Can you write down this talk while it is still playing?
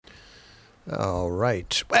All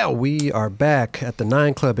right. Well, we are back at the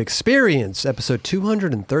 9 Club Experience, episode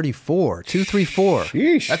 234. 234.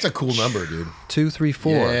 Sheesh. That's a cool number, dude.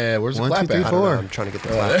 234. Yeah, where's the 1, clap 2, 3, at? 4. I'm trying to get the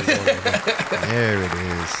clap going. There it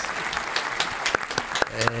is.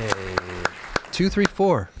 Hey.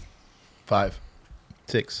 234. 5.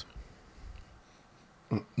 6.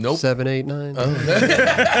 Nope. 7, 8, 9.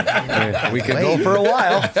 We could go for a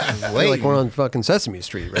while. I feel like we're on fucking Sesame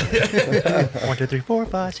Street right now. 1, 2, 3, 4,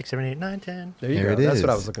 5, 6, 7, 8, 9, 10. There you There go. it That's is. what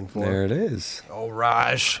I was looking for. There it is. Oh,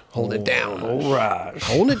 Raj. Holding it down. All right.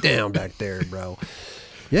 Holding it down back there, bro.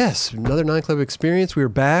 Yes, another 9 Club Experience. We're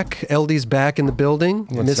back. LD's back in the building.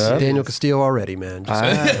 What's Miss up? Daniel Castillo already, man.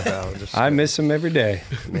 I miss him every day.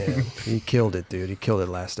 Man, he killed it, dude. He killed it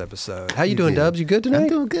last episode. How you doing, did. Dubs? You good tonight? I'm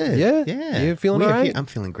doing good. Yeah? Yeah. You feeling We all are right? here. I'm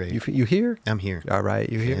feeling great. You here? I'm here. All right.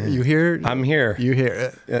 You here? Yeah. You here? I'm here. You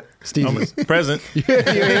here? Steve. I'm present. you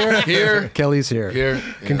here? Here. Kelly's here. Here.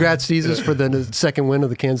 Congrats, Jesus, for the second win of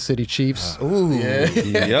the Kansas City Chiefs. Ooh.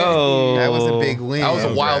 Yo. That was a big win. That was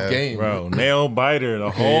a wild bro. game. Bro, nail biter the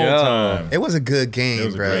whole Yeah. time. It was a good game, It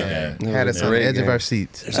was a bro. great game. Had It was us a on the great edge of game. our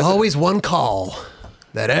seats. There's always one call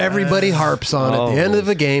that everybody harps on at the end of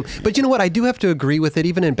a game. But you know what? I do have to agree with it,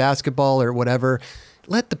 even in basketball or whatever.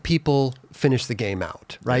 Let the people finish the game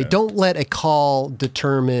out, right? Yeah. Don't let a call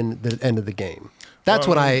determine the end of the game. That's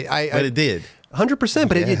what I But it did. 100%,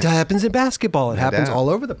 but it Yeah. happens in basketball. It happens doubt. all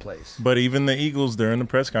over the place. But even the Eagles, during the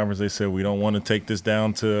press conference, they said we don't want to take this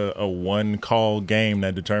down to a one-call game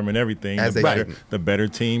that determined everything. As they shouldn't. The better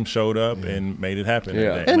team showed up and made it happen.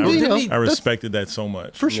 Yeah. That day. And, I, you know, I respected that so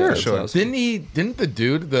much. For sure. that's awesome. Didn't the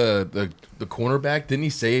dude, the cornerback, didn't he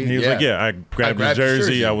say? He was like, "Yeah, I grabbed his his jersey.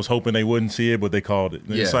 jersey. I was hoping they wouldn't see it, but they called it."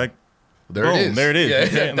 And It's Yeah. like, there boom, it is. there it is. Yeah, You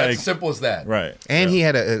can't, that's like- simple as that. right. And So, he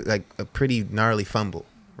had a pretty gnarly fumble,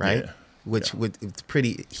 right? Yeah. Which it's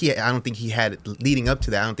pretty. I don't think he had it leading up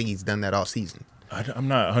to that. I don't think he's done that all season. I'm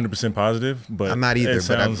not 100% positive, but I'm not either. It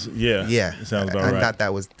sounds, but yeah, it sounds about I right. thought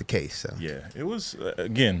that was the case. So Yeah, it was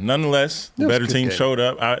again. Nonetheless, the It was a better good team game. showed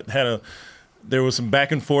up. There was some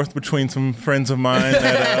back and forth between some friends of mine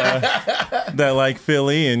that like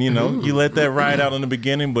Philly, and you let that ride out in the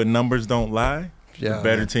beginning, but numbers don't lie. Yeah. The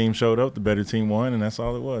better team showed up. The better team won, and that's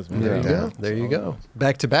all it was. Man. There you go. There you go.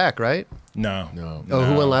 Back to back, right? No. Oh,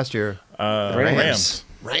 who won last year? Rams.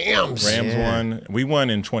 Rams. Rams Yeah. won. We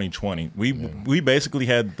won in 2020. We basically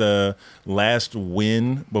had the last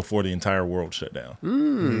win before the entire world shut down.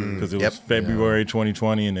 Because it was Yep. February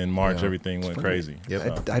 2020, and then March Yeah. everything went crazy.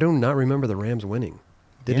 Yep. I do not remember the Rams winning.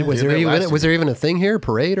 Yeah. Was They there did even last was there even a thing here,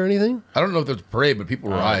 parade or anything? I don't know if there's a parade, but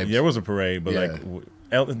people arrived. There was a parade, but Yeah.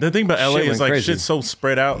 the thing about LA Shit is went like crazy. shit's so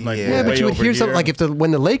spread out. Like Yeah. we're Yeah, but way you would over hear something here. like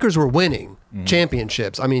when the Lakers were winning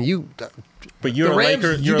championships. I mean, But you're the a Rams,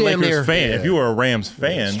 Laker, you're a you damn Lakers near- fan. yeah. If you were a Rams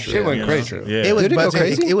fan, Shit went crazy. Yeah, it was Did it go budget.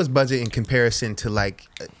 crazy? It was budget in comparison to like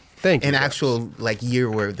thank you. an guys. actual like year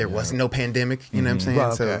where there was no pandemic. You know what I'm saying?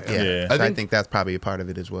 Well, So okay. yeah, Yeah. So I I think- think that's probably a part of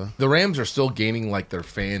it as well. The Rams are still gaining like their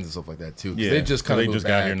fans and stuff like that too. 'Cause yeah. They just kind of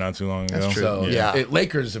got here not too long ago. That's true. So Yeah.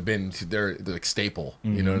 Lakers have been they're like staple.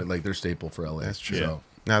 You know, like they're staple for LA. That's true. So.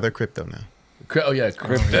 Now they're crypto now. Oh yeah,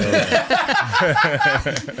 crypto.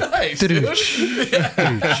 Nice, dude.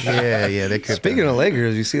 Yeah, they crypto. Speaking of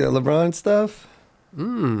Lakers, you see that LeBron stuff?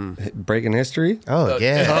 Breaking history? oh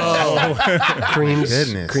yeah, Cream's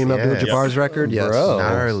Goodness, Cream yeah. Abdul-Jabbar's record. Yes. Bro.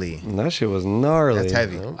 gnarly. That shit was gnarly. That's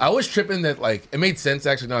heavy. I was tripping that like it made sense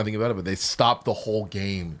actually now I think about it, but they stopped the whole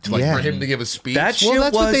game to, like Yeah. for him to give a speech. That shit Well,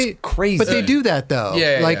 that's what was they crazy. But they do that though.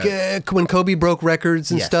 Yeah, yeah, like yeah. when Kobe broke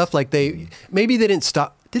records and Yes. stuff. Like maybe they didn't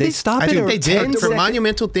stop. Did they stop I it? think or- they did for seconds?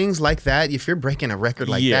 monumental things like that. If you're breaking a record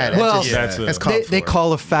like Yeah. that, Well, that's, just, that's a- that's called They for.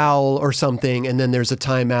 call a foul or something, and then there's a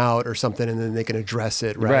timeout or something, and then they can address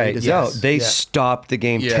it. Right? Right. Is No, that- they yeah. stopped the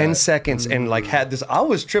game Yeah. 10 seconds and like had this. I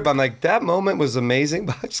was tripped. I'm like, that moment was amazing,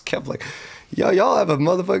 but I just kept like, y'all have a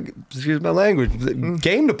motherfucker, excuse my language,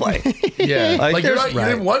 game to play. yeah, Like, like, you're there's- not, you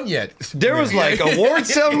didn't won yet. There was like award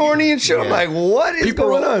ceremony and shit. I'm like, what is People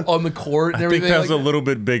going were on? the court and I think everything. that's a like little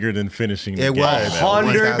bit bigger than finishing the It game. was.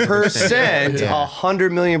 100%, Yeah.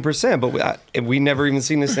 100,000,000%. But we never even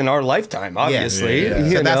seen this in our lifetime, obviously. Yeah.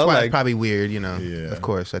 You So that's know, why like, it's probably weird, you know. Yeah. Of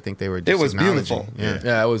course, I think they were. Just It was acknowledging. beautiful.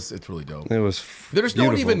 Yeah. yeah, it's really dope. it was There's no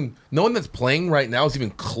one beautiful. no one that's playing right now is even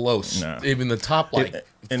close. No. Even the top like.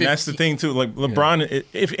 And that's the 50 thing too. Like LeBron,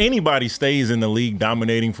 if anybody stays in the league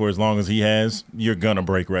dominating for as long as he has, you're gonna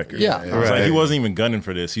break records. Yeah. It's like he wasn't even gunning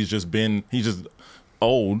for this. He's just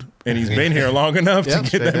old, and he's been here long enough Yeah, to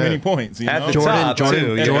get that many points. You At know? the Jordan- top, Jordan- too.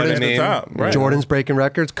 You know Jordan's what I at mean? the top, right? Jordan's breaking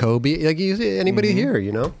records. Kobe, like anybody here,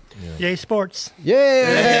 you know. Yay, sports.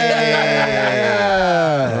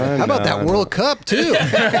 Yeah. How about that World Cup too?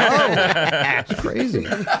 Oh, it's crazy.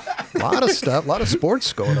 A lot of stuff, a lot of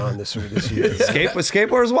sports going on this year.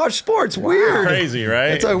 Skateboarders watch sports. Weird. Crazy,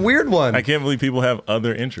 right? It's a weird one. I can't believe people have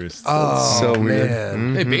other interests. Oh, so weird.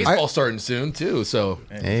 man. Hey, baseball's starting soon too. So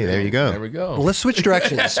Hey, there you go. there we go. Well, let's switch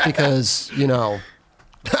directions because, a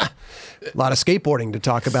lot of skateboarding to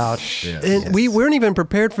talk about. Yeah. And we weren't even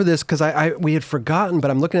prepared for this because we had forgotten,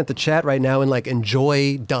 but I'm looking at the chat right now and like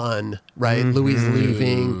Enjoy done, right? Louis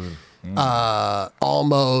leaving,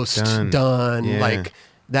 almost done. Yeah. Like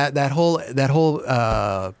that whole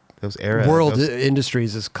Those era World those-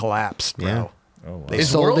 Industries has collapsed, bro. Yeah. Oh, wow. They Is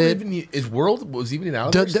sold World it. was even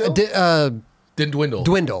out there still? Didn't dwindle.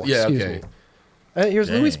 Dwindle. Yeah. excuse Okay. me. Here's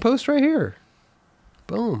Dang. Louis' post right here.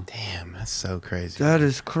 Boom. Damn, that's so crazy. That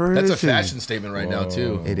is crazy. That's a fashion statement right now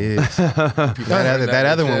too. It is. People wearing that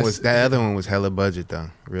other with one this. was hella budget though.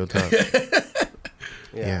 Real tough.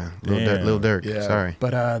 Yeah, Lil Durk. Yeah. Sorry.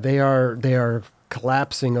 But they are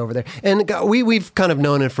collapsing over there, and we've kind of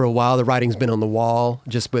known it for a while. The writing's been on the wall,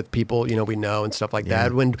 just with people we know and stuff like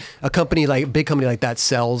that. When a big company like that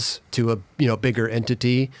sells to a bigger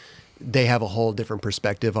entity, they have a whole different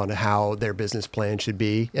perspective on how their business plan should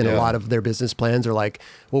be. And a lot of their business plans are like,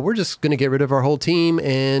 well, we're just going to get rid of our whole team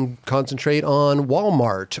and concentrate on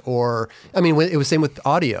Walmart. Or, it was same with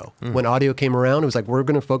audio. When audio came around, it was like, we're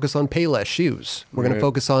going to focus on Payless shoes. We're going to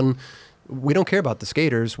focus on, we don't care about the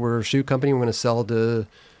skaters. We're a shoe company. We're going to sell to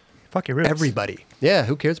Fuck your roots. everybody. Yeah,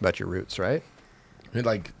 who cares about your roots, right? I mean,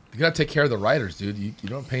 like, you gotta take care of the writers, dude. You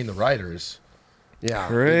don't pay the writers. Yeah.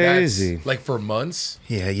 crazy. That's, like for months.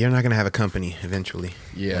 Yeah, you're not gonna have a company eventually.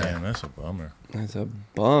 Yeah. Man, that's a bummer. That's a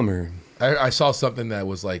bummer. I saw something that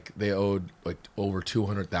was like they owed like over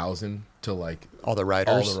 200,000 to like All the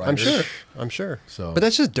writers. I'm writers. sure. So- But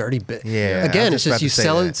that's just dirty bit. Yeah, I Again, was it's just about just you to say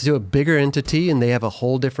sell that. it to a bigger entity and they have a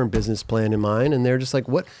whole different business plan in mind. And they're just like,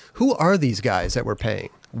 who are these guys that we're paying?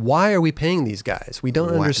 Why are we paying these guys? We don't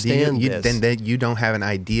understand this. Then you don't have an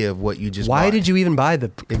idea of what you just. Why bought. did you even buy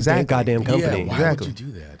the Exactly. goddamn company? Yeah, why Exactly. would you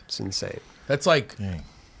do that? It's insane. That's like Dang.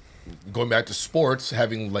 going back to sports,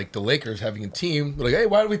 having like the Lakers having a team. They're like, hey,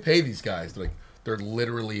 why do we pay these guys? They're like, they're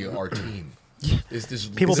literally our team. Is this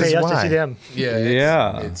People this pay is us to why. see them. Yeah,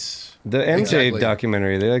 Yeah. It's The MJ Exactly.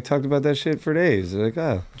 documentary, they talked about that shit for days. They're like,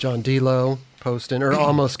 oh. John D'Lo posting, or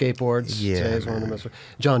almost skateboards. Yeah, today is one of the most-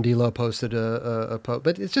 John D'Lo posted a post,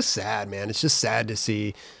 but it's just sad, man. It's just sad to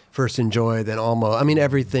see first Enjoy, then almost.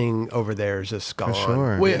 Everything over there is just gone.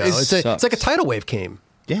 sure. Wait, It's like a tidal wave came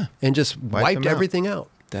Yeah. and just wiped them out. everything out.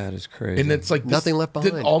 That is crazy. and it's like Nothing left Did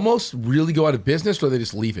behind. almost really go out of business, or are they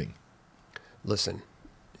just leaving? Listen,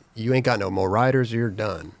 you ain't got no more riders. You're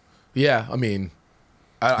done. Yeah, I mean,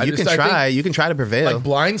 I You just, can I try. think, You can try to prevail. like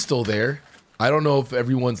Blind's still there. I don't know if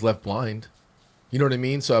everyone's left blind. You know what I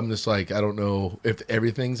mean? So I'm just like, I don't know if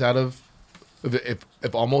everything's out of, if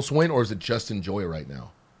almost went, or is it just Enjoy right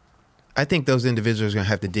now? I think those individuals are gonna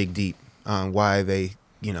have to dig deep on why they,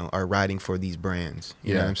 are riding for these brands.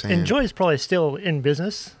 You know Yeah. what I'm saying? Enjoy is probably still in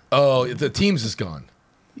business. Oh, the team's is gone.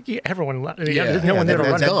 Yeah, everyone. Yeah. There's no one there to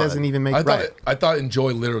run that it. doesn't even make I thought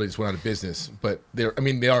Enjoy literally just went out of business, but they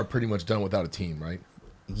are pretty much done without a team, right?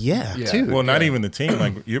 Yeah. Yeah. Dude. Well, not Yeah. even the team.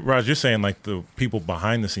 Like, Raj, you're saying like the people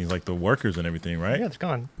behind the scenes, like the workers and everything, right? Yeah, it's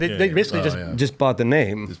gone. They Yeah. basically Oh, just yeah. just bought the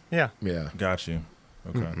name. yeah. Yeah. Got you.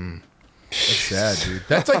 Okay. That's sad, dude.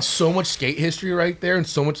 That's like so much skate history right there, and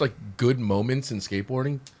so much like good moments in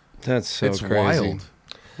skateboarding. That's so It's crazy. wild.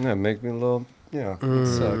 Yeah, make me a little, it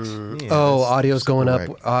sucks. Yeah, Oh, that's audio's going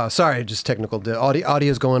up. correct. Sorry, just technical.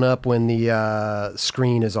 Audio's going up when the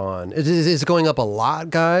screen is on. Is it going up a lot,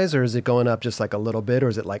 guys, or is it going up just like a little bit, or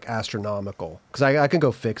is it like astronomical? Because I can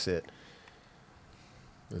go fix it.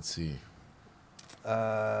 Let's see.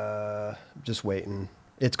 Just waiting.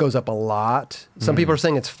 It goes up a lot. Some people are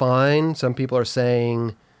saying it's fine. Some people are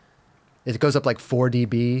saying it goes up like 4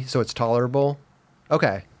 dB, so it's tolerable.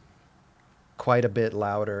 Okay. Quite a bit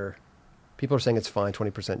louder. People are saying it's fine,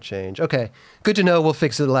 20% change. Okay, good to know. We'll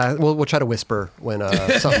fix it. We'll try to whisper when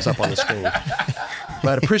something's up on the screen.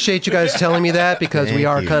 But appreciate you guys telling me that because Thank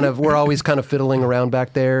you. we're always kind of fiddling around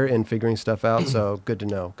back there and figuring stuff out. So good to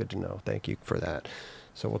know. Good to know. Thank you for that.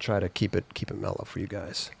 So we'll try to keep it mellow for you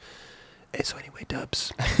guys. And so anyway,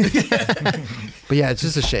 Dubs. But yeah, it's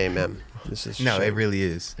just a shame, man. This is No, shame. it really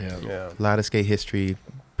is. Yeah. Yeah. A lot of skate history,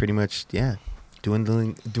 pretty much. Yeah,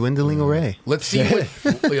 dwindling away. Let's see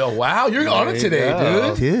what. Yo, wow, you're on it today,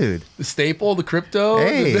 go. dude. Dude, The staple, the crypto.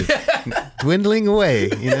 hey, dwindling away.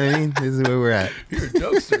 You know what I mean? This is where we're at. You're a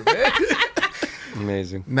jokester, man.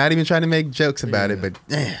 Amazing. Not even trying to make jokes about it, but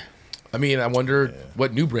I mean, I wonder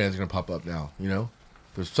what new brand's gonna pop up now.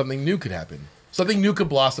 There's something new could happen. Something new could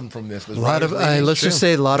blossom from this. A lot of let's just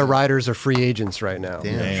say a lot of riders are free agents right now.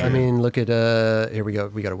 Damn. I mean, look at here we go.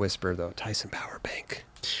 We got a whisper though. Tyson Power Bank.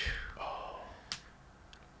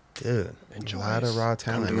 Dude, Enjoy. a lot of raw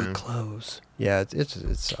talent, Conduit man. clothes. Yeah, it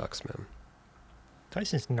sucks, man.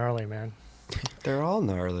 Tyson's gnarly, man. They're all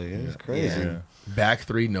gnarly. It's crazy. Yeah. Back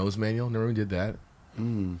 3 nose manual. Remember we did that?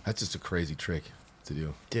 Mm. That's just a crazy trick to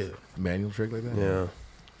do. Dude, Manual trick like that? Yeah,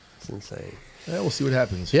 it's insane. Yeah, we'll see what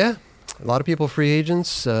happens. Yeah, a lot of people free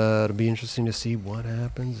agents. It'll be interesting to see what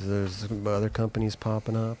happens. There's other companies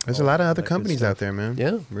popping up. there's a lot of other that good companies stuff. out there, man.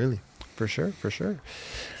 Yeah, Really. for sure.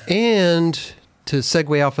 And to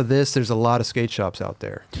segue off of this, there's a lot of skate shops out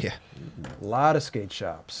there. Yeah. A lot of skate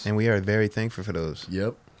shops. And we are very thankful for those.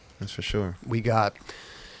 Yep. That's for sure. We got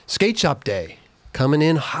Skate Shop Day coming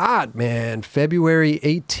in hot, man. February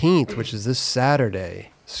 18th, which is this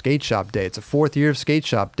Saturday. Skate Shop Day. It's the 4th year of Skate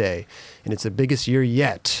Shop Day, and it's the biggest year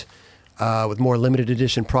yet, with more limited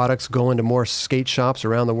edition products going to more skate shops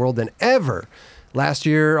around the world than ever. Last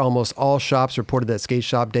year, almost all shops reported that Skate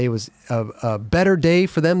Shop Day was a better day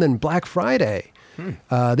for them than Black Friday.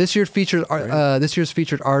 This year's featured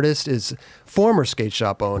artist is former skate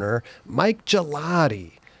shop owner Mike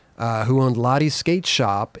Gelati, who owned Lottie's Skate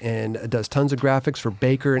Shop and does tons of graphics for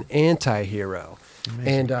Baker and Anti-Hero.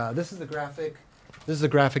 And this is the graphic. This is the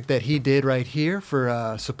graphic that he did right here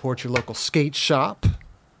for Support Your Local Skate Shop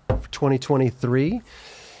for 2023.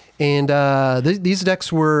 And these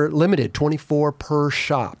decks were limited, 24 per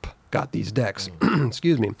shop. Got these decks.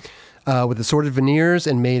 Excuse me. With assorted veneers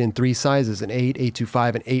and made in 3 sizes, an 8,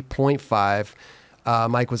 825, and 8.5.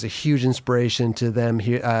 Mike was a huge inspiration to them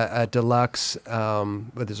here at Deluxe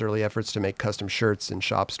with his early efforts to make custom shirts in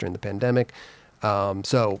shops during the pandemic.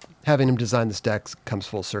 So having him design this deck comes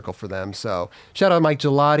full circle for them. So shout out Mike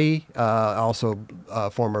Gelati, also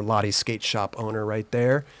former Lottie Skate Shop owner right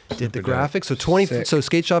there. Did the graphics. So so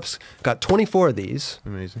skate shops got 24 of these.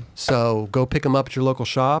 Amazing. So go pick them up at your local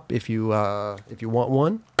shop if you want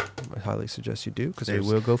one. I highly suggest you do because They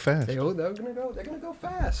will go fast. they're gonna go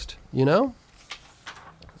fast. You know,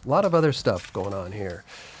 a lot of other stuff going on here,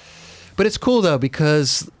 but it's cool though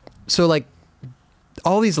because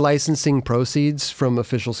all these licensing proceeds from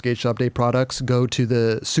official Skate Shop Day products go to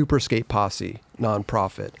the Super Skate Posse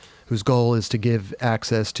nonprofit, whose goal is to give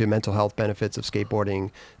access to mental health benefits of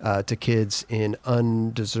skateboarding to kids in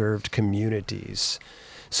undeserved communities.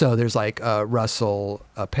 So there's Russell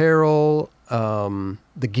Apparel.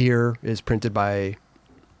 The gear is printed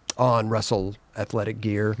on Russell Athletic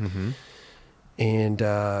Gear. And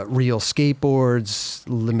Real Skateboards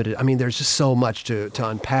Limited. I mean, there's just so much to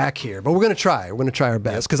unpack here, but we're gonna try. We're gonna try our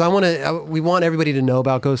best because we want everybody to know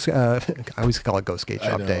about Go. I always call it Go Skate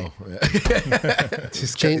Shop Day.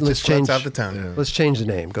 Let's change out the tongue. Yeah. Let's change the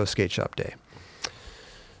name. Go Skate Shop Day.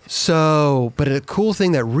 So, but a cool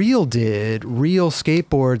thing that Real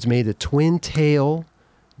Skateboards made the twin tail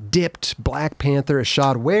dipped Black Panther a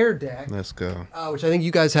shod wear deck, Let's go. which I think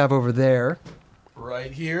you guys have over there.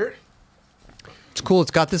 Right here. It's cool.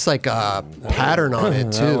 It's got this pattern on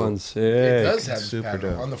it That too. one's sick. It does have Super super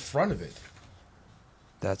pattern dope. on the front of it.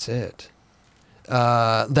 That's it.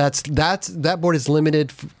 That board is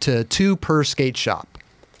limited to 2 per skate shop.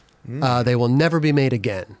 They will never be made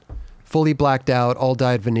again. Fully blacked out, all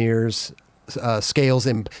dyed veneers, scales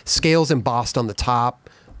embossed on the top,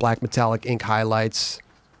 black metallic ink highlights.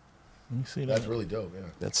 You see That's that? really dope. Yeah.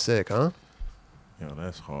 That's sick, huh? Yo,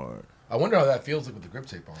 that's hard. I wonder how that feels like with the grip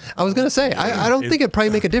tape on. I was gonna say I don't think it'd probably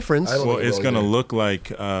make a difference. I don't Well, think it it's will gonna either. look like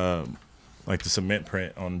the cement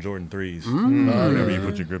print on Jordan 3s. Whenever you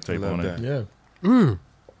put your grip tape Love on that. it. Yeah.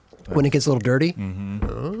 When it gets a little dirty.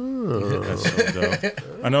 That's so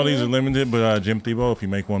dope. I know these are limited, but Jim Thiebaud, if you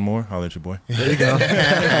make one more, holler at your boy.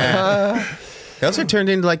 Those are turned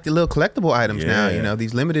into the little collectible items now. Yeah. You know,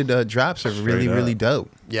 these limited drops are really, Straight up. really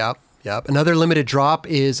dope. Yep. Another limited drop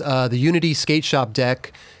is the Unity Skate Shop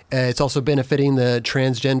deck. It's also benefiting the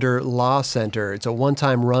Transgender Law Center. It's a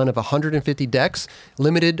one-time run of 150 decks,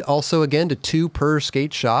 limited also again to 2 per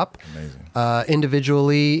skate shop. Amazing.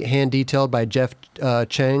 Individually hand-detailed by Jeff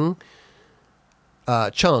Chung,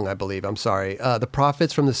 I believe. I'm sorry. The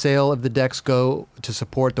profits from the sale of the decks go to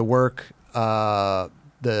support the work the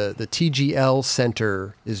TGL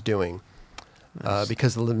Center is doing.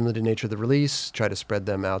 Because of the limited nature of the release, try to spread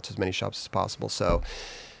them out to as many shops as possible. So,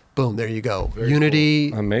 boom, there you go. Very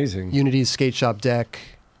Unity, Amazing. Unity's skate shop deck,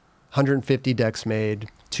 150 decks made,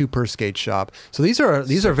 2 per skate shop. So these are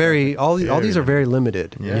very all these are very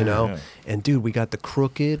limited, Yeah, you know. yeah. And dude, we got the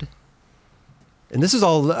Crooked, and this is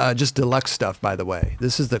all just deluxe stuff, by the way.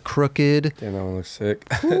 This is the Crooked. Damn, that one looks sick.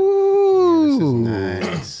 Ooh,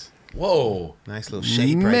 Nice. Whoa. Nice little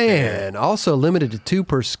shape right there. Man, also limited to 2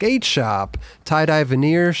 per skate shop. Tie-dye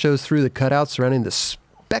veneer shows through the cutouts surrounding the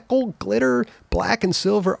speckle glitter black and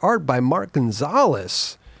silver art by Mark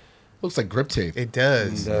Gonzalez. Looks like grip tape. It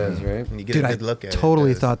does. It does, right? When you get Dude, a I good look at it.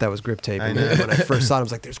 totally it does. thought that was grip tape. I And know. then when I first saw it, I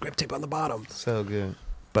was like, there's grip tape on the bottom. So good.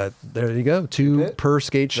 But there you go. 2 per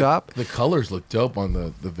skate shop. The colors look dope on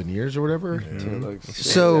the veneers or whatever.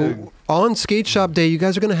 So on Skate Shop Day, you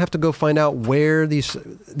guys are going to have to go find out where these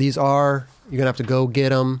are. You're going to have to go get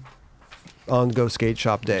them on Go Skate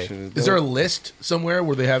Shop Day. Is there a list somewhere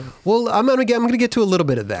where they have? Well, I'm going to get to a little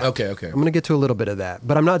bit of that. Okay. I'm going to get to a little bit of that,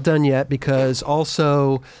 but I'm not done yet because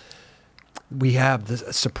also we have the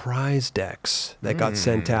surprise decks that got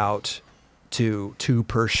sent out to 2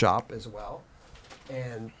 per shop as well.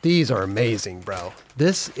 And these are amazing, bro.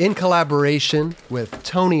 This in collaboration with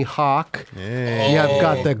Tony Hawk. Yeah. You have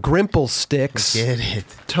got the Grimple sticks. Get it.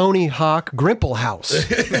 Tony Hawk Grimple House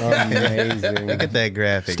Amazing. Look at that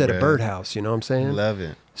graphic. instead of bro. Birdhouse. You know what I'm saying? Love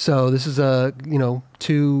it. So this is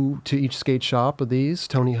 2 to each skate shop of these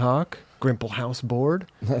Tony Hawk Grimple House board.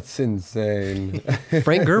 That's insane.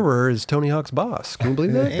 Frank Gerber is Tony Hawk's boss. Can you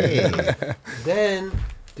believe that? Hey, Then,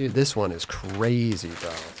 dude, this one is crazy,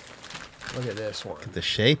 bro. Look at this one. the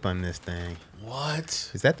shape on this thing.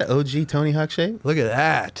 What? Is that the OG Tony Hawk shape? Look at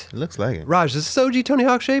that. It looks like it. Raj, is this OG Tony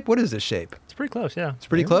Hawk shape? What is this shape? It's pretty close, yeah. It's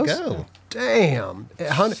pretty There we close. go. Damn.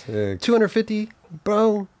 Sick. 250,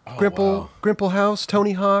 bro. Grimple House,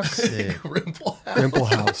 Tony Hawk. Sick. Grimple. Grimple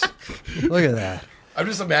House. Look at that. I'm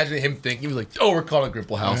just imagining him thinking, he was like, "Oh, we're calling it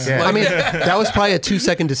Grimple House." Yeah. Like, I mean, that was probably a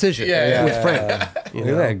 2-second decision Yeah. with Frank. You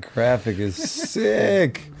Look know? at that graphic is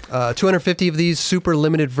sick. 250 of these super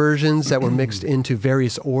limited versions that were mixed into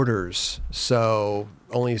various orders. So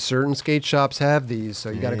only certain skate shops have these. So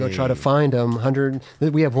you got to go try to find them.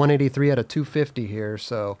 We have 183 out of 250 here.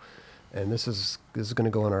 So, and this is going to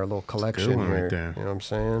go in our little collection one right here. there. You know what I'm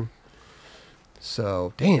saying?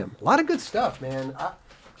 So damn, a lot of good stuff, man.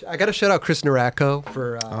 I got to shout out Chris Naracco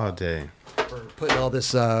for All day. putting all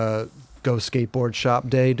this Go Skateboard Shop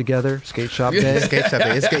Day together. Skate Shop Day. Skate Shop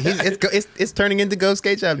Day. It's turning into Go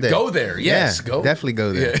Skate Shop Day. Go there, yes, Yeah, go. definitely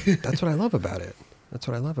go there. Yeah. That's what I love about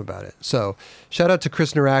it. So, shout out to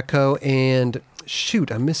Chris Naracco. And shoot,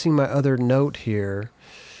 I'm missing my other note here.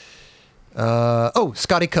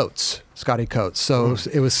 Scotty Coates. So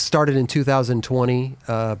it was started in 2020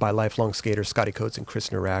 by lifelong skaters Scotty Coates and Chris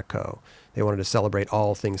Naracco. They wanted to celebrate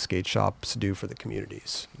all things skate shops do for the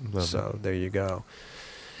communities. So there you go.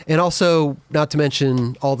 And also, not to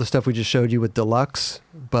mention all the stuff we just showed you with Deluxe,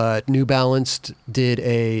 but New Balance did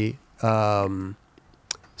a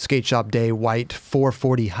Skate Shop Day white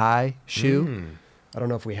 440 high shoe. I don't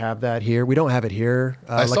know if we have that here. We don't have it here.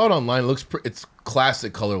 I saw it online. It looks it's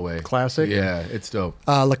classic colorway. Classic? Yeah, it's dope.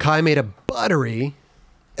 Lakai made a buttery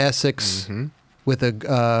Essex with a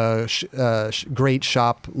great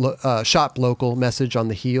shop local message on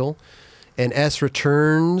the heel. And S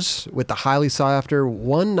returns with the highly sought after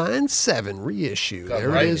 197 reissue.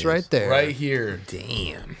 There it is right there. Right here.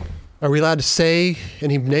 Damn. Are we allowed to say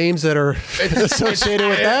any names that are associated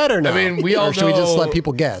with that or not? I mean, we all or should we just know- let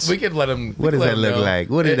people guess? We could let them. What does that look like?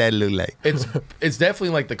 What did that look like? It's definitely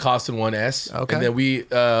like the Costin 1S. Okay. And then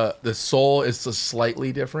the sole is just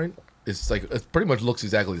slightly different. It's like it pretty much looks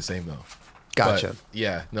exactly the same though. Gotcha. But,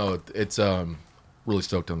 yeah, no, it's really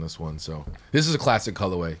stoked on this one. So this is a classic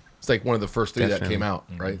colorway. It's like one of the first 3 that Definitely. came out,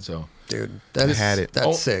 right? So Dude, that is, had it. that's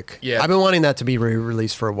Oh, sick. yeah. I've been wanting that to be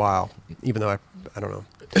re-released for a while, even though I don't know.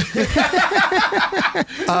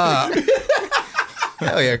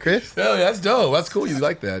 Hell yeah, Chris. oh, that's dope. That's cool. You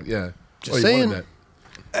like that? Yeah. Just you saying. wanted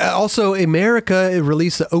that. Also, America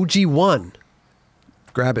released the OG1.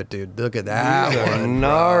 Grab it, dude. Look at that one.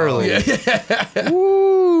 Gnarly.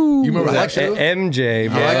 Woo. You remember that That shoe? MJ,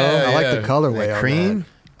 bro. I like the yeah. colorway That on cream.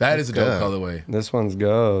 That is a dope go. colorway. This one's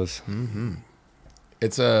goes.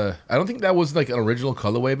 It's I don't think that was like an original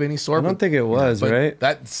colorway of any sort. I don't but- think it was, but right?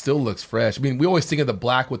 That still looks fresh. I mean, we always think of the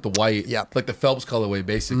black with the white. Yep. Like the Phelps colorway,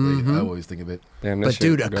 basically. I always think of it. Damn, that. this But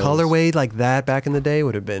dude, shit a goes. colorway like that back in the day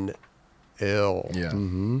would have been ill. Yeah.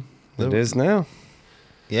 It is now.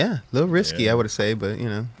 Yeah, a little risky, I would say, but you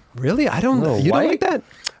know, Really? I don't know. No, You don't like white? that?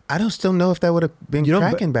 I don't still know if that would have been You don't-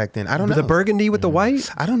 cracking back then. I don't know. The burgundy with the white?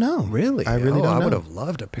 I don't know. Really? I really don't I know. would have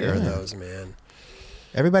loved a pair of Yeah. those, man.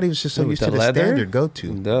 Everybody was just so With used the to the leather? standard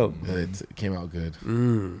go-to. Dope. It came out good.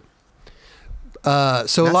 So a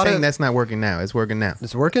Not lot saying of that's not working now. It's working now.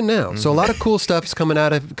 it's working now. So a lot of cool stuff's coming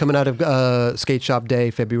out of Skate Shop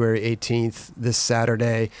Day, February 18th, this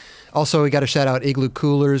Saturday. Also, we got to shout out Igloo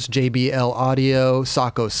Coolers, JBL Audio,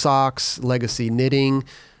 Socko Socks, Legacy Knitting,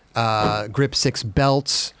 Grip 6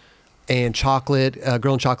 Belts, and chocolate.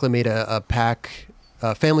 Girl and Chocolate made a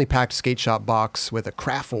family packed skate shop box with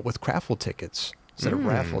craffle tickets instead of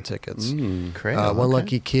raffle tickets. Great. One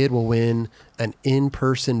lucky kid will win an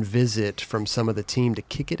in-person visit from some of the team to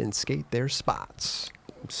kick it and skate their spots.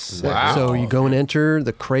 Wow. So you go and enter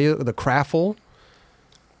the craffle,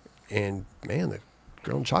 and man, the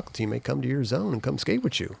Girl and Chocolate team may come to your zone and come skate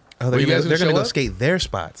with you. Oh, Well, you guys they're gonna gonna show go up? skate their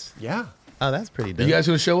spots. Yeah, Oh, that's pretty Are dope. you guys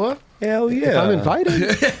gonna show up? Hell yeah. if I'm invited.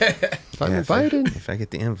 If I'm Yeah, invited. If I get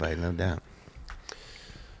the invite, no doubt.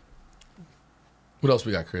 What else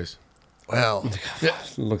we got, Chris? Well,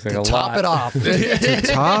 Looks like to a top lot. it off. To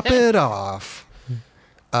top it off.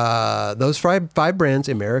 Those five brands,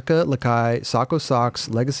 America, Lakai, Sacco Socks,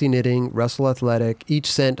 Legacy Knitting, Wrestle Athletic, each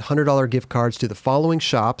sent $100 gift cards to the following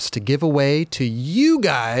shops to give away to you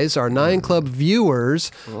guys, our 9 Club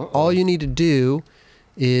viewers. All you need to do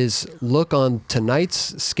is look on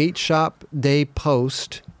tonight's Skate Shop Day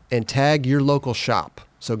post and tag your local shop.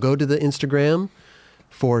 So go to the Instagram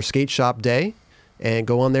for Skate Shop Day and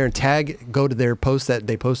go on there and go to their post that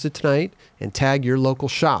they posted tonight and tag your local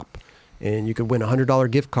shop. And you could win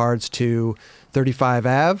 $100 gift cards to 35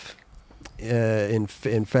 Ave in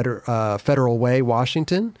Federal Way,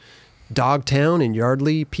 Washington, Dogtown in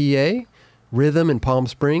Yardley, PA, Rhythm in Palm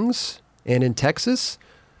Springs, and in Texas,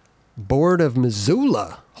 Board of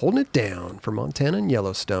Missoula, holding it down for Montana and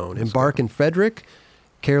Yellowstone, Embark in Frederick,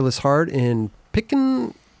 Careless Heart in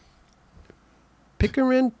Pickering,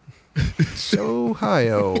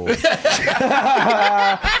 Ohio.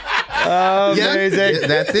 Amazing. Yeah,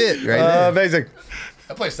 that's it, right there. Amazing.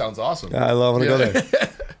 That place sounds awesome. I love when I go there.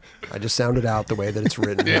 I just sounded out the way that it's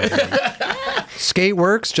written.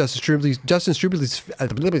 Skateworks, Justin Strubing's.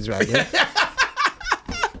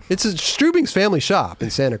 It's a Strubing's family shop in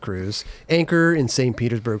Santa Cruz. Anchor in St.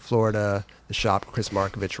 Petersburg, Florida. The shop Chris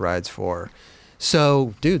Markovich rides for.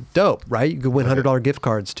 So, dude, dope, right? You could win $100 gift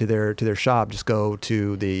cards to their shop. Just go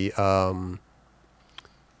to the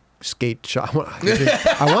skate shop.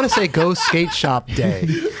 I want to say Go Skate Shop Day.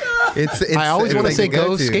 It's I always want to say Go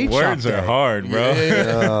go-to. Skate Shop Words Day. are hard, bro.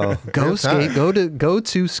 Oh, Go Real skate. time. Go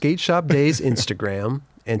to Skate Shop Day's Instagram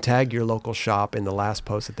and tag your local shop in the last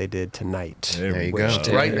post that they did tonight. There you we go. Which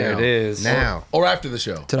Right there now. it is. Now. Or after the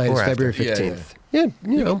show. Tonight Or is after. February Yeah, 15th. Yeah,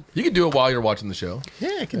 you know. You can do it while you're watching the show.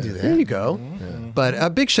 Yeah, I can do There that. you go. But a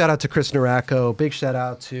big shout out to Chris Naracco. Big shout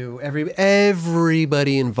out to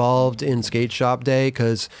everybody involved in Skate Shop Day,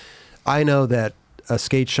 because I know that a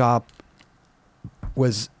skate shop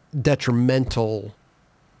was detrimental.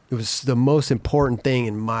 It was the most important thing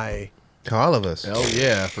in my To all of us. Hell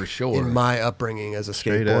yeah, for sure. in my upbringing as a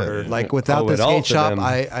Straight up. skateboarder. Like without Oh, the it all skate to shop, them.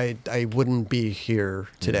 I wouldn't be here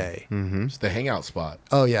today. It's the hangout spot.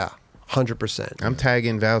 Oh yeah, 100%. I'm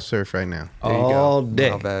tagging Val Surf right now. There you go. All day.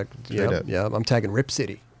 Malbec. Straight Yep, up. yep. I'm tagging Rip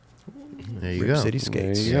City. There you Rip go. City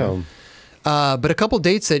There Skates. you go. But a couple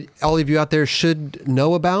dates that all of you out there should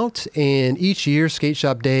know about. And each year, Skate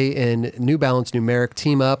Shop Day and New Balance Numeric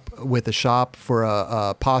team up with a shop for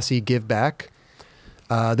a posse give back.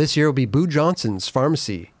 This year will be Boo Johnson's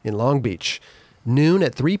Pharmacy in Long Beach. Noon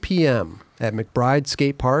at 3 p.m. at McBride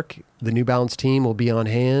Skate Park. The New Balance team will be on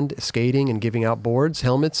hand skating and giving out boards,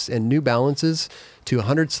 helmets, and New Balances to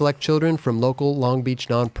 100 select children from local Long Beach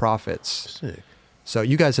nonprofits. Sick. So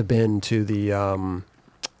you guys have been to the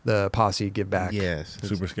posse give back. Yes.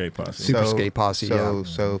 Super Skate Posse. Super Skate Posse,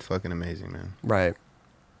 So fucking amazing, man. Right.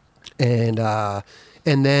 And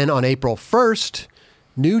then on April 1st,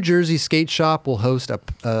 New Jersey Skate Shop will host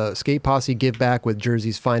a Skate Posse give back with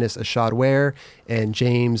Jersey's finest Ashad Ware and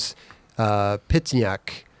James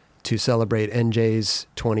Pitsniak to celebrate NJ's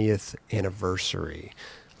 20th anniversary.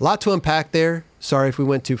 A lot to unpack there. Sorry if we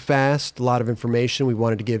went too fast. A lot of information. We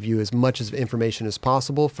wanted to give you as much information as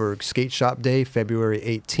possible for Skate Shop Day, February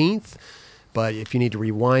 18th. But if you need to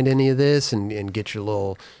rewind any of this and get your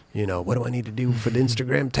little, what do I need to do for the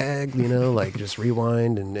Instagram tag? Like just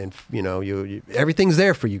rewind and you everything's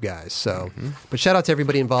there for you guys. So, but shout out to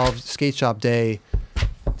everybody involved. Skate Shop Day,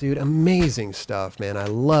 dude, amazing stuff, man. I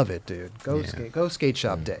love it, dude. Go Skate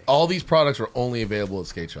Shop Day. All these products are only available at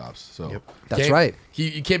skate shops. So That's right.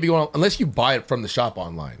 You can't be going unless you buy it from the shop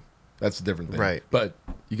online. That's a different thing. Right. But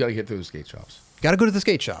you got to get through the skate shops. Got to go to the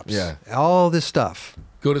skate shops. Yeah. All this stuff.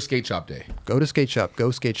 Go to Skate Shop Day. Go to Skate Shop.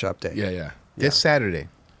 Go Skate Shop Day. Yeah. This Saturday,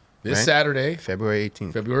 This Right? Saturday, February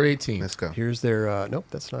 18th. February 18th. Let's go. Here's their. Nope,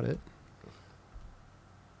 that's not it.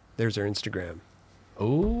 There's their Instagram.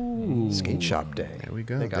 Oh. Skate Shop Day. There we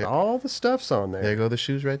go. They got There- all the stuffs on there. There go the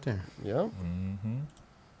shoes right there. Yep.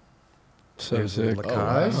 So There's the sick.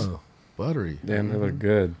 Lakai. Oh, wow. Buttery. Damn, they look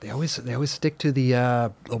good. They always stick to the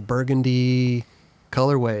little burgundy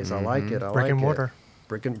colorways. I like it. I Brick like and it. mortar.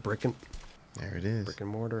 Brick and There it is.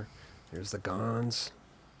 mortar. Here's the Gons.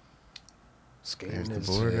 Skating There's the is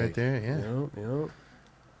board right sick. there. Yeah. Yep.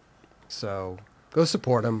 So go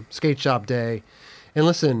support them. Skate Shop Day, and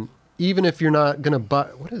listen. Even if you're not gonna buy,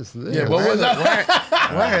 what is this? Yeah, what was that?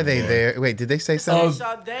 Why are they there? Wait, did they say something?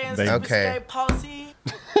 Shop Day and They- Super Okay. Skate Posse.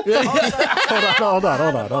 Hold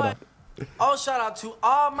on. Oh, shout out to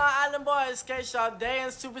all my island boys, Skate Shop Day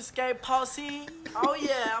and Super Skate Posse. Oh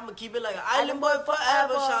yeah, I'ma keep it like an island boy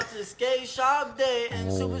forever. Shout out to the Skate Shop Day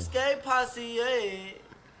and Super Skate Posse. Hey.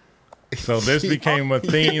 So this became a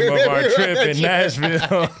theme of our trip in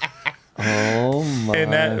Nashville. Oh my!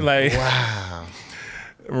 And that, like, Wow.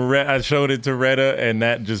 I showed it to Retta, and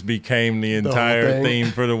that just became the whole entire thing? theme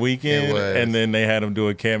for the weekend. It was. And then they had him do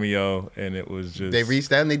a cameo, and it was just They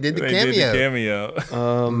reached out and they did the they cameo. did the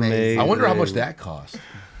cameo. Amazing. I wonder how much that cost.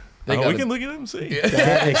 They We gotta- can look at it and see.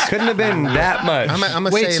 It couldn't have been that much. I'm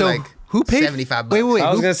gonna Wait, say so like who paid? $75. Wait. I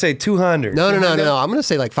was who- gonna say 200. No. I'm gonna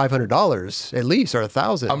say like $500 at least, or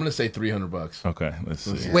 $1,000. I'm gonna say $300. Okay, let's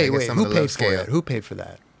see. Yeah. I Wait. guess some of Who the low paid for scale. it? Who paid for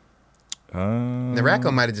that?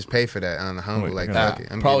 Narako might have just paid for that on the humble. Wait, Like, I gotta- fuck it.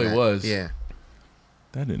 I'm probably getting that. was. Yeah.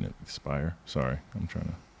 That didn't expire. Sorry, I'm trying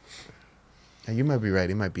to. And you might be right.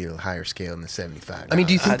 It might be a higher scale than the 75. I mean,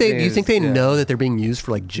 do you think I they think do you think they it's- yeah. know that they're being used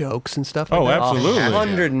for like jokes and stuff? Like Oh, that? absolutely.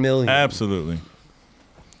 100 million. Absolutely.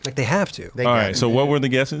 Like they have to. They All got right. it. So what were the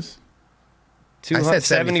guesses? I said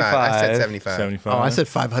 75. I said 75. 75. Oh, I said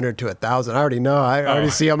 500 to 1,000. I already know. I already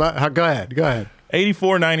see. Go ahead. Go ahead.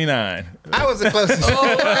 $84.99. I was the closest.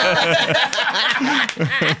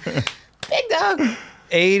 Big dog.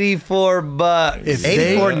 $84. If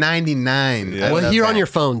they- $84.99. Yeah. I Well, love here on that. your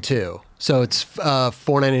phone too. So it's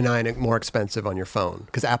 $4.99 more expensive on your phone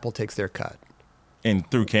because Apple takes their cut. And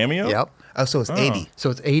through Cameo? Yep. Oh, so it's 80. So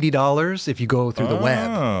it's $80 if you go through the web.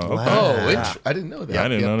 Oh, okay. Oh, I didn't know that. Yeah, I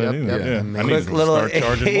didn't know that yep, either. yep. Yeah. I need Quick to little start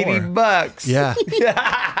charging $80 more. bucks. Yeah.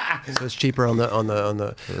 So it's cheaper on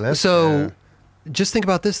the. Let's So go. just think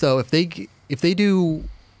about this though. If they do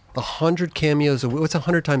 100 cameos a week, what's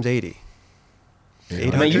 100 times 80?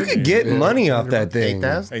 I mean, you could get money off that thing.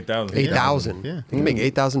 8,000? 8,000. 8,000. Yeah. You can make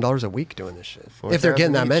 $8,000 a week doing this shit. If they're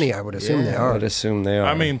getting that 4,000 many, I would assume they Yeah. I are. would assume they are.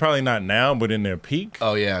 I mean, probably not now, but in their peak.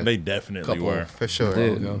 Oh, yeah. They definitely Couple. were. For sure.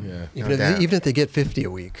 Dude. Yeah. Even, doubt. even if they get 50 a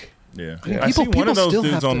week. Yeah. mean, I see people one of those still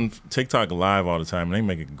dudes have on TikTok live all the time, and they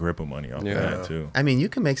make a grip of money off Yeah. of that, too. I mean, you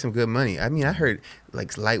can make some good money. I mean, I heard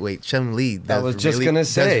like lightweight Chun Li does was just really, gonna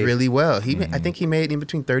say. does really well. I think he made in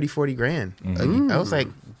between 30, 40 grand. I was like,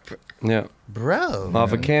 yeah. bro,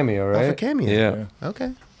 Off a cameo, right? a cameo. Yeah.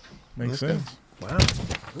 okay. Makes Let's go. sense. Wow.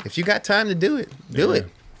 If you got time to do it, do Yeah. it.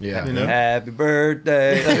 Yeah. You know? Happy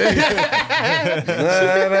birthday.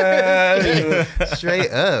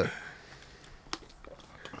 Straight up.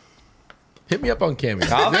 Hit me up on Cameo.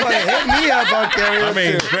 I'll fucking hit me up on cameo. I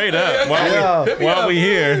mean, too. straight up. Yeah. While we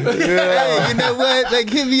here, Hey, you know what? Like,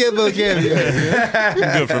 hit me up on cameo.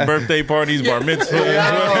 good for birthday parties, bar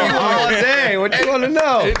mitzvahs. All day. What you want to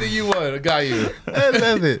know? Anything you want, I got you. I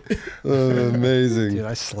love it. Amazing. Dude,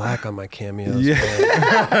 I slack on my cameos. Yeah.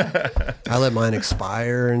 Man. I let mine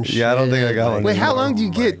expire and shit. Yeah, I don't think I got one. Wait, how long do you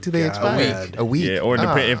my get till they God. expire? A week. Yeah, or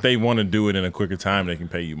Ah. if they want to do it in a quicker time, they can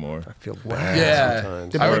pay you more. I feel bad Yeah.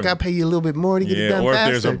 sometimes. They might gotta pay you a little bit more to get it Yeah, done or if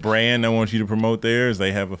faster. there's a brand that wants you to promote theirs,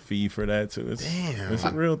 they have a fee for that too. It's, Damn. it's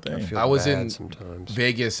a real thing. feel I was bad in sometimes.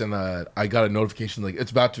 Vegas and I got a notification like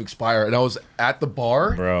it's about to expire, and I was at the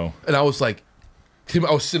bar, Bro. and I was like, Tim.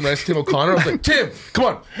 I was sitting next to Tim O'Connor. I was like, Tim, come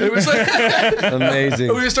on. And it was like, Amazing.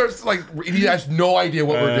 and we just started like he has no idea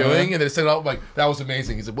what we're doing, and they said, "Oh, like that was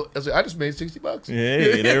amazing." He said, well, I just made $60.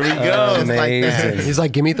 Hey, there we go. Just like that. Amazing. He's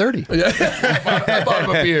like, give me 30. I bought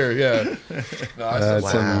him a beer. Yeah, no,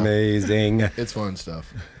 That's amazing. it's fun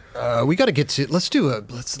stuff. We got to get to. Let's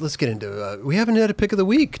get into. We haven't had a pick of the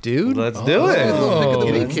week, dude. Let's do it. Pick of the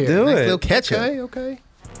week Let's here. do Next it. little Catch up. Okay.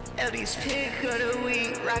 LD's pick of the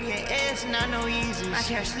week, rockin' S, not no Yeezys. My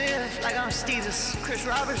cash live like I'm Steezus. Chris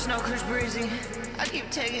Roberts, no Chris Breezy. I keep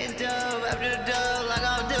taking dub after dub like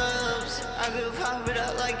I'm Dubs. I could pop it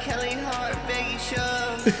up like Kelly Hart, Becky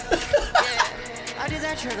Shove. Yeah, I did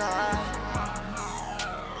that trick a lot.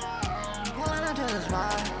 Pulling up to the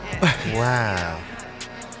spot. Yeah. Wow.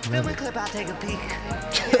 Film a clip, I'll take a peek.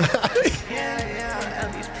 Yeah,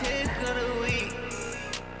 LD's pick of the week.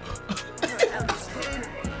 LD's pick.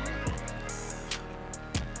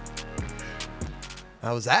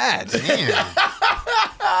 How was that? Damn.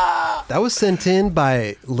 That was sent in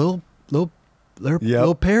by Lil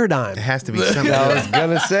Paradigm. It has to be something. I was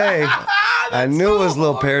gonna say. I knew it was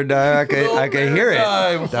Lil Paradigm. I could hear it.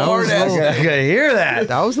 That was I could hear that.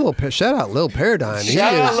 That was a little shout out Lil Paradigm.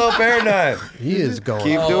 Shout out Lil Paradigm. He is going.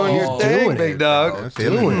 Keep doing your thing, doing big it, dog. bro.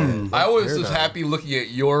 Feeling Doing it. I was just happy looking at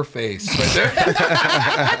your face right there.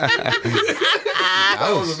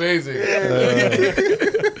 That was amazing.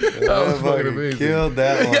 That was fucking amazing. Killed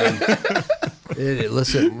that one.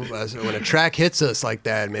 Listen, when a track hits us like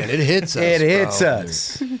that, man, it hits us. It hits bro.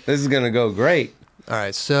 us. This is gonna go great. All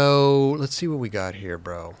right, so let's see what we got here,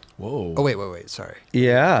 bro. Whoa. Oh, wait. Sorry.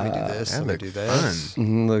 Yeah, Let me do this. that Let me looked do this.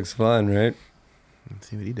 Looks fun, right? Let's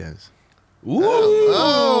see what he does.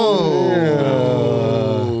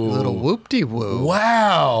 Little whoop-de-whoop.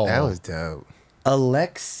 Wow. That was dope.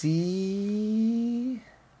 Alexi.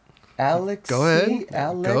 Go ahead.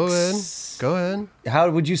 Alex. Go ahead. How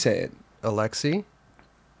would you say it? Alexi.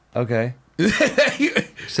 Okay.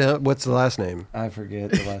 So, what's the last name? I forget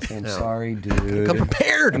the last name. No. Sorry, dude. Come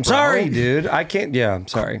prepared. I'm bro. sorry, dude. I can't. Yeah, I'm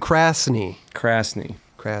sorry. Krasny. Krasny.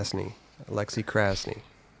 Alexi Krasny.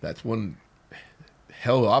 That's one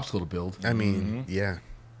hell of an obstacle to build. I mean, yeah.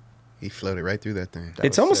 He floated right through that thing.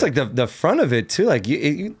 It's almost like the front of it too. Like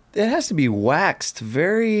it has to be waxed.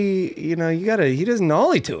 Very, you gotta. He doesn't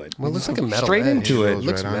ollie to it. Well, it looks like a metal straight edge. into it. It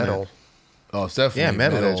looks Right on metal. Oh, it's definitely Yeah,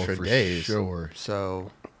 metal metal edge for for days. sure. So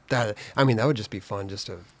that would just be fun, just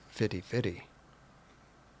a 50-50.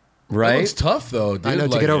 Right. It looks tough though, dude. I know,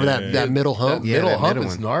 to get over that middle hump. That Yeah, middle that hump middle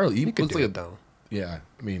is one. gnarly. You It could looks do like it though. yeah.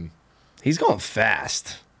 I mean, He's going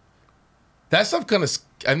fast. that stuff kind of.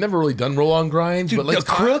 I've never really done roll-on grinds, but like the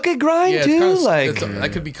crooked grind, yeah, too. that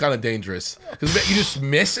could be kind of dangerous because you just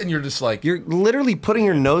miss and you're just like You're literally putting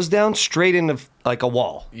your nose down straight into like a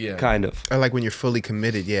wall. Yeah. Kind of. Or like when you're fully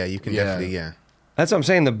committed, yeah, you can Yeah. definitely, yeah. That's what I'm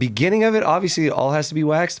saying. The beginning of it, obviously, it all has to be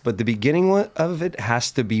waxed, but the beginning of it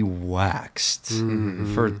has to be waxed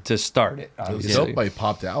to start it. It was Obviously. dope. I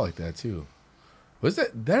popped out like that too. What's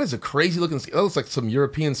that? That is a crazy looking. That looks like some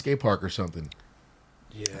European skate park or something.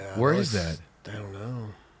 Yeah. Where is that? I don't know.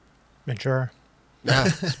 Ventura. Yeah,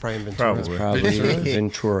 it's probably in Ventura. Probably. Probably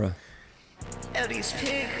Ventura. LD's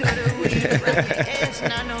pick of the week, rockin' S,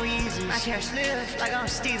 not no Yeezys. I cash live like I'm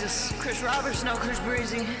Steezus. Chris Roberts, no Chris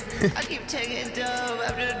Breezy. I keep taking dub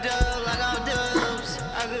after dub like I'm Dubs.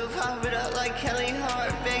 I could pop it up like Kelly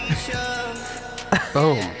Hart, Becky Shove.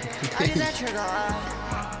 Boom. I do that trick a lot.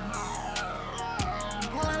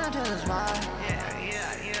 Pulling up to the spot. Yeah.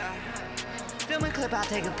 Film a clip, I'll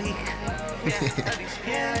take a peek.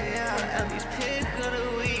 Yeah. LD's pick of the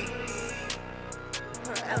week.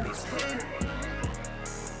 LD's pick.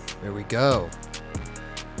 There we go.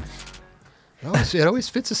 It always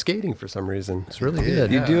fits the skating for some reason. It's really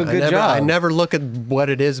good. You do a good job. I never look at what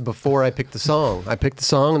it is before I pick the song. I pick the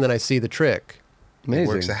song and then I see the trick. Amazing. It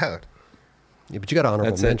works out. Yeah, but you got honorable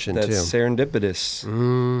That's mention That's too. serendipitous.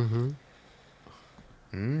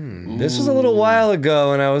 Mm-hmm. This was a little while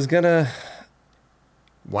ago, and I was gonna.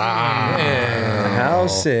 Wow. How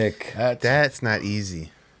sick! That's not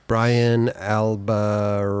easy. Brian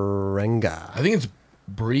Albarenga. I think it's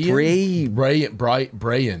Brian.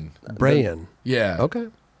 Brian. Yeah. Okay.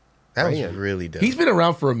 That was Brian. really dope. He's been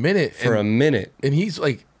around for a minute. For a minute. And he's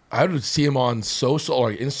like, I would see him on social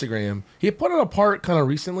or Instagram. He put it apart kind of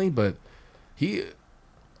recently, but he's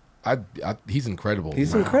incredible.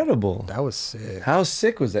 He's incredible. That was sick. How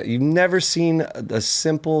sick was that? You've never seen a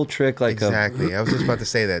simple trick like Exactly. I was just about to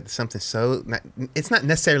say that. Something so... it's not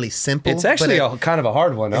necessarily simple. It's actually but kind of a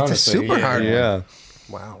hard one, it's a honestly. super hard one. Yeah.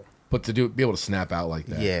 Wow. But to be able to snap out like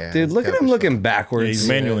that. Yeah. Dude, look at him looking backwards. Yeah, he's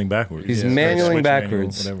manualing backwards. He's Yeah, manualing switch manual,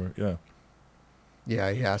 backwards. whatever. Yeah.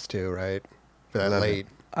 Yeah, he has to, right? For that Love late.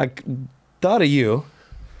 I thought of you.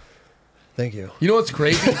 Thank you. You know what's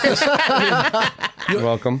crazy? You're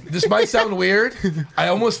welcome. This might sound weird. I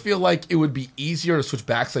almost feel like it would be easier to switch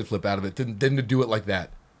backside flip out of it than to do it like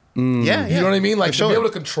that. Yeah, You know what I mean? Like For sure. to be able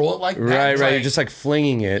to control it like that. Right, it's right. like- You're just like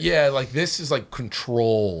flinging it. yeah, like this is like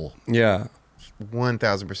control. Yeah.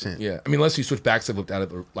 1,000%. Yeah, I mean, unless you switch backside flip out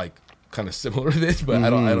of it, like kind of similar to this, but I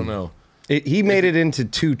don't know. He made it into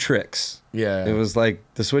two tricks. Yeah, It was like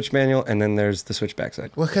the switch manual, and then there's the switch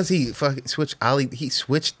backside. Well, because he fucking switched ollie, he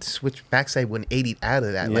switched backside 180 out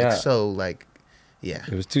of that. Yeah. Like, so, like, yeah.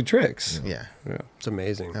 It was two tricks. Yeah. It's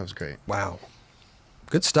amazing. That was great. Wow.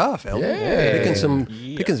 Good stuff, Elton. Yeah. Picking some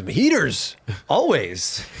heaters.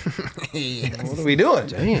 Always. What are we doing?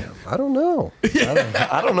 Damn. I don't know.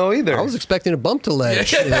 I don't know either. I was expecting a bump to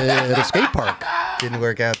ledge at a skate park. Didn't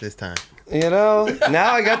work out this time. You know,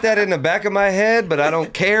 now I got that in the back of my head, but I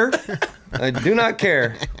don't care. I do not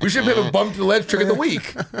care. we should have a bump to the ledge trick of the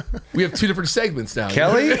week. We have two different segments now.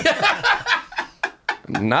 Kelly,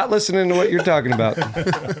 not listening to what you're talking about.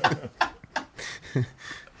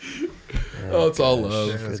 Oh, it's all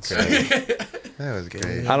love. That was great. That was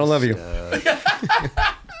great. I don't love you.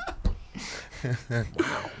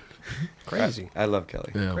 Crazy. I love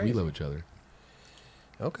Kelly. Yeah, we Crazy. love each other.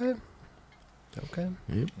 Okay.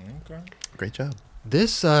 Great job.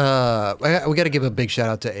 This we got to give a big shout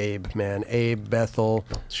out to Abe, man. Abe Bethel,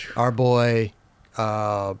 our boy,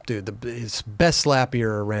 dude, his best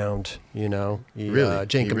slappier around. You know, Really?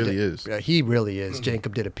 Jacob He really did- is. He really is.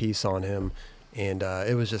 Jacob did a piece on him, and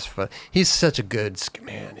it was just fun. He's such a good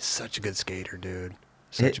man. He's such a good skater, dude.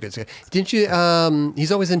 Such a good skater. Didn't you?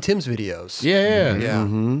 He's always in Tim's videos. Yeah.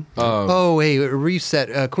 Yeah. Oh, hey,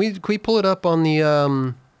 reset. Can we pull it up on the?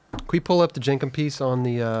 Can we pull up the Jenkum piece on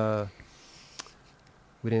the?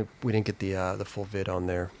 We didn't get the full vid on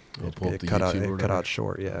there. We'll pull up the cut out YouTube or cut whatever. out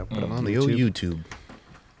short. Yeah, put it On the old YouTube.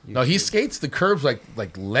 No, he skates the curbs like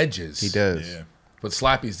ledges. He does. Yeah. But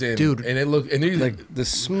Slappy's in, Dude. and he's Like the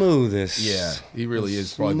smoothest. yeah, he really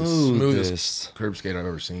is probably the smoothest smoothest. curb skater I've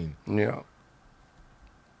ever seen. Yeah.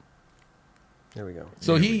 There we go.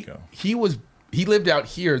 So There we go. he lived out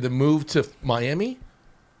here, then moved to Miami.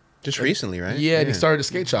 Just recently, right? Yeah, and he started a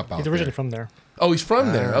skate shop out He's there. originally from there. Oh, he's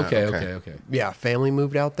from there. Ah, Okay, okay. okay. Yeah, family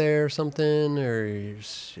moved out there or something,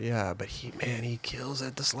 but he kills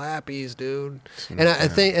at the Slappies, dude. And I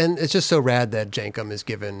think, and it's just so rad that Jankum is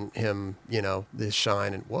giving him, this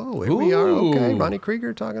shine. And whoa, here we are. Okay, Ooh. Ronnie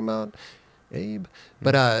Krieger talking about Abe,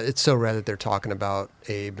 but it's so rad that they're talking about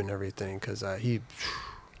Abe and everything because dude,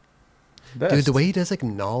 the way he does like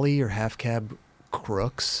nollie or half cab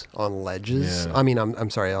crooks on ledges. Yeah. I mean, I'm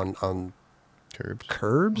sorry, on Curbs.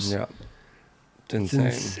 curbs. Yeah. It's It's insane.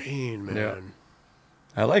 insane, man. Yeah.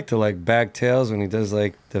 I like the back tails when he does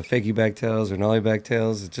like the fakey back tails or nollie back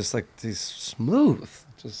tails. It's just like he's smooth.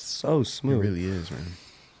 Just so It smooth. really is,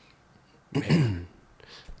 man.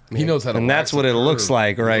 He knows how to. And wax that's what the it looks curb.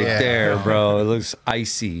 like right Yeah. there, bro. It looks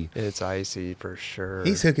icy. It's icy for sure.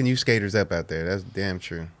 He's hooking you skaters up out there. That's damn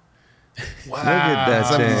true. Wow. Look at that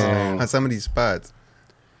Some of these- thing. on some of these spots.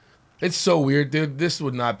 It's so weird, dude. This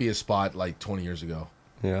would not be a spot like 20 years ago.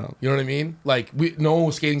 Yeah. You know what I mean? Like no one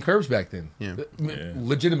was skating curbs back then. Yeah.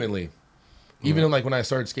 Legitimately. Even like when I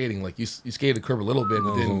started skating, like you skated the curb a little bit,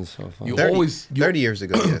 but then was so fun. you 30, always 30 years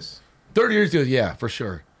ago, yes. 30 years ago, yeah, for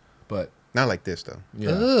sure. But Not like this, though.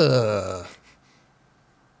 yeah, Ugh.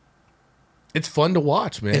 it's fun to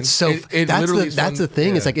watch, man. It's so It that's literally the is that's fun- the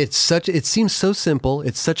thing. It's yeah. like it seems so simple.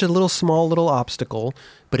 It's such a small obstacle,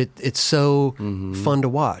 but it's so fun to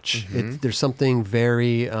watch. There's something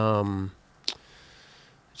very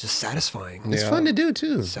just satisfying. It's Yeah. fun to do, too.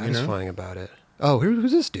 You know? Satisfying about it. Oh,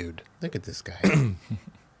 who's this dude? Look at this guy.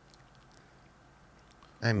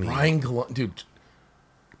 I mean, Ryan Gallant, dude.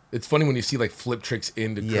 It's funny when you see like flip tricks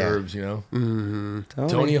into Yeah. curbs, you know. Tony.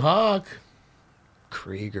 Tony Hawk,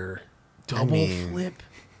 Krieger. double mean, flip,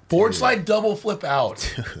 board slide, double flip out.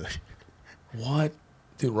 What,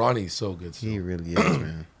 dude? Ronnie's so good. he really is,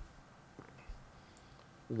 man.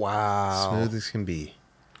 Wow. Smooth as can be.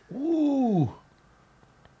 Ooh,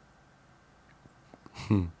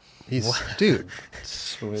 He's dude.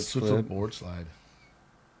 Switch switch flip. up board slide.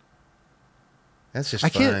 That's just I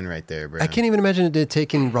can't- fun right there, bro. I can't even imagine it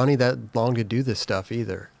taking Ronnie that long to do this stuff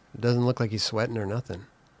either. It doesn't look like he's sweating or nothing.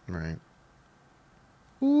 Right.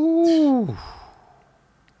 Ooh.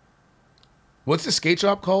 What's the skate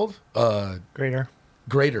shop called? Greater.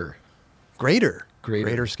 Grader. Greater. Greater.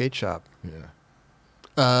 Greater Skate Shop.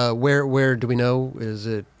 Yeah, Where do we know? Is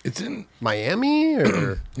it it's in. Miami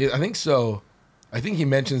or? Yeah, I think so. I think he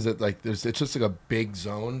mentions that like it's just like a big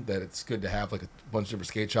zone that it's good to have like a bunch of different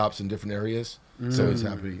skate shops in different areas. So he's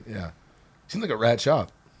happy. Yeah, seemed like a rad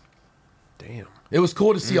shop. Damn. It was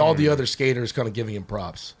cool to see all the other skaters kind of giving him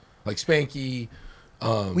props, like Spanky.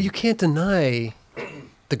 Well, you can't deny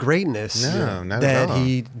the greatness No, not at that all.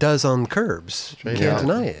 he does on curbs. You Straight can't up.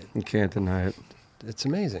 deny it. You can't deny it. It's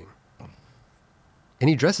amazing. And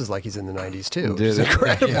he dresses like he's in the 90s too. Dude, It's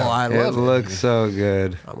incredible. I It love it. looks so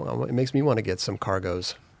good. It makes me want to get some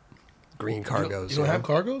cargos. Green cargos. You don't have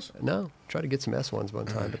cargos? No. Try to get some S1s one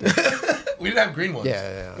time. But they- We didn't have green ones.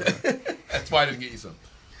 yeah. that's why I didn't get you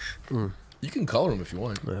some. You can color them if you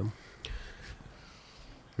want.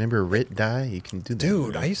 Remember Rit Dye? You can do that.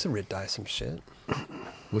 Dude, I used to rit dye some shit.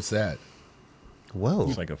 What's that? Whoa.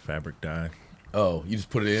 It's like a fabric dye. Oh, you just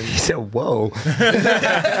put it in. He said, "Whoa." he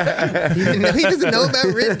doesn't know about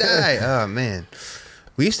Rit Dye. Oh, man.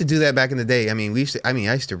 We used to do that back in the day. I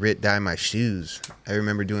used to Rit dye my shoes. I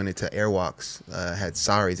remember doing it to Airwalks. Had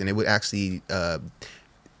saris, and it would actually, I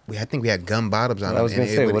think we had gum bottoms on I them. was gonna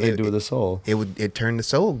and say, what did it do with the sole? It turned the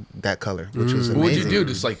sole that color, which was amazing. What would you do?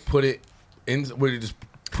 Just like put it in? Would you just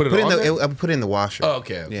put it Put it on in there? I would put it in the washer. Oh,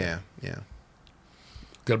 okay. Yeah, yeah.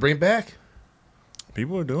 Gotta bring it back.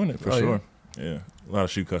 People are doing it for Oh, sure. Yeah. A lot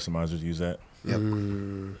of shoe customizers use that. Yep.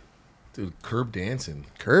 Dude, curb dancing.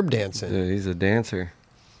 Curb dancing. Dude, he's a dancer.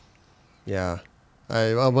 Yeah.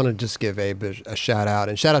 I want to just give Abe a shout out,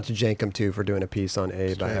 and shout out to Jankum too for doing a piece on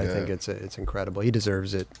Abe. Straight I think up. it's incredible. He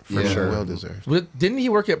deserves it for Yeah. sure. Well deserved. But didn't he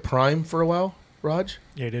work at Prime for a while, Raj?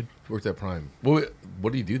 Yeah, he did. He worked at Prime. What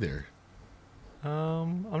do you do there?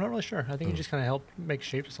 I'm not really sure. I think he just kind of helped make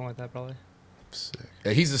shapes or something like that, probably. Sick.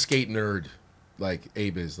 Yeah, he's a skate nerd, like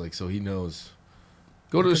Abe is, like, so he knows.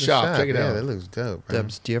 Go to the Look at shop, check it yeah, out. that looks dope, bro.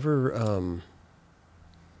 Debs, do you ever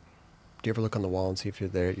look on the wall and see if you're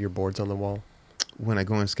there? Your board's on the wall. When I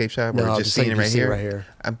go in skate shop No, or just seeing like it you right see here, right here.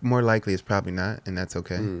 I'm more likely it's probably not, and that's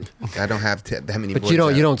okay. I don't have that many. But boards you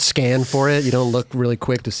out. don't scan for it. You don't look really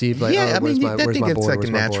quick to see if like, Yeah, oh, I mean, I where's think my it's board? like a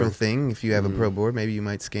Where's my natural board? thing. If you have a pro board, maybe you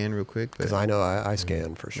might scan real quick. But Because I know I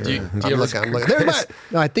scan for sure. Do you I'm ever- looking. There my,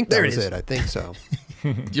 no, I think that There it was is. it. I think so. Do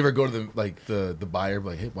you ever go to the buyer,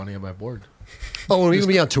 like, hey, why don't you have my board? Oh, when we would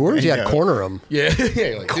be on tours, yeah, corner them. Yeah,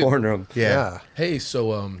 yeah. Like, dude, Corner him. yeah. hey,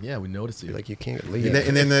 so yeah, we noticed you. Like you can't leave.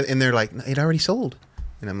 And then they're like, "No, it already sold,"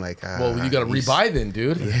 and I'm like, Well, you got to he's- rebuy then,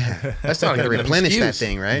 dude. Yeah. That's not Gotta even an replenish that excuse.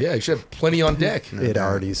 thing, right? Yeah, you should have plenty on deck. It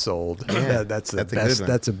already sold. Yeah, That's the that's a good best. one.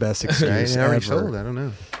 That's the best Right? excuse It already ever. sold. I don't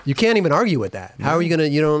know. You can't even argue with that. How are you gonna?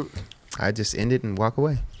 You don't I just end it and walk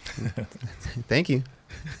away. Thank you.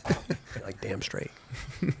 like damn straight.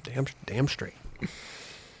 damn straight.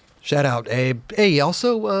 Shout out Abe. Hey,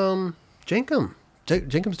 also Jankum.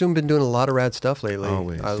 Jankum's been doing a lot of rad stuff lately.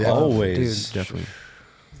 Always. I love, Always. dude. Definitely.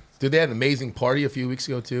 Dude, they had an amazing party a few weeks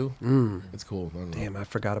ago too. It's cool. I don't know. Damn, I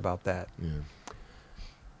forgot about that. Yeah.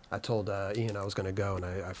 I told Ian I was gonna go, and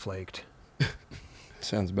I flaked.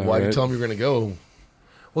 Sounds about Why right. you tell him you're gonna go?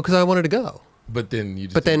 Well, because I wanted to go. But then you.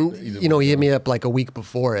 Just But then, didn't you know, he hit go. me up like a week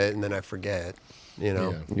before it, and then I forget. You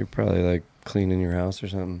know, Yeah. You're probably like cleaning your house or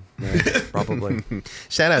something. Right? probably.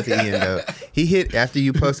 Shout out to Ian though. He hit after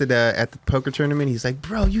you posted at the poker tournament. He's like,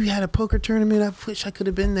 "Bro, you had a poker tournament. I wish I could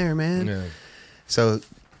have been there, man." Yeah. So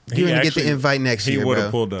He you're gonna get actually- the invite next He year, would bro.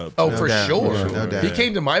 have pulled up. Oh, No for doubt, sure. no doubt. He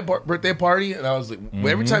came to my birthday party, and I was like,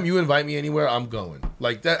 every time you invite me anywhere, I'm going.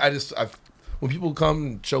 Like that, when people come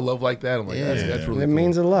and show love like that, I'm like, that's Yeah. really It cool.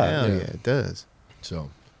 means a lot. Hell Yeah. yeah, it does. So,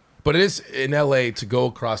 but it is in LA to go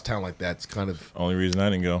across town like that. It's kind of Only reason I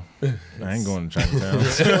didn't go. I ain't going to Chinatown.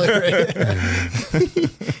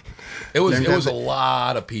 it was Turns a out that-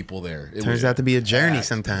 lot of people there. It Turns was out to be a journey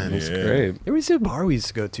sometimes. Yeah. Great. There was a bar we used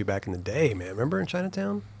to go to back in the day, man. Remember in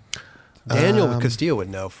Chinatown? Daniel Castillo would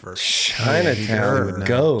know for Chinatown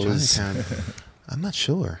goes. Chinatown. I'm not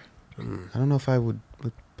sure. I don't know if I would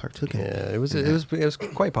partook in. Yeah, it was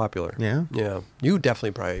quite popular. Yeah. Yeah. You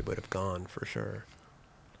definitely probably would have gone for sure.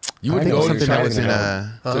 you I would think go to something that was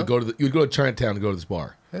Chinatown in, to go to you would go to Chinatown to go to this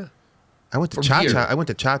bar. I went to From Cha here. Cha. I went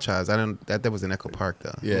to Cha Cha's. I don't. That was in Echo Park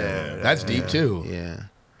though. Yeah, that's deep too. Yeah.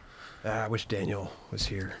 I wish Daniel was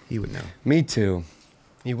here. He would know. Me too.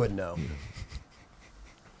 He would know.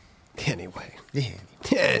 Anyway. Yeah.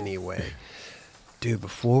 Anyway. Dude,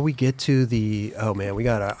 before we get to we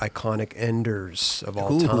got our iconic enders of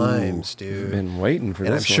all Ooh. times, dude. Been waiting for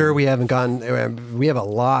And I'm this. sure one. we haven't gotten. We have a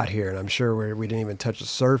lot here, and I'm sure we didn't even touch the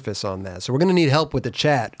surface on that. So we're gonna need help with the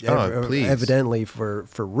chat, Oh, please. evidently for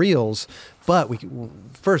reels. But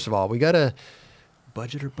first of all, we gotta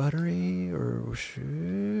budget or buttery or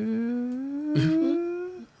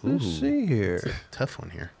let's see here. Tough one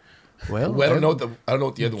here. Well, I don't know what the other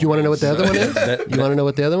one. You want to know what the other one is? That- You want to know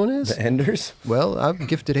what the other one is? The enders. Well,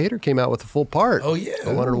 Gifted Hater came out with a full part. Oh, yeah.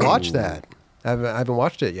 I wanted to watch that. I haven't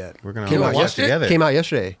watched it yet. We're gonna Came all out watch watched it? together. Came out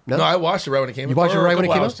yesterday. No, No, I watched it right when it came. You watched it or a right when it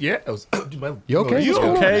couple came hours. out? Yeah, it was. Dude, my, You okay? You What's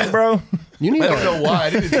going on? okay, bro? you need I don't know to. why I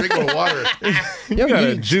didn't drink more water. Yo, You got a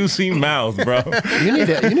you, juicy mouth, bro. you need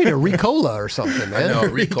a Ricola or something, I man. know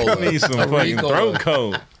Ricola. Need some A fucking Ricola. throat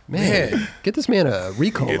coat. Man, get this man a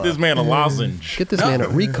Ricola. Get this man a lozenge. Get this man a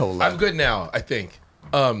Ricola. I'm good now. I think.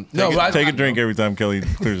 No, Take a drink every time Kelly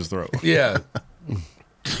clears his throat. Yeah.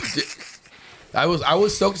 I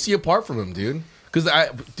was stoked to see apart from him, dude. Because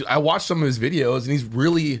I watched some of his videos and he's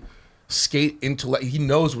really skate intellect. He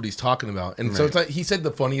knows what he's talking about. And so it's like, he said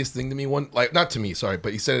the funniest thing to me not to me, sorry,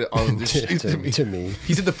 but he said it on this to me.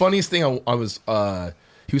 He said the funniest thing he was talking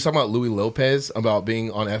about Louis Lopez about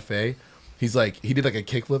being on FA. He's like, he did like a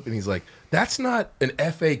kickflip and he's like, that's not an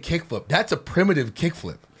FA kickflip. That's a primitive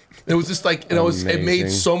kickflip. It was just like, it made Amazing.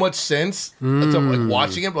 so much sense. So I'm like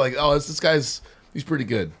watching it, but like, oh, this guy's, he's pretty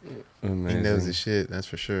good. He knows his shit. That's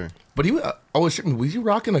for sure. But was he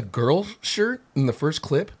rocking a girl shirt in the first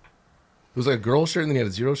clip? It was like a girl shirt and then he had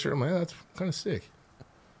a Zero shirt. I'm like, oh, that's kind of sick.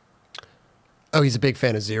 Oh, he's a big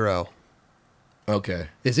fan of Zero. Okay.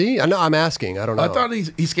 Is he? I know. I'm asking. I don't know. I thought he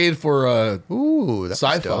skated for Ooh, that's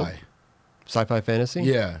dope. sci-fi. Sci-fi fantasy.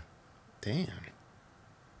 Yeah. Damn,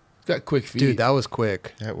 He's got quick feet. Dude, that was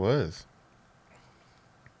quick. that was.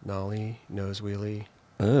 Nollie, nose wheelie.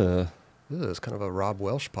 Ugh. Ooh, it's kind of a Rob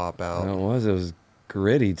Welsh pop out. It was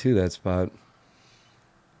gritty too, that spot.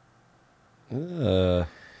 Oh,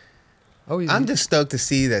 I'm just stoked to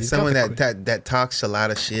see that he's got someone the that talks a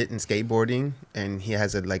lot of shit in skateboarding, and he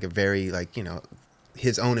has a very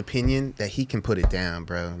his own opinion, that he can put it down,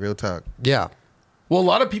 bro. Real talk. yeah. Well, a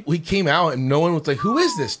lot of people, he came out and no one was like, who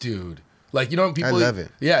is this dude? Like, people. I love it.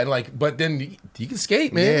 Yeah, and but then you can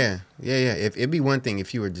skate, man. Yeah. If it'd be one thing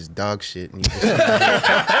if you were just dog shit and you just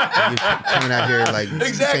coming out here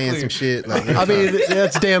saying some shit. I mean,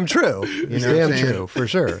 that's damn true. It's know what I'm damn saying? true, for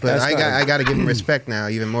sure. But I got to give him respect now,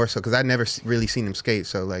 even more so, because I never really seen him skate.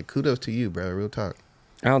 So kudos to you, bro. Real talk.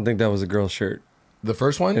 I don't think that was a girl shirt. The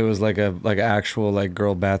first one? It was like actual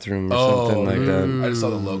girl bathroom or something like that. I just saw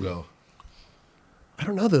the logo. I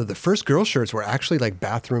don't know, the first girl shirts were actually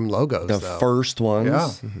bathroom logos. The though. first ones.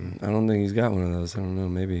 Yeah. I don't think he's got one of those. I don't know.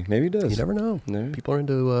 Maybe he does. You never know. No. People are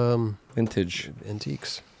into Vintage.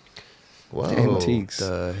 antiques. Whoa. Antiques.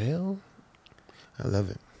 The hell? I love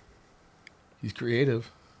it. He's creative.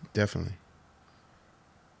 Definitely.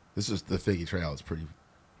 This is the Figgy Trail. It's pretty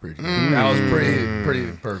that was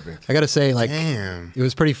pretty perfect. I got to say, Damn. it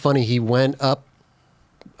was pretty funny. He went up.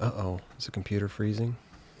 Uh-oh. Is the computer freezing?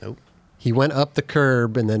 Nope. He went up the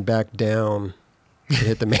curb and then back down to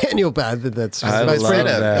hit the manual pad. That's I pretty, love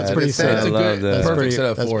that. that's pretty It's sick. It's a love good, that. perfect pretty-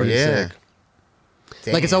 setup that's for pretty it. Yeah.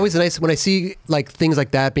 sick. Like, it's always nice when I see things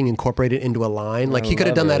like that being incorporated into a line. Like, he could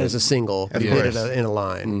have love done that it. as a single, Of and did it course. in a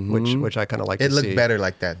line, which I kind of like It to looked see. better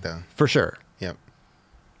like that, though. For sure. Yep.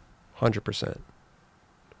 100%.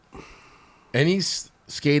 And he's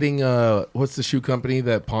skating, what's the shoe company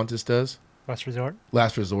that Pontus does? Last resort.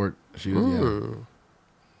 Last Resort shoes, yeah.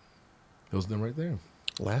 Those are them right there.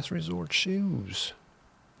 Last Resort shoes.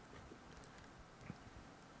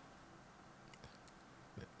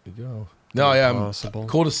 There you go. No, yeah, Impossible.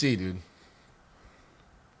 cool to see, dude.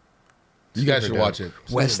 You guys should dope. watch it.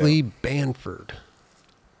 Wesley Banford.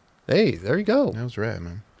 Hey, there you go. That was rad,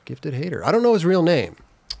 man. Gifted hater. I don't know his real name.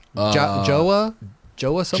 Joa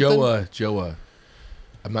something? Joa.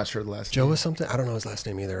 I'm not sure the last name. Joa something? I don't know his last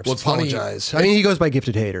name either. Well, it's funny. Apologize. I mean, he goes by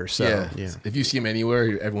Gifted Hater, so. Yeah. If you see him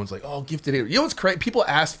anywhere, everyone's like, "Oh, Gifted Hater." You know what's crazy? People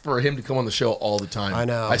ask for him to come on the show all the time. I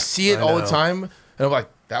know. I see it I all the know. time, and I'm like,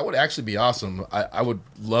 that would actually be awesome. I would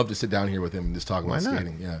love to sit down here with him and just talk about Why not?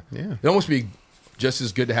 skating. Yeah. Yeah. It'd almost be just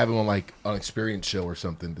as good to have him on an experience show or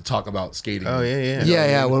something to talk about skating. Oh, yeah.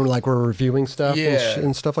 Yeah, when we're reviewing stuff Yeah.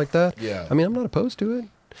 and stuff like that. Yeah. I mean, I'm not opposed to it.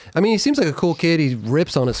 I mean, he seems like a cool kid. He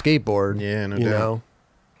rips on a skateboard. Yeah, no you doubt. know.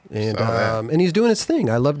 And Saw that. and he's doing his thing.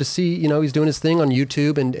 I love to see, he's doing his thing on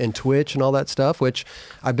YouTube and Twitch and all that stuff, which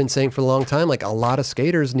I've been saying for a long time. Like, a lot of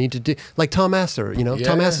skaters need to do, like Tom Master. Tom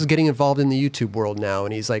Yeah. Master's getting involved in the YouTube world now,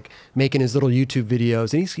 and he's like making his little YouTube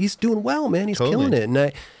videos, and he's doing well, man. He's Totally. killing it.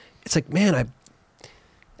 And it's like, man,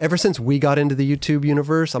 ever since we got into the YouTube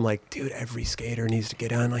universe, I'm like, dude, every skater needs to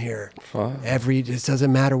get on here. Wow. It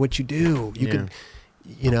doesn't matter what you do. You Yeah. could.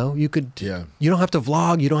 You could. Yeah. You don't have to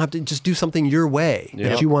vlog. You don't have to just do something your way Yeah.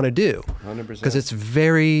 that you want to do. 100%. Because it's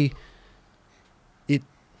very.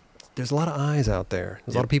 There's a lot of eyes out there.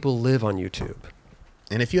 There's a lot of people who live on YouTube.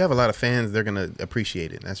 And if you have a lot of fans, they're going to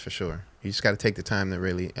appreciate it. That's for sure. You just got to take the time to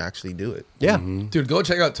really actually do it. Yeah. Dude, go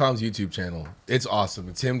check out Tom's YouTube channel. It's awesome.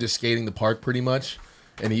 It's him just skating the park pretty much,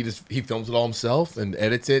 and he films it all himself and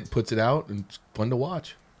edits it, puts it out, and it's fun to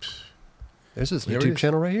watch. There's his There it YouTube is.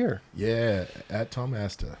 channel right here. Yeah, at Tom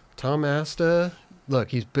Asta. Tom Asta. Look,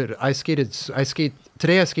 today I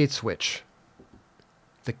skate switch.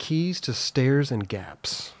 The keys to stairs and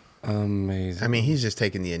gaps. Amazing. I mean, he's just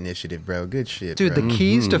taking the initiative, bro. Good shit, Dude, bro. the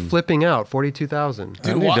keys to flipping out, 42,000.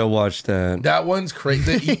 I need to watch that. That one's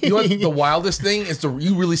crazy. You know what the wildest thing is?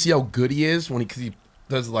 You really see how good he is when he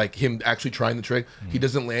does him actually trying the trick. He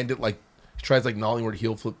doesn't land it he tries nollie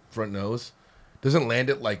heel flip front nose. Doesn't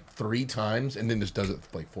land it 3 times and then just does it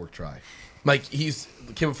fourth try. He's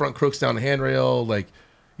came front crooks down the handrail.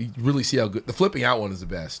 You really see how good the flipping out one is the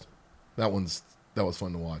best. That was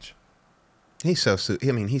fun to watch. He's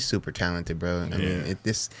he's super talented, bro. I mean,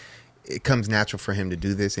 it comes natural for him to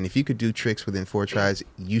do this. And if you could do tricks within 4 tries,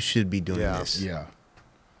 you should be doing this. Yeah.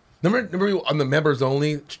 Remember on the members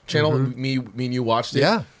only channel, me and you watched it.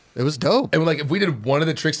 Yeah, it was dope. And if we did one of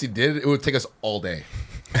the tricks he did, it would take us all day.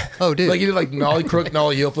 Oh, dude. He did nollie crook,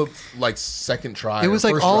 nollie heel flip, second try. It was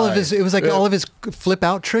or first all try. of his flip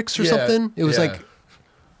out tricks or Yeah, something. It was yeah.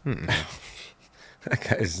 That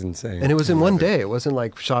guy's insane. And it was in one day. It wasn't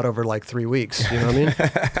like shot over like 3 weeks. You know what I mean?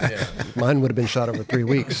 Yeah. Mine would have been shot over 3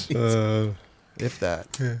 weeks. If that.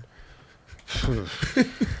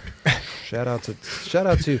 Shout out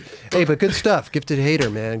to. Hey, but good stuff. Gifted Hater,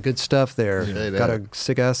 man. Good stuff there. Yeah. Got a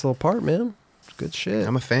sick ass little part, man. Good shit.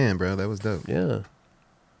 I'm a fan, bro. That was dope. Yeah.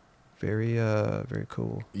 Very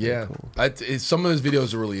cool. Yeah. Very cool. Some of his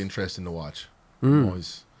videos are really interesting to watch.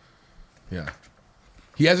 Always. Yeah.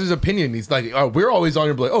 He has his opinion. He's like, we're always on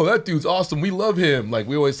here like, oh, that dude's awesome. We love him. Like,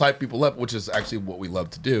 we always hype people up, which is actually what we love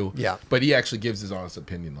to do. Yeah. But he actually gives his honest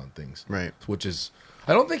opinion on things. Right. Which is,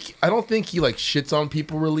 I don't think he like shits on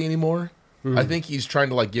people really anymore. I think he's trying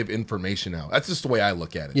to like give information out. That's just the way I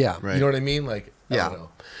look at it. Yeah. Right. You know what I mean? Like, I Yeah. don't know.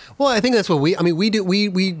 Well, I think that's what we do.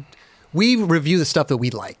 We review the stuff that we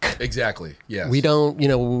like. Exactly. Yes. We don't, we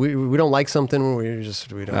don't like something. We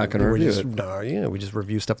don't. Not gonna review it. No, we just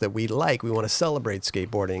review stuff that we like. We want to celebrate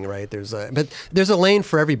skateboarding, right? But there's a lane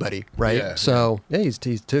for everybody, right? Yeah, so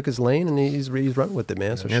he took his lane and he's running with it,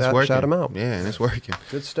 man. So And it's shout him out. Yeah, and it's working.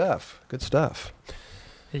 Good stuff. Good stuff.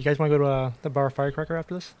 Hey, you guys want to go to the bar Firecracker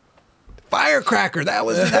after this? Firecracker. That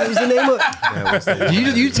was the name of it.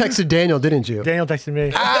 You texted Daniel, didn't you? Daniel texted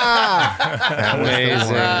me.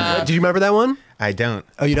 Amazing. Do you remember that one? I don't.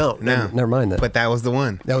 Oh, you don't? No. Never mind that. But that was the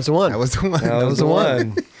one. That was the one. That was the one. That was the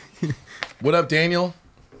one. What up, Daniel?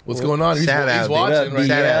 What's going on? Shout out, He's watching right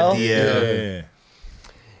Shout now. out, DL. Yeah.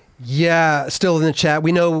 Yeah, still in the chat.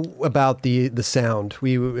 We know about the sound.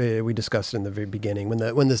 We discussed it in the very beginning. When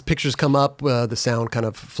the pictures come up, the sound kind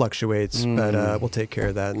of fluctuates. But we'll take care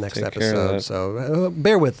of that next Take care of episode. that. So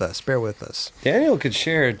bear with us. Bear with us. Daniel could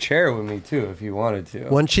share a chair with me too if you wanted to.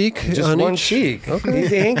 One cheek, Just on one each? cheek. Okay.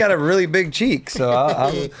 He ain't got a really big cheek, so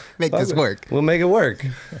I'll Make this work. We'll make it work.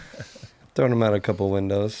 Throwing him out a couple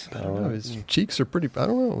windows. I don't know. His cheeks are pretty. I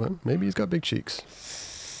don't know. Man. Maybe he's got big cheeks.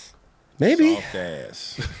 Maybe. Soft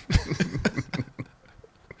ass.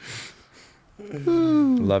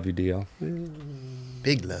 Love you, DL.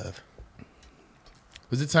 Big love.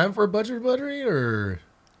 Was it time for a budget buttery or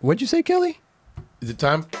What'd you say, Kelly? is it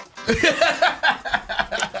time?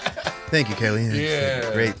 Thank you, Kelly.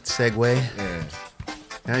 Yeah. Great segue. Yeah.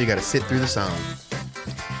 Now you got to sit through the song.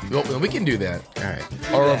 Well, we can do that. All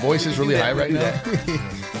right. Are our voices really high right now?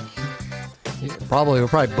 We're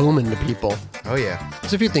probably booming to people. Oh, yeah.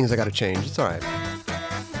 There's a few things I got to change. It's all right.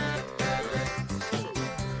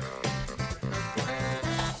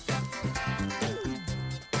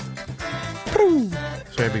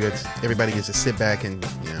 So everybody gets to sit back and,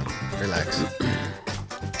 relax.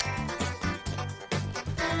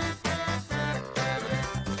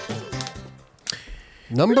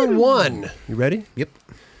 Number one. You ready? Yep.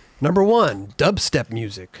 Number one, dubstep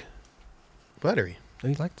music. Buttery. Oh,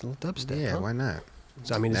 you like the little dubstep? Yeah, huh? why not?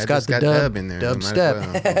 So, I mean, it's That got just the got dub dub in there. Might as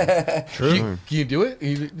Dubstep. well. Can you do it?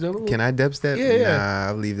 Can I dubstep? Yeah. Nah,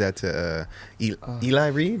 I'll leave that to Eli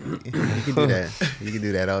Reed. You can do that. You can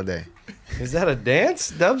do that all day. Is that a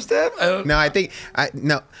dance? Dubstep? No, I think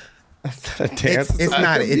no. That's not a dance. It's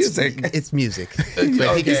not. It's music. It's music. But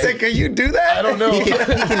Okay. he can, Can you do that? I don't know. he can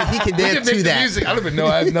We can dance make to the that. music. I don't even know.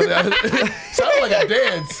 I have nothing. Sounds like a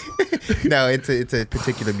dance. No, it's a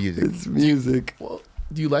particular music. It's music. Well,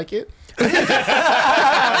 do you like it?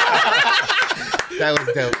 That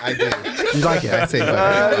was dope. I did. You like it? I'd say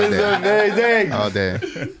That buttery is amazing. all day.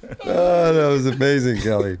 Oh, that was amazing,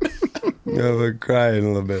 Kelly. I'm crying a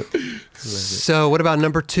little bit. So, what about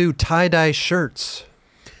number two, tie-dye shirts?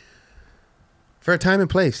 For a time and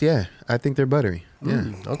place, yeah, I think they're buttery. Yeah,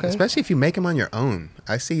 okay. Especially if you make them on your own.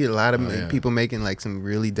 I see a lot of yeah. people making like some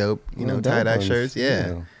really dope, Well, tie dye dope shirts.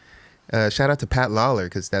 ones, Yeah. Shout out to Pat Lawler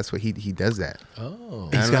because that's what he does that. Oh.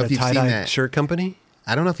 I He's don't know got if a you've seen tie-dye that. shirt company.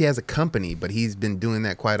 I don't know if he has a company, but he's been doing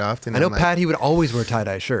that quite often. I know I'm like, Pat. He would always wear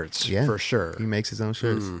tie-dye shirts. Yeah. For sure. He makes his own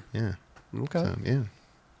shirts. Yeah. Okay. So, yeah.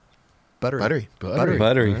 Buttery. Buttery.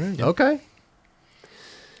 Buttery. Okay.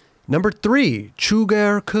 Number three,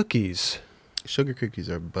 Sugar cookies. Sugar cookies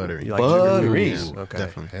are buttery. You like sugar Buttery. cookies? Yeah, Okay.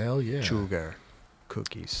 Definitely. Hell yeah. Sugar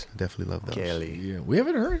cookies. Definitely love those. Kelly. Yeah. We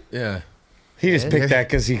haven't heard. Yeah. He just picked that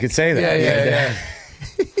because he could say that. Yeah.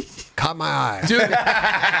 Caught my eye. Dude,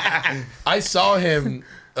 I saw him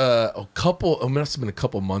it must have been a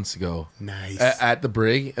couple months ago. Nice. At the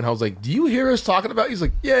Brig, and I was like, "Do you hear us talking about?" He's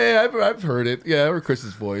like, "Yeah, I've heard it. Yeah, I heard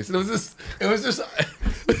Chris's voice." And it was just.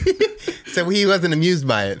 So he wasn't amused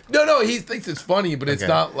by it. No, he thinks it's funny, but it's Okay.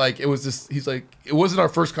 not like it was just. He's like, it wasn't our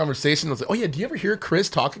first conversation. I was like, "Oh yeah, do you ever hear Chris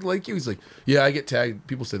talking like you?" He's like, "Yeah, I get tagged.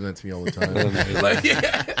 People say that to me all the time." Like,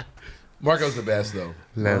 yeah. Marco's the best though.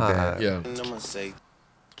 Love that. Yeah. I'm gonna say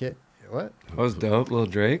Get What? That was dope. Little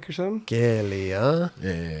Drake or something? Kelly, huh?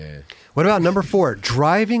 Yeah. What about number 4?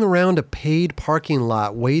 Driving around a paid parking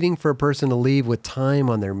lot, waiting for a person to leave with time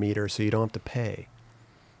on their meter so you don't have to pay.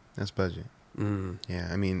 That's budget. Yeah,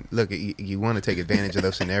 I mean, look, you want to take advantage of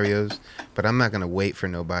those scenarios, but I'm not gonna wait for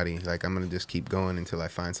nobody. Like, I'm gonna just keep going until I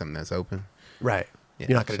find something that's open. Right. Yeah,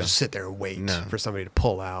 You're not going to so- just sit there and wait No. for somebody to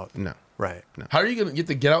pull out. No. Right. How are you gonna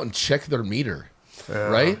get out and check their meter?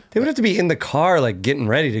 Right? They would have to be in the car, like getting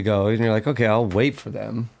ready to go. And you're like, okay, I'll wait for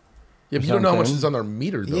them. Yeah, but you don't know how much Something. is on their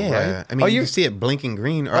meter, though, Yeah, right? I mean, Oh, you you- see it blinking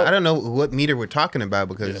green, or I don't know what meter we're talking about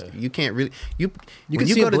because you can't really You when can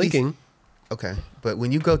see go it to these- blinking. Okay, but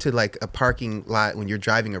when you go to like a parking lot when you're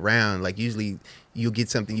driving around, like usually you'll get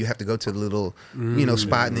something. You have to go to the little,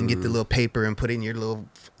 spot and then get the little paper and put it in your little,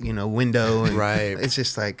 window. And Right. It's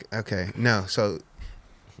just like, okay, no. So,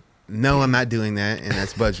 no, I'm not doing that, and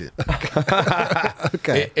that's budget.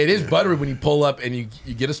 Okay. It is buttery when you pull up and you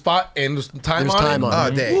get a spot and there's time There's on time it. on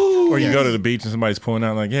All day. Or you go to the beach and somebody's pulling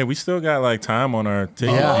out like, yeah, we still got like time on our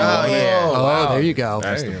ticket. Yeah. Oh, yeah. Oh, wow. there you go.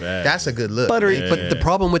 That's the bad. That's a good look. Buttery. Yeah. But the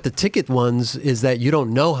problem with the ticket ones is that you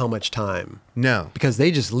don't know how much time No. because they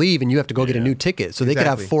just leave and you have to go get a new ticket. So they could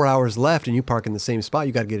have Exactly. 4 hours left and you park in the same spot.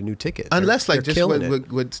 You got to get a new ticket. Unless, They're like, just killing it.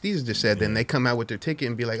 what Steve just said, then they come out with their ticket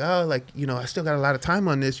and be like, oh, like, I still got a lot of time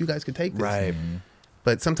on this. You guys could take this. Right.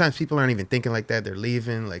 But sometimes people aren't even thinking like that. They're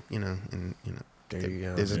leaving, like, There you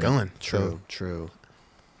go. they're just going. True. So, True.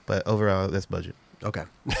 but overall, that's budget. Okay.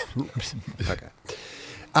 Okay.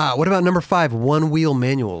 What about number 5? One-wheel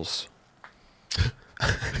manuals.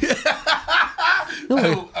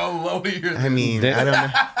 Oh, lower your. I mean, I don't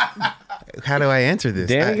know. How do I answer this?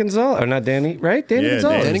 Danny Gonzalez. Or not Danny, right? Danny Yeah,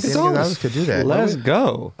 Gonzalez. Danny Gonzalez. could do that. Let's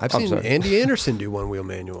go. I've I'm seen sorry. Andy Anderson do one-wheel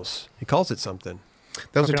manuals. He calls it something.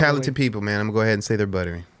 Those are Coconut talented Willie. people, man. I'm going to go ahead and say they're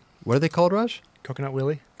buttery. What are they called, Raj? Coconut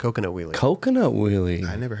Willie. Coconut wheelie. Coconut Willie.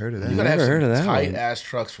 I never heard of that. You gotta have Never some heard of that tight one. ass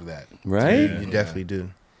trucks for that. Right? You definitely do.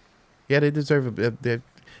 Yeah, they deserve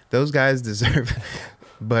those guys deserve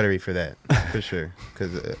buttery for that, for sure.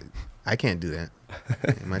 Because I can't do that.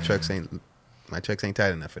 My trucks ain't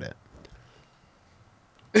tight enough for that.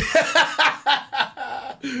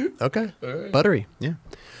 Okay. Buttery. Yeah.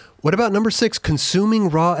 What about number 6? Consuming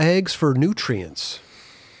raw eggs for nutrients.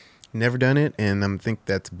 Never done it, and I think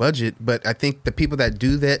that's budget. But I think the people that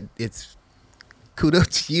do that, it's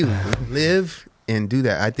kudos to you. Live and do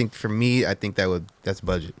that. I think for me, that's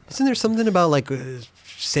budget. Isn't there something about like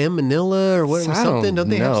salmonella or what? I Something? Don't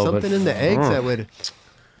they have know, something but- in the eggs that would?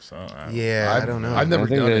 So, Yeah, I don't know. I've never I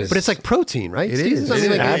think done that- it. But it's like protein, right? It Steve? is.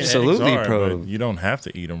 Something It like is. Absolutely, eggs are, pro. but you don't have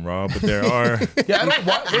to eat them raw, but there are. Yeah, I don't,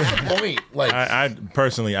 what's the point? Like, I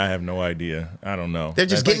personally, I have no idea. I don't know. They're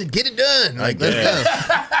just That's get it done. Like, let's guess.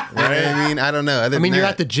 go. You know what I mean? I don't know. Other I mean, than you're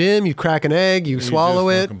that, at the gym, you crack an egg, you you swallow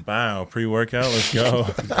just it. fucking Bow, pre-workout, let's go.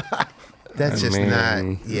 That's just Man.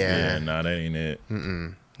 not. yeah, Yeah. no, that ain't it.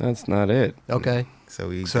 That's not it. Okay. So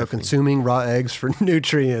we. So definitely- consuming raw eggs for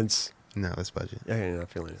nutrients. No, that's budget. Yeah, you're not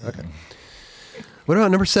feeling it. Okay. What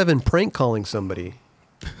about number 7? Prank calling somebody.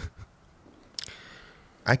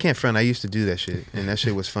 I can't front. I used to do that shit, and that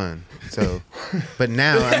shit was fun. So, but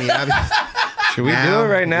now, I mean, Should we Now, do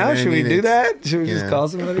it right you know now? what I Should we mean? do It's- that? Should we you just know. call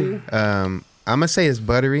somebody? I'm gonna say it's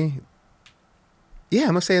buttery. Yeah, I'm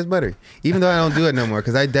gonna say it's buttery, even though I don't do it no more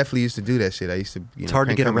because I definitely used to do that shit. I used to. It's hard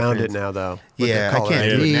to get around it now, though. with the Yeah, I caller can't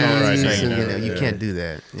do it IDs now. Right, It's now, like, you you know, know, you yeah. can't do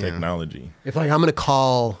that. you know. Technology. If like I'm gonna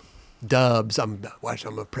call Dubs, I'm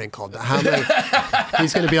gonna prank call. How am I,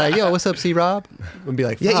 he's gonna be like, "Yo, what's up, C Rob?" And be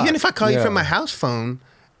like, Yeah, "Fuck." even if I call you Yeah. from my house phone,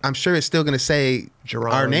 I'm sure it's still gonna say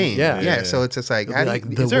Jerome. our name. Yeah. yeah. So it's just like, It'll how be do like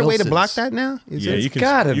you, the is there a way to Wilsons. block that now? Is Yeah, there- you can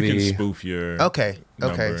gotta you can be. spoof your. Okay.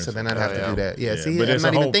 numbers. Okay. So then I'd have to do that. Yeah. See, but I'm it's not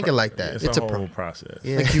a even whole thinking pro- like that. It's a pro- whole process.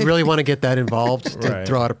 Yeah. Like you really want to get that involved to Right.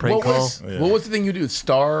 throw out a prank call. Yeah. what was the thing you do?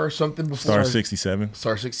 Star something before? Star 67.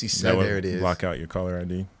 Star That 67. would there it is. block out your caller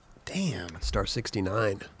ID. Damn. Star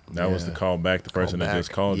 69. That was to call back the person that back.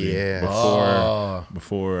 just called you. Yeah.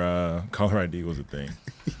 Before caller ID was a thing.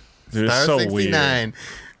 Dude, it's Star so 69. weird.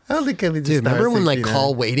 Holy cow, Dude, remember when like 69?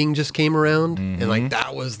 call waiting just came around and like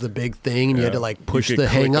that was the big thing and you had to like You push could the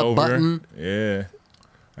hang click up over. button? Yeah.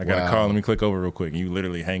 I got a Wow. call. Let me click over real quick. And you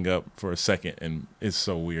literally hang up for a second, and it's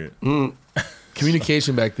so weird.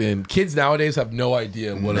 Communication back then. Kids nowadays have no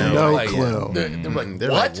idea what it No like, clue. They're like, They're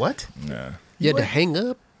what? like, what? Nah. You had to hang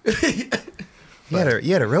up? You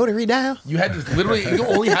had a rotary dial? You had to literally, you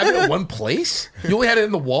only have it in one place? You only had it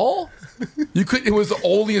in the wall? You couldn't, it was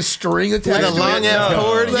only a string attached With a to long it? ass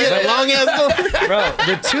cord? Yeah, the long ass cord. Bro,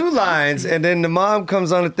 The 2 lines, and then the mom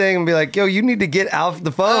comes on the thing and be like, "Yo, you need to get off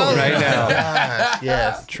the phone right now."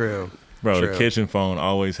 Yes. True. Bro, True. the kitchen phone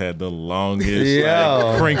always had the longest, Yo.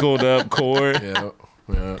 like, crinkled up cord. Yeah.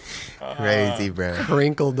 Yeah. Crazy, bro.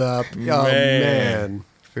 Crinkled up. Oh, man.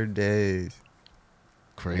 For days.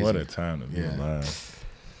 Crazy. What a time to be Yeah. alive.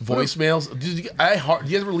 Voicemails. Do you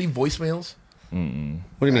guys ever leave voicemails? What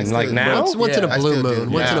do you mean, still like do. now? Once in Yeah, a I blue still do.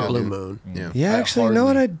 moon. Once in Yeah. a blue moon. Yeah. Yeah, actually, you know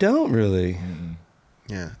what? I don't really.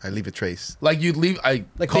 Yeah. I leave a trace. Like you'd leave. I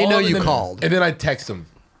Like, call they know them you and then- called. and then I text them.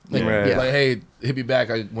 Like, Right. Yeah. like, hey, hit me back.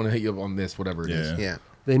 I want to hit you up on this, whatever it is. Yeah. Yeah.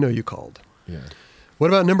 They know you called. Yeah. What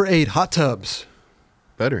about number 8, hot tubs?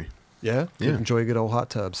 Buttery. Yeah? Yeah. Enjoy a good old hot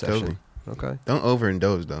tub session. Okay. Don't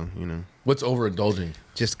overindulge though. You know, What's overindulging?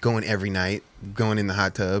 just going every night, going in the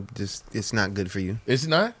hot tub. Just it's not good for you. Is it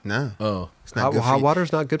not? No, Oh. it's not good for Hot you.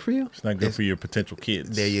 water's not good for you? It's not good for your potential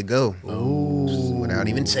kids. There you go. Just without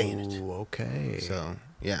even saying it. Ooh, okay. So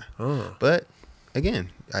yeah, Huh. but again,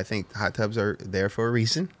 I think hot tubs are there for a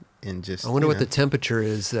reason, and just I wonder you what know, the temperature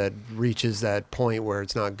is that reaches that point where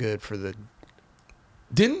it's not good for the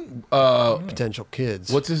Didn't potential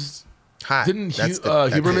kids. what's his? hot. Didn't That's the-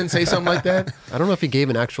 Huberman say something like that? I don't know if he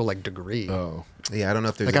gave an actual like degree. Oh. Yeah, I don't know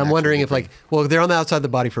if there's Like an I'm actual wondering if degree. like well they're on the outside of the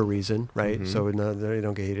body for a reason, right? So no, they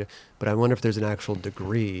don't get heated. But I wonder if there's an actual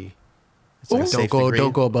degree. It's like Ooh. Safe don't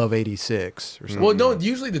degree? go above 86 or something. Well, no.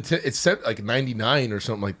 Usually it's set like 99 or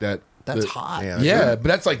something like that. That's The- hot. Yeah, Yeah, but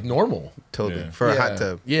that's like normal. totally Yeah. for a Yeah. hot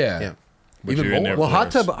tub. Yeah. Yeah. But Even you're in more. there Well,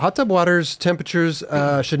 for hot tub water's temperatures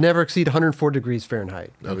should never exceed 104 degrees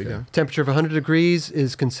Fahrenheit. There we go. Temperature of 100 degrees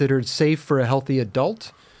is considered safe for a healthy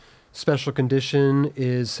adult. Special condition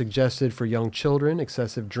is suggested for young children.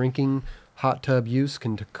 Excessive drinking, hot tub use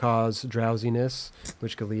can cause drowsiness,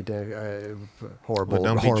 which could lead to horrible, Well,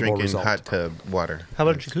 don't be horrible drinking result. hot tub water. How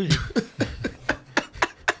about a jacuzzi?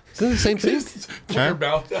 Isn't it the same thing? Put your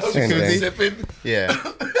mouth out. Same thing. Sipping. Yeah.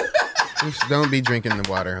 Just don't be drinking the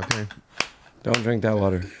water, okay? Don't drink that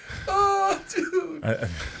water. Oh, dude.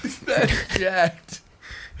 That's jacked.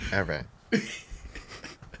 All right.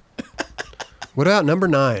 What about number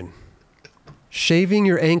 9? Shaving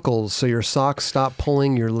your ankles so your socks stop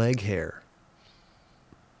pulling your leg hair.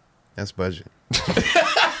 That's budget.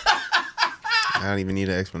 I don't even need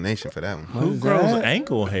an explanation for that one. Who grows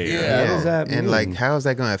ankle hair? Yeah. What does that And mean? like, how is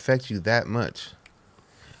that going to affect you that much?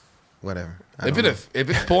 Whatever. I If don't know. if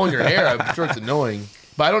it's pulling your hair, I'm sure it's annoying.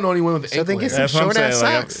 But I don't know anyone with So then ankle get hair. some That's what I'm short-ass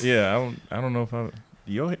saying. Like, socks. yeah, I don't know if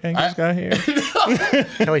your ankles got hair.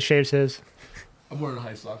 Kelly shaves his. I'm wearing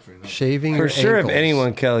high socks right now. Shaving For your sure, ankles. if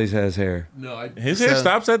anyone Kelly's has hair. No, I. His hair So-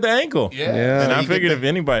 stops at the ankle. Yeah. Yeah. And I you get figured the- if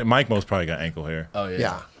anybody, Mike most probably got ankle hair. Oh yeah.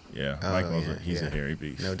 Yeah. Yeah, Oh, Mike Mo's yeah, he's yeah. a hairy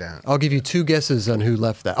beast. No doubt. I'll give you 2 guesses on who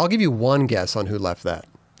left that. I'll give you 1 guess on who left that.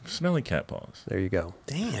 Smelly cat paws. There you go.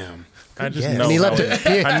 Damn. I just guess. know. And he how left it-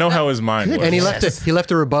 it. I know how his mind was. And he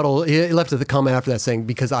left a rebuttal. He left a comment after that saying,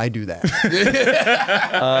 "Because I do that."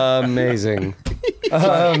 Amazing.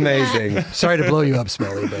 Amazing. Sorry to blow you up,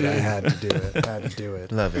 Smelly, but I had to do it. I had to do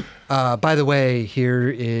it. Love it. By the way,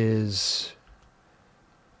 here is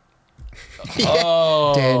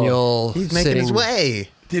Oh. Daniel He's making sitting his way.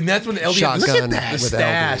 Dude, that's when LD shotgun the with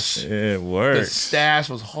stash. It The works. stash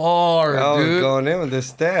was hard, Oh, dude. going in with the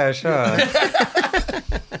stash, huh?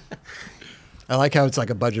 I like how it's like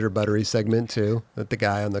a budget or buttery segment too. That the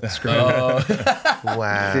guy on the screen. Oh.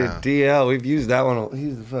 Wow. Dude, DL, we've used that one.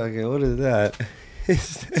 He's the fucking, what is that?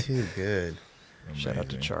 Too good. Shout out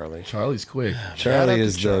to Charlie. Charlie's quick. Charlie out to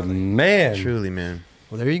is the Charlie. man. Truly, man.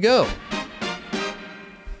 Well, there you go.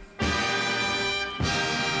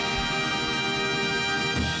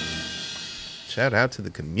 Shout out to the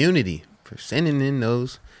community for sending in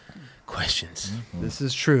those questions. This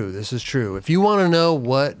is true. This is true. If you want to know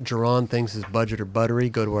what Jerron thinks is budget or buttery,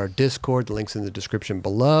 go to our Discord. The link's in the description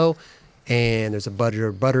below. And there's a budget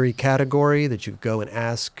or buttery category that you go and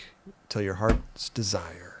ask till your heart's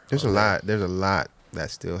desire. There's a lot. There's a lot that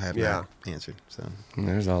still have Yeah. not answered. So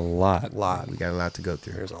There's a lot. we got a lot to go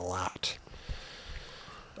through. There's a lot.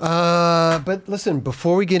 But listen,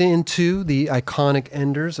 before we get into the iconic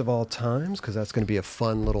enders of all times, because that's going to be a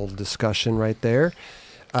fun little discussion right there,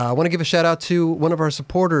 I want to give a shout out to one of our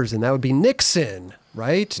supporters, and that would be Nixon,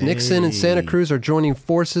 right? Nixon and Santa Cruz are joining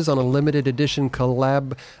forces on a limited edition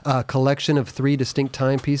collection of 3 distinct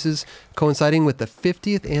timepieces, coinciding with the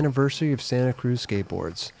 50th anniversary of Santa Cruz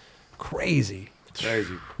skateboards. Crazy.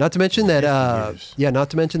 Crazy. Not to mention that, years. not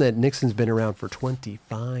to mention that Nixon's been around for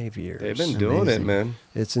 25 years. They've been doing it, man.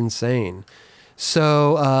 It's insane.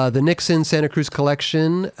 So the Nixon Santa Cruz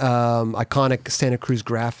collection, iconic Santa Cruz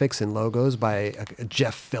graphics and logos by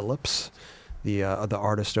Jeff Phillips, the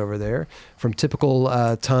artist over there. From typical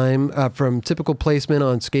typical placement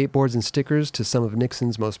on skateboards and stickers to some of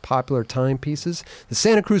Nixon's most popular timepieces, the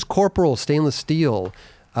Santa Cruz Corporal stainless steel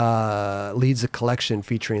leads a collection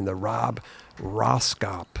featuring the Rob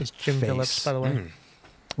Roscop It's Jim face. Phillips, by the way.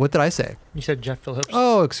 What did I say? You said Jeff Phillips.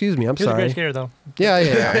 Oh, excuse me. I'm He was a sorry. great skater, though. Yeah.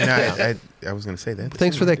 And I was going to say that.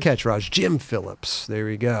 Thanks for that catch, Raj. Jim Phillips. There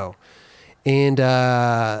we go. And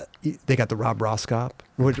they got the Rob Roscop,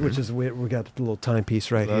 which is we got the little timepiece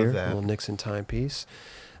right Love here, that. little Nixon timepiece,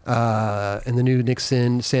 and the new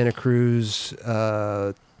Nixon Santa Cruz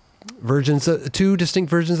versions, two distinct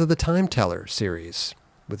versions of the Time Teller series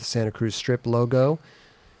with the Santa Cruz strip logo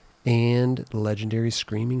and the legendary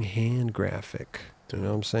Screaming Hand graphic. You know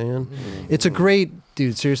what I'm saying? It's a great,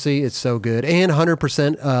 dude. Seriously, it's so good, and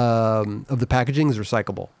 100% of the packaging is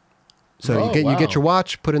recyclable. So you get your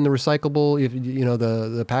watch, put in the recyclable,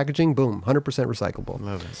 the packaging, boom, 100% recyclable.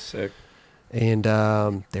 Love it. Sick. And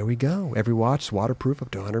there we go. Every watch is waterproof up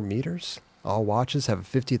to 100 meters. All watches have a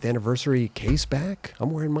 50th anniversary case back.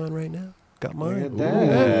 I'm wearing mine right now. Got mine. Look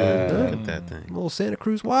at that. Look at that thing. Little Santa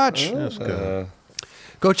Cruz watch. That's good.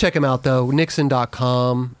 Go check them out, though.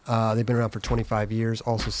 Nixon.com. They've been around for 25 years.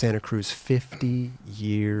 Also, Santa Cruz, 50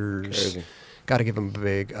 years. Crazy. Got to give them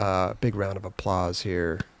a big round of applause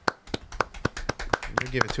here.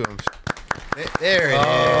 We'll give it to him. There it is.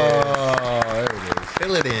 Oh, there it is.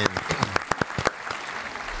 Fill it in.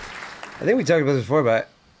 I think we talked about this before, but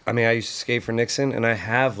I used to skate for Nixon, and I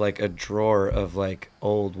have like a drawer of like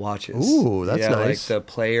old watches. Ooh, that's nice. Like the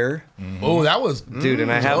Player, Oh, that was dude.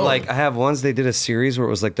 And I have ones. They did a series where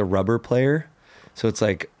it was like the rubber Player, so it's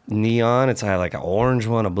like neon. I have like an orange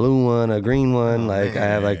one, a blue one, a green one. I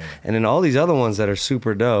have like, and then all these other ones that are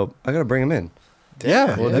super dope. I gotta bring them in.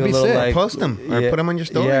 Yeah, We'll that'd do be a little, sick. like- Post them or Yeah. put them on your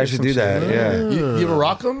story. Yeah, I or should some do shit. that. Yeah. You ever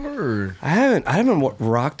rock them or? I haven't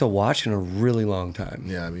rocked a watch in a really long time.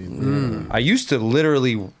 Yeah, I mean, I used to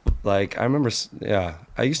literally, like, I remember,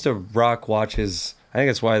 I used to rock watches. I think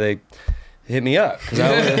that's why they hit me up. 'Cause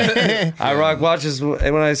I rock watches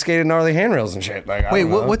when I skated gnarly handrails and shit. Like, I Wait,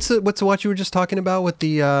 don't know. what's the watch you were just talking about with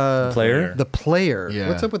the Player? The Player. Yeah.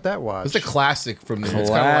 What's up with that watch? it's a classic from the it's kinda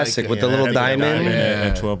Classic with the little At diamond.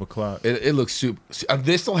 At 12 o'clock. It looks super.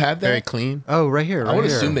 They still have that. Very clean. Oh, right here. I would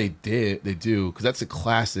here. assume they do because that's a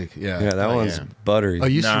classic. Yeah. Yeah, that one's yeah. buttery. Oh,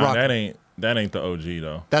 you used to Nah, rock. that ain't the OG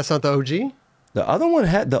though. That's not the OG. The other one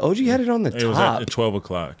the OG had it on the It was top. at 12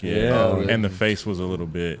 o'clock. Yeah, Yeah. Oh, really? and the face was a little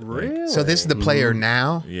bit. Like, So this is the player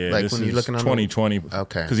now. yeah, like this when is you're looking on 2020.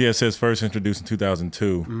 Okay. Because it says first introduced in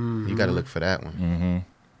 2002. You got to look for that one.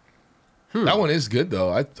 That one is good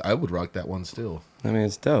though. I would rock that one still. I mean,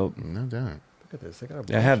 it's dope. No doubt. Look at this. They got a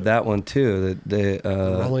bunch I have of- that one too. The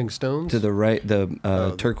Rolling Stones. to the right,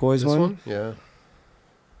 the turquoise this one. Yeah.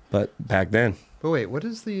 But back then, But wait, what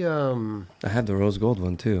is the I had the rose gold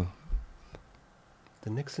one too.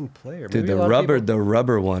 Nixon Player? Dude, Maybe a the lot of rubber, people- the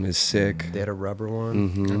rubber one is sick. They had a rubber one.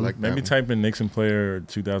 Mm-hmm. I like that Maybe one. type in Nixon Player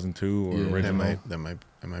 2002 or Yeah, that original. That might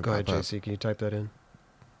Go ahead, pop up. JC. Can you type that in?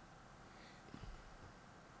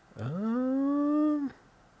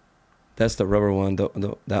 That's the rubber one.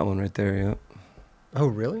 That one right there. Yeah. Oh,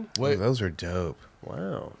 really? Oh, Wait, those are dope.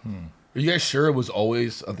 Wow. are you guys sure it was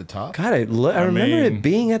always at the top? God, I remember mean, it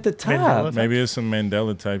being at the top. Mandela. Maybe it's some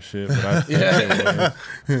Mandela type shit. But I,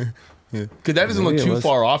 Because that doesn't Maybe look it too was.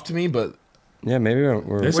 far off to me, but Yeah, maybe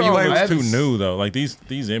we're It's Were you always wearing- too new though. Like these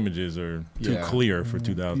images are too Yeah. clear for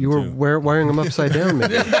 2002. You were wearing them upside down,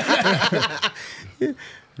 maybe.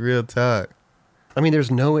 Real talk. I mean,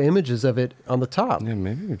 there's no images of it on the top. yeah,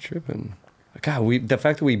 maybe we're tripping. God, the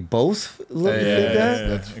fact that we both look Yeah, think that.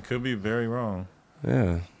 Yeah, it could be very wrong.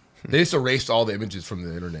 Yeah, they just erased all the images from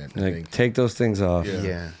the internet. I like think. take those things off.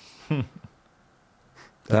 Yeah. Yeah.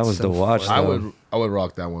 That was so the watch. I though. would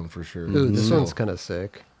rock that one for sure. Ooh, this Still. one's kind of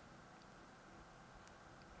sick.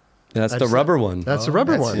 That's the That's- rubber one. That's the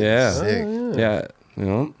rubber that's one. Yeah. Sick. Oh, Yeah, you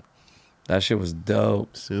know, that shit was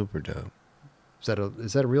dope. Super dope. Is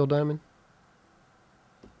that a real diamond?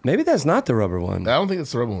 Maybe that's not the rubber one. I don't think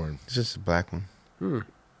it's the rubber one. It's just a black one. Hmm.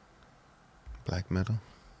 Black metal.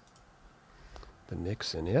 The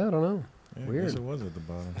Nixon. Yeah, I don't know. Yeah, I Weird. guess it was at the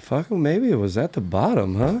bottom. Fuck, maybe it was at the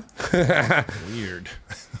bottom, huh? Weird.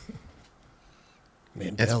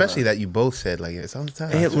 Mandela. Especially that you both said like it's on the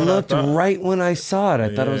top. It what I looked thought. right when I saw it.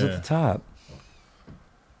 I thought it was at Yeah. the top.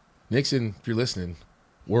 Nixon, if you're listening,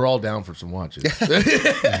 we're all down for some watches.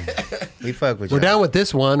 We fuck with We're you. down with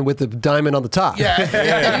this one with the diamond on the top. Yeah, we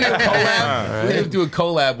need a collab. We need to do a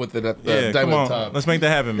collab with the Yeah, come diamond on. top. Let's make that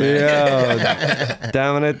happen, man. Yeah,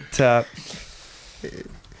 down at the top.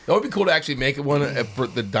 That would be cool to actually make it one for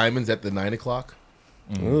the diamonds at the 9 o'clock.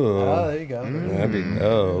 Ooh, Oh, there you go. that'd be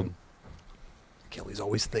dope. Kelly's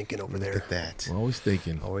always thinking over Look there. at that. We're always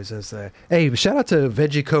thinking. Always has that. Hey, shout out to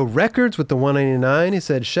VeggieCo Records with the 199. He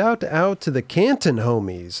said, shout out to the Canton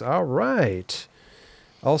homies. All right.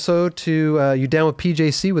 Also to you down with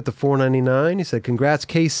PJC with the $4.99. He said, "Congrats,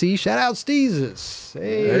 KC. Shout out, Steezus.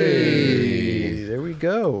 Hey, there we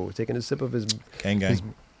go. Taking a sip of his Gang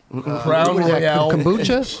gang. Crown what is that, Royale.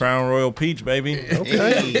 kombucha. Crown Royal Peach, baby.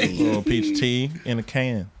 Okay. Royal Peach tea in a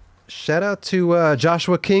can. Shout out to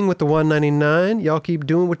Joshua King with the $1.99. Y'all keep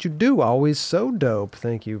doing what you do. Always so dope.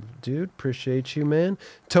 Thank you, dude. Appreciate you, man.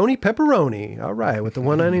 Tony Pepperoni. All right, with the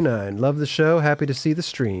 $1.99. Love the show. Happy to see the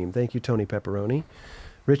stream. Thank you, Tony Pepperoni.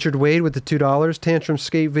 Richard Wade with the $2. Tantrum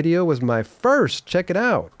Skate video was my first. Check it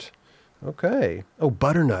out. Okay. Oh,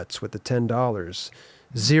 Butternuts with the $10.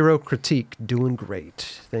 Zero Critique. Doing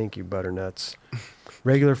great. Thank you, Butternuts.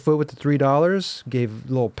 Regular Foot with the $3. Gave a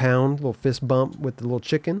little pound, little fist bump with the little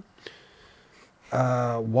chicken.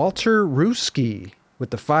 Walter Ruski with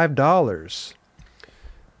the $5.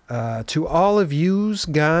 To all of yous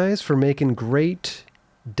guys for making great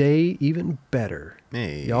day even better.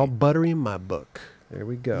 Hey. Y'all buttery in my book. There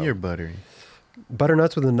we go. You're buttery.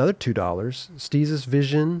 Butternuts with another $2. Steezus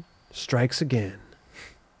Vision strikes again.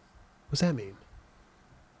 What's that mean?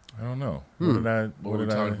 I don't know. Hmm. What were we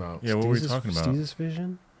talking about? Yeah, what were we talking about? Steezus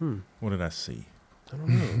Vision? What did I see? I don't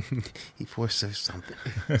know. He forced us something.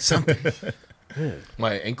 Something. Yeah.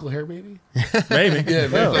 My ankle hair, maybe? Maybe. Yeah,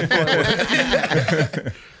 maybe.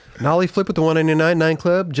 Nolly Flip with the $1.99 9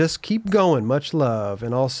 Club. Just keep going. Much love.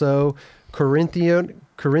 And also Corinthios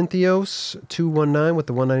 219 with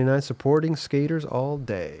the $1.99 supporting skaters all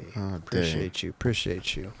day. All Appreciate you.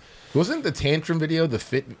 Appreciate you. Wasn't the Tantrum video the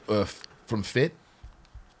Fit from Fit,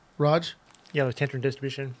 Raj? Yeah, the Tantrum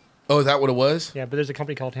distribution. Oh, is that what it was? Yeah, but there's a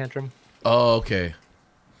company called Tantrum. Oh, okay.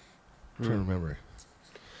 I'm trying to remember.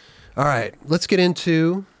 All right. Let's get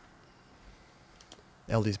into...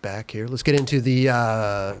 LD's back here. Let's get into the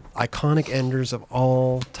iconic enders of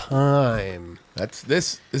all time.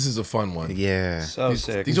 This is a fun one. Yeah. So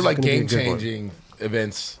sick. These are like gonna be a game good one. changing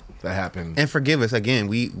events that happen. And forgive us again.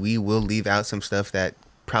 We will leave out some stuff that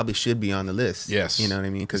probably should be on the list. Yes. You know what I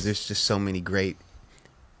mean? Because there's just so many great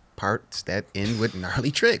parts that end with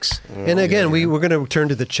gnarly tricks. And again, we're going to turn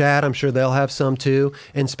to the chat. I'm sure they'll have some too.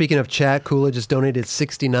 And speaking of chat, Kula just donated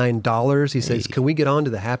 $69. He says, "Can we get on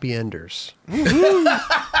to the happy enders?" Look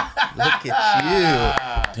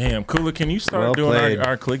at you. Damn, Kula, can you start Well doing played.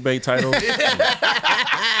 our clickbait titles?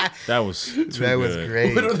 That was too That was good.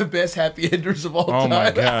 great. What are the best happy enders of all Oh time?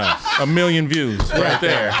 my god, 1 million views right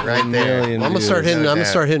there. Right there. Million I'm gonna start views. hitting. I'm gonna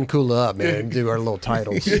that. start hitting Kula up, man. And do our little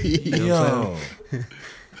titles. Yo,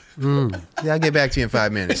 Yeah, I'll get back to you in 5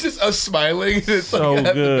 It's minutes. just us smiling. It's So like, I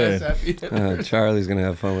have good. The best happy enders. Charlie's gonna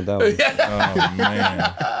have fun with that one. oh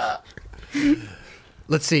man.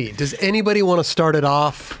 Let's see. Does anybody want to start it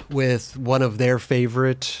off with one of their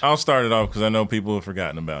favorite? I'll start it off because I know people have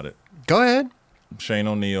forgotten about it. Go ahead. Shane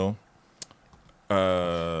O'Neill.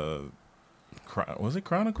 Was it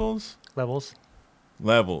Chronicles? Levels.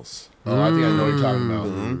 Levels. Oh, I think I know what you're talking about.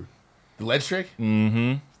 The ledge trick?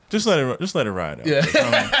 Mm-hmm. Just let it ride out. Yeah.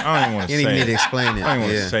 I don't even want to You say didn't need to it. explain it. I don't even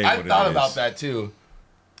want to Yeah. say I what thought it about is. that too.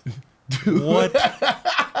 What?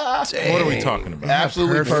 What are we talking about?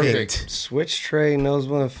 Absolutely Perfect. perfect. Switch tray, nose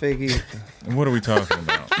one, figgy. What are we talking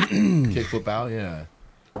about? Kick flip out, yeah.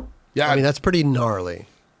 Yeah, I mean, that's pretty gnarly.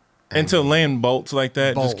 And to land bolts like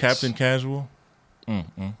that, Bolts. just Captain Casual.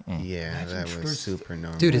 Yeah, that was super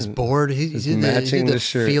normal. Dude, his board. He did matching the the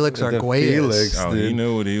shirt. Felix The Arguelles. Felix. Oh, he Dude.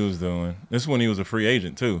 knew what he was doing. This is when he was a free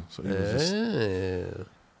agent too. So he was just Yeah.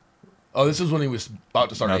 oh, this is when he was about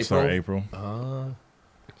to start not April. start April. Wow.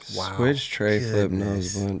 Switch tray, flip,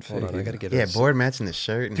 nose Goodness. one, Hold on, I figgy. gotta get Yeah, this. board matching the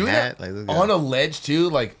shirt and Doing hat. that Like, look on at a ledge too,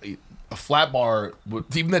 like a flat bar.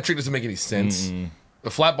 Even that trick doesn't make any sense. A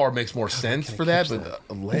flat bar makes more sense for that, but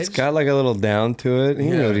a ledge. It's got like a little down to it.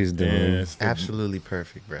 You know what he's Yeah, doing. it's the- absolutely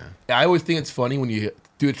perfect, bro. I always think it's funny when you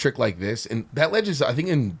do a trick like this, and that ledge is, I think,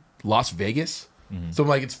 in Las Vegas. So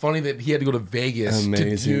like, it's funny that he had to go to Vegas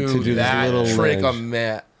Amazing. to To do do this that little trick ledge. on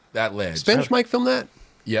that ledge. Spanish Mike filmed that.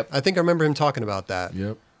 Yep. I think I remember him talking about that.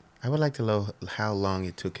 Yep. I would like to know how long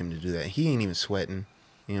it took him to do that. He ain't even sweating.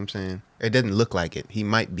 You know what I'm saying? It doesn't look like it. He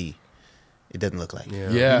might be. It doesn't look like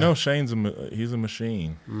it. Yeah. You know, Shane's he's a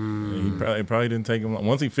machine. It probably didn't take him long.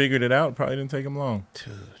 Once he figured it out, it probably didn't take him long.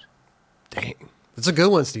 Dang. It's a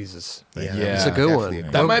good one, Steezus. Yeah, Yeah. It's a good one.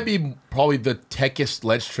 definitely That might be probably the techest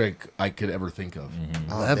ledge trick I could ever think of.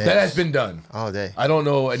 all That- day. That has been done. all day. I don't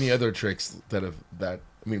know any other tricks that have that.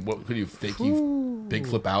 I mean, what could you think? You big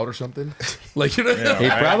flip out or something? Like, you know, He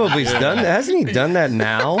probably's done that. Hasn't he done that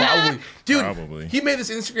now? probably, dude. Probably. He made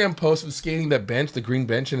this Instagram post of skating that bench, the green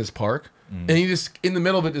bench in his park, and he just in the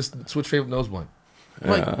middle of it just switch favorite nose one. I'm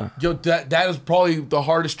like, yo, that is probably the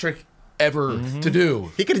hardest trick ever to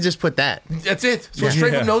do. He could have just put that. That's it. Switch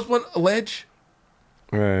straight from nose one, a ledge.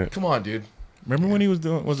 Right. Come on, dude. Remember when he was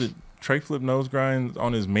doing, was it tray flip nose grind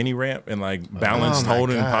on his mini ramp and like balanced, my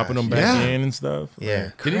holding and gosh, popping them back yeah. in and stuff?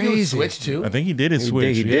 Yeah. Did he do a switch too? I think he did his He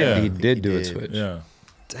switch. did, yeah. He did do a did. switch. Yeah.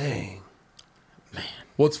 Dang.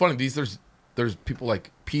 Well, it's funny. There's people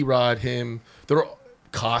like P-Rod, him. They're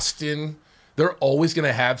Costin. They're always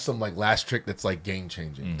gonna have some like last trick that's like game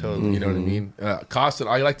changing. Totally. You know what I mean? Costin.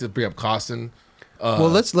 I like to bring up Costin. Well,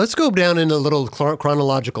 let's go down in a little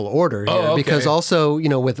chronological order here, Oh, okay. because also, you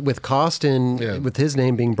know, with Costin, Yeah. with his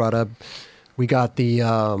name being brought up, we got the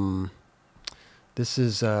this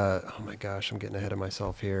is oh my gosh, I'm getting ahead of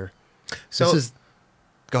myself here. So This is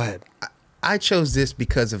go ahead. I chose this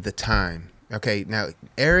because of the time. Okay, now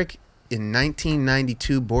Eric in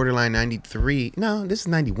 1992, borderline 93. No, this is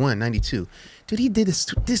 91, 92. Dude, he did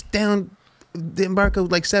this down the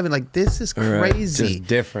Embarco like 7. Like, this is Right. crazy. Just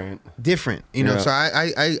different. Different, you know. Yeah. So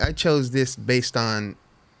I chose this based on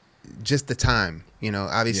just the time. You know,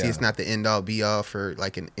 obviously Yeah. it's not the end all be all for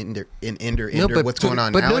like an ender No, but what's going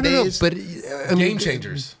on but nowadays. No, but I mean, Game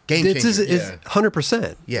changers. Game This is changers. Yeah.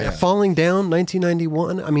 100%. Yeah. Falling down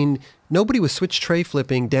 1991. I mean, nobody was switch tray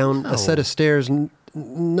flipping down a set of stairs,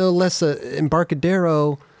 no less a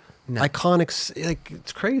Embarcadero, iconic. Like,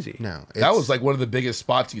 it's crazy. No, That it's- was like one of the biggest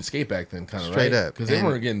spots you could skate back then, kind of Straight right? up. Because they And-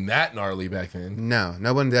 weren't getting that gnarly back then. No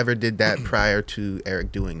one ever did that prior to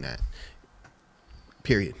Eric doing that.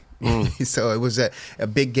 Period. So it was a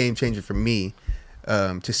big game changer for me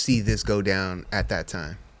to see this go down at that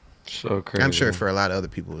time. So crazy. I'm sure for a lot of other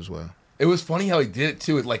people as well. It was funny how he did it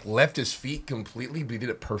too. It like left his feet completely, but he did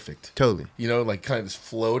it perfect. Totally. You know, like kind of just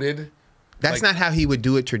floated. That's Like- not how he would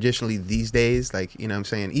do it traditionally these days. Like, you know what I'm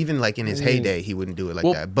saying? Even like in his heyday, he wouldn't do it like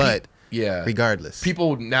Well, that. But Yeah. regardless.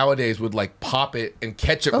 People nowadays would like pop it and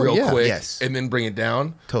catch it Oh, real yeah. quick Yes. and then bring it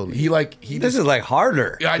down. Totally. He This just is like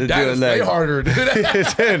harder. yeah, to that do is it way like- harder, dude.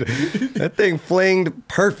 Dude, that thing flinged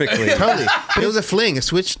perfectly. totally. But it was a fling, a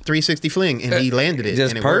switch 360 fling, and he landed it.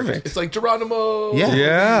 Just and it worked. perfect. It's like Geronimo. Yeah.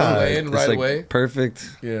 Yeah. Land It's right like away. Perfect.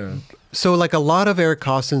 Yeah. So, like, a lot of Eric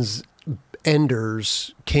Costin's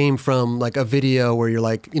enders came from like a video where you're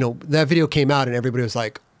like, you know, that video came out and everybody was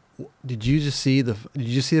like, did you see the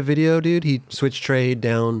video, dude? He switched trade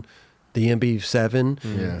down the MB7.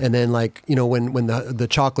 Yeah. And then, like, you know, when the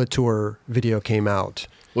Chocolate Tour video came out.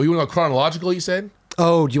 Well, you want to go chronological, you said?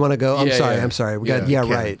 Oh, do you want to go? Yeah, yeah. I'm sorry. We got, Yeah, yeah,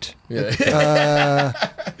 okay. right. Yeah.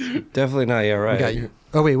 Definitely not yet, right? We got,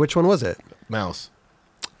 oh, wait, which one was it? Mouse.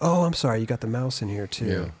 Oh, I'm sorry. You got the mouse in here too.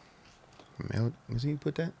 Yeah. Mel, was he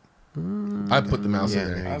put that? I put the mouse Yeah, in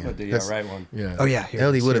there there. you go. the That's- right one. Yeah. Oh, yeah. Here,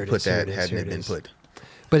 Hell, he it is, would here have it put is, here that it is, hadn't here it been is. put.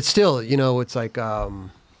 But still, you know, it's like,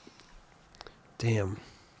 damn.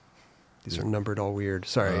 These are numbered all weird.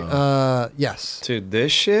 Sorry. Yes. Dude,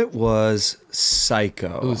 this shit was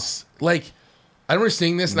psycho. It was like I remember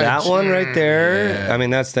seeing this. And that one right there. Yeah. I mean,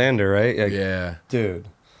 that's the ender, right? Like, Yeah. dude.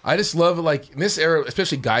 I just love like in this era,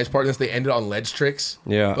 especially guys' part in this, they ended on ledge tricks.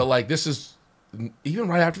 Yeah. But like this is even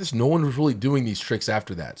right after this, no one was really doing these tricks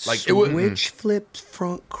after that. Like it was Switch flipped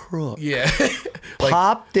front crook. yeah. Like,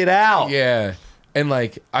 Popped it out. yeah. And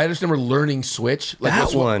like I just remember learning switch. Like That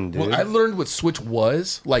that's what- one, dude. I learned what switch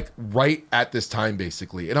was like right at this time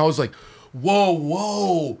basically. And I was like,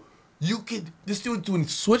 whoa. You could this dude doing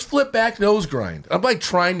switch flip back nose grind. I'm like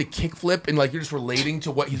trying to kick flip and like you're just relating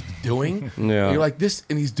to what he's doing. Yeah. And you're like this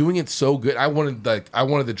and he's doing it so good. I wanted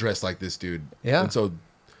to dress like this dude. Yeah. And so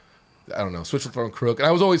I don't know, switch flip from crook. And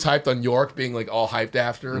I was always hyped on York being like all hyped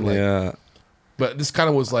after. Like, Yeah. But this kind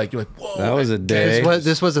of was like you're like, whoa. That was a day.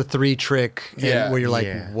 This was a 3 trick, and Yeah. where you're like,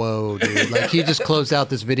 Yeah. whoa, dude! Like he just closed out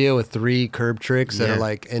this video with 3 curb tricks that Yeah. are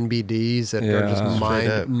like NBDs that are Yeah. just Straight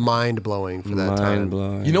up. mind blowing for that Mind time.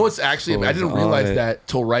 blowing. You know what's actually I didn't Was realize on it. that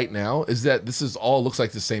till right now is that this is all looks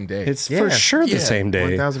like the same day. It's Yeah. for sure the Yeah. same day.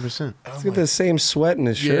 1000%. He's got the same sweat in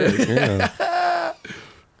his shirt. Yeah.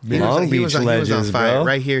 Long He Beach was on legends, fire. bro.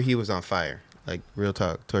 Right here, he was on fire. Like, real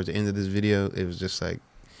talk. Towards the end of this video, it was just like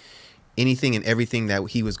anything and everything that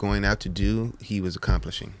he was going out to do, he was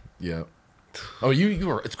accomplishing. Yeah. Oh, you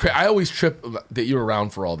were. It's crazy. I always trip that you're around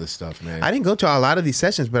for all this stuff, man. I didn't go to a lot of these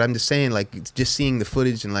sessions, but I'm just saying, like, it's just seeing the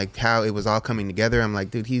footage and like how it was all coming together. I'm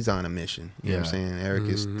like, dude, he's on a mission. You know what I'm saying? Eric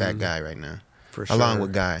is that guy right now, For along sure.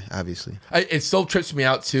 with Guy, obviously. It still trips me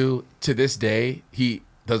out too. To this day, he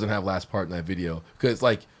doesn't have last part in that video because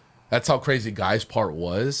like that's how crazy Guy's part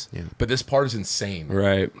was. Yeah. But this part is insane.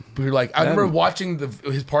 Right. But you're like, I remember watching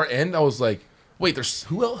his part end. I was like, wait, there's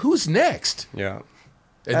who's next? Yeah.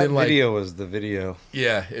 And That then like, video was the video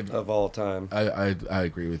yeah, of all time. I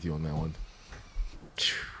agree with you on that one.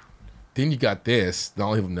 Then you got this, the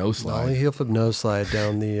Ollie No Slide, Ollie heel flip nose slide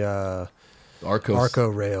down the Arcos. Arco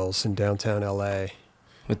rails in downtown LA.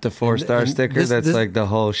 With the 4-star and sticker, this- that's this- like the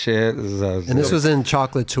whole shit. And this was in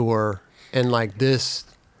Chocolate Tour, and like this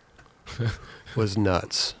was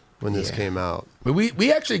nuts when this came out. But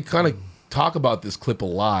we actually kind of talk about this clip a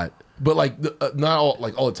lot, but like not all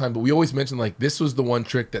the time. But we always mention like this was the one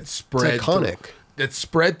trick that spread iconic. that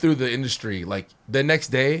spread through the industry. Like the next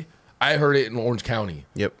day, I heard it in Orange County.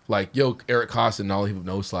 Yep. Like yo, Eric Costin, Nollie Hoop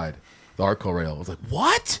No Slide, the Arco Rail. I was like,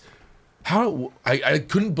 what? How? I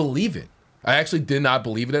couldn't believe it. I actually did not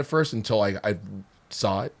believe it at first until I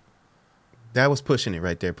saw it. That was pushing it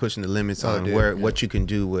right there, pushing the limits on dude, what you can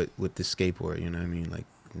do with the skateboard. You know what I mean? Like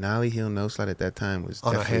Nollie Hill No Slide at that time was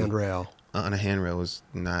On a definitely- handrail. On a handrail was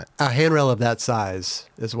not. A handrail of that size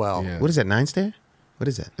as well. Yeah. What is that? 9 stair? What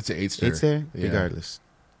is that? It's an 8 stair. 8 stair? Yeah. Regardless,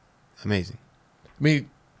 amazing. I mean,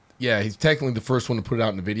 yeah, he's technically the first one to put it out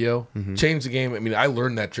in the video. Changed the game. I mean, I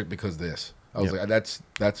learned that trick because of this. I was Yep. like,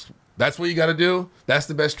 that's what you got to do. That's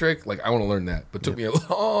the best trick. Like, I want to learn that, but it took me a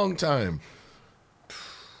long time.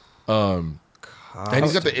 And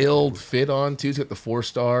he's got the ill fit on too. He's got the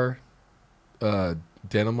 4-star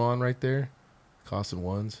denim on right there. Costing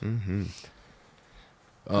ones.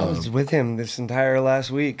 I was with him this entire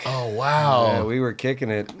last week. Oh wow, Yeah, we were kicking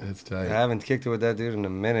it. that's I tight. haven't kicked it with that dude in a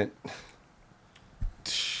minute.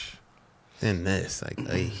 Then this, like,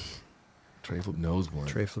 ay, Tray flip nose blunt.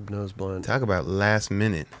 Tray flip nose blunt. talk about last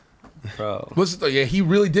minute. Bro. Yeah, he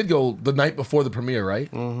really did go the night before the premiere,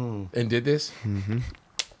 right? Mm-hmm. And did this. And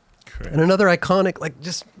another iconic, like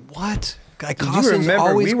just what? Guy Did you Costin's remember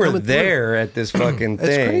always we were coming through. there at this fucking It's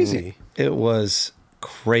thing? crazy. It was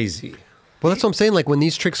crazy. Well, that's what I'm saying. Like when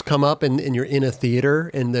these tricks come up and you're in a theater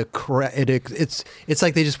and the it's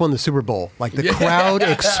like they just won the Super Bowl. Like the crowd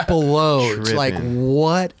explodes. Like Tripping.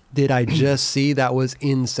 what did I just see? That was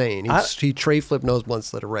insane. He tray flipped nose blunt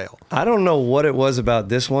slid a rail. I don't know what it was about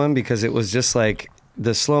this one because it was just like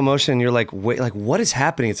the slow motion. You're like, wait, like what is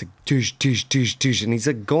happening? It's like douche, douche, douche, douche, and he's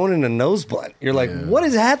like going in a nose blunt. You're like, what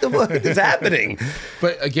is happening?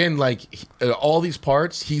 But again, like all these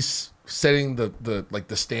parts, he's setting the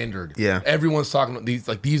standard. Yeah. Everyone's talking about these.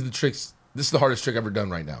 Like these are the tricks. This is the hardest trick ever done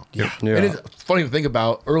right now. Yeah. And it's funny to think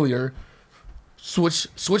about. Earlier, switch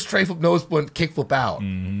tray flip nose blunt kick flip out.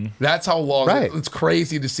 That's how long. Right. It's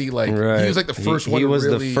crazy to see. Like Right. he was like the first one. He to was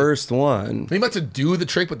really, the first one. He meant to do the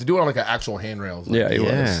trick, but to do it on like an actual handrail. Yeah, he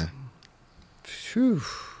was. Yeah. Phew.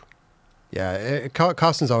 Yeah,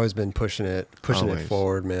 Costin's always been pushing it Always.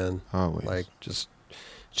 forward, man. Always. Like just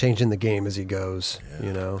changing the game as he goes.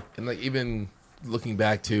 You know. And like even looking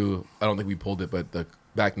back to, I don't think we pulled it, but the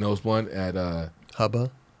back nose blunt at Hubba.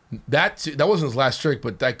 that wasn't his last trick,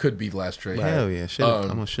 but that could be the last trick. Hell yeah,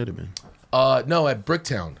 almost should have been. No, at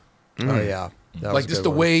Bricktown. Oh yeah. That was Like a just good the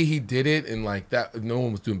one. way he did it, and like that, no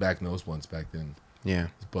one was doing back nose blunts back then. Yeah,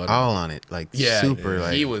 butter. all on it, like super.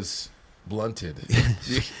 Like he was blunted.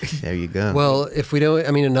 there you go. Well, if we don't,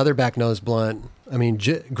 I mean, another back nose blunt. I mean,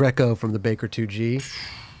 Greco from the Baker 2G.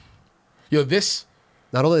 Yo, this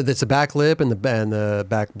Not only that's a back lip and the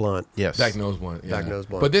back blunt. yes, back nose blunt, yeah. Back nose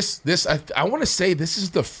blunt. But this I want to say this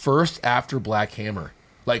is the first after Black Hammer.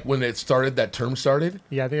 Like when it started, that term started.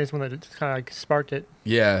 Yeah, I think that's when that kind of like sparked it.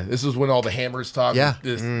 Yeah, this is when all the hammers talk. Yeah.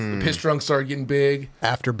 The piss drunk started getting big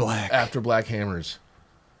After black. after Black Hammers,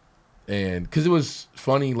 and because it was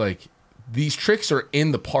funny, like these tricks are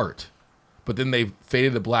in the part, but then they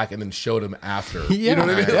faded to black and then showed them after. You know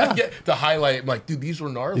what I mean? Yeah. Like, to highlight, I'm like, dude, these were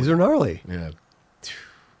gnarly. These are gnarly. yeah.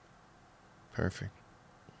 perfect.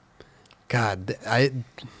 God,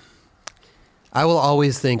 I will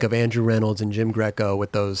always think of Andrew Reynolds and Jim Greco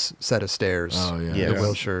with those set of stairs. Oh yeah. Yeah. The Yes.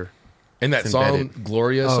 Wilshire. And that It's song, embedded.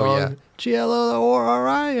 Gloria Oh song. yeah.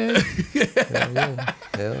 G-L-O-R-I-A. Hell yeah.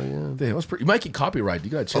 Hell yeah. Damn, that was pretty, you might get copyright.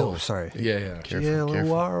 You gotta chill. Oh, sorry. Yeah, yeah.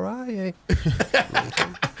 G-L-O-R-I-A.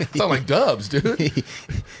 Sound like dubs, dude.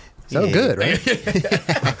 Sound good, right?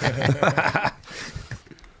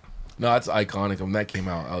 No, it's iconic. When that came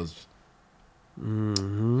out, I was.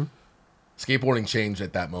 Skateboarding changed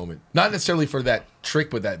at that moment. Not necessarily for that trick,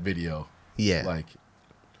 but that video. Yeah, Like,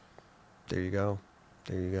 There you go.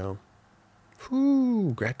 There you go.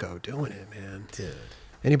 Whew, Greco doing it, man. dude.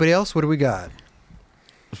 Anybody else? What do we got?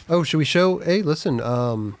 Oh, should we show? Hey, listen.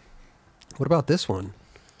 What about this one?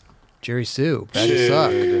 Jerry Sue, Bad to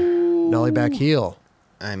Suck, Nollie back heel.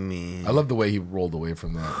 I mean, I love the way he rolled away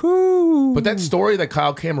from that. But that story that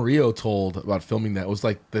Kyle Camarillo told about filming that was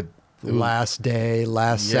like it was- Last day,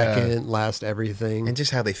 last Yeah. second, last everything. and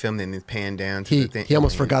just how they filmed it and it panned down. To He the thing. he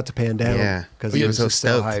almost I mean, forgot to pan down. Yeah, because but he he was was just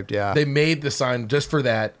so so stoked. hyped. Yeah, They made the sign just for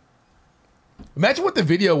that. Imagine what the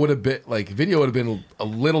video would have been like. Video would have been a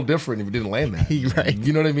little different if it didn't land that. Right.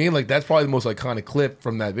 You know what I mean? Like that's probably the most iconic clip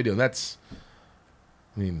from that video. And that's,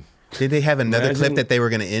 I mean, Did they have another Imagine- clip that they were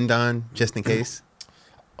going to end on just in case?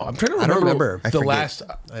 I'm trying to I don't remember. remember. I The forget. last.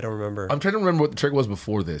 I don't remember. I'm trying to remember what the trick was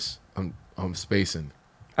before this. I'm spacing.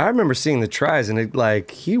 I remember seeing the tries, and it like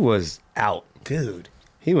he was out. Dude.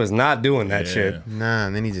 He was not doing that Yeah. shit, Nah,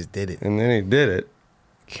 and then he just did it. and then he did it.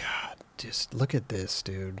 God, just look at this,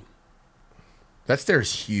 dude. That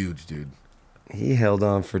stair's huge, dude. He held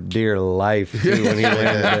on for dear life too when he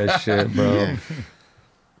landed that shit, bro. Yeah.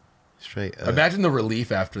 Straight up. Imagine the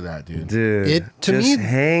relief after that, dude. Dude, It- to just me-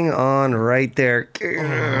 hang on right there.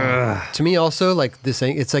 To me, also, like this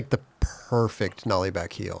ain't. It's like the perfect nollie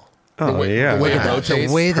back heel. Oh way- yeah, the way it man. rotates.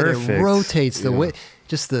 The way that Perfect. it rotates, the Yeah. way,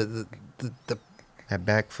 just the That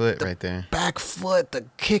back foot right there. back foot, the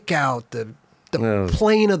kick out, the No.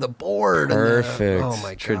 plane of the board, Perfect. And the, oh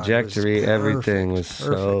my god, Trajectory, it was everything perfect, was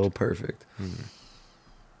so perfect.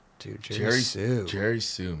 Dude, Jerry Sue. Jerry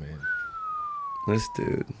Sue, man. This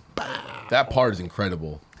dude, That part is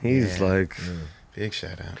incredible. he's Yeah. like, Big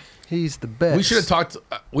shout out. He's the best. We should have talked.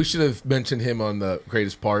 We should have mentioned him on the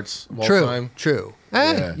greatest parts of all True, time. true.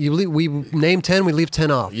 Yeah. You leave, we name 10, we leave 10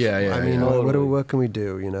 off. Yeah, yeah, I mean, yeah. what can we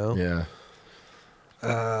do? You know. Yeah.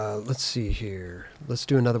 Let's see here. Let's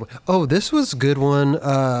do another one. Oh, this was a good one.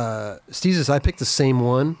 Steezus, I picked the same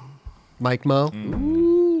one. Mike Mo.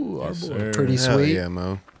 Ooh, our Yes, boy. sir. Pretty Hell sweet. yeah,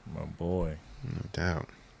 Mo. My boy. No doubt.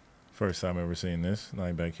 First time ever seeing this.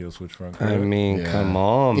 Nine back heel switch front. I grip. mean, Yeah. come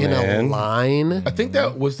on, In a man. line. I think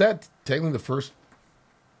that was technically the first.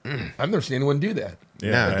 I've never seen anyone do that.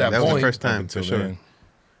 yeah, at that was the point, first up time for until sure. then.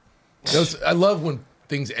 I love when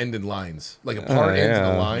things end in lines, like a part Oh, ends in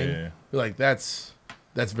yeah. a line. Yeah. You're like that's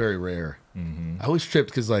very rare. Mm-hmm. I always tripped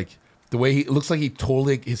because like the way it looks like he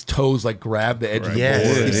totally his toes like grab the edge of the Yes.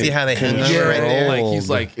 board. You see how they hang Yeah, over right there? like he's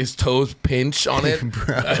like his toes pinch on it.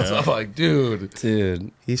 I'm like, dude.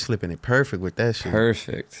 Dude, He's flipping it perfect with that shit.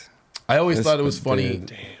 perfect. I always This thought it was dude. funny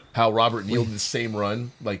how Robert Neal did the same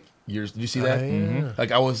run like years. Did you see that? Yeah.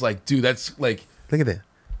 Like I was like, dude, that's like Look at that.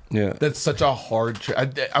 Yeah. that's such a hard.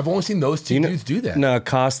 I've only seen those two dudes do that. No,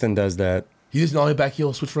 Costin does that. He does nollie back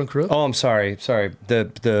heel switch front crook. Oh, I'm sorry.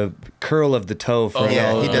 The curl of the toe for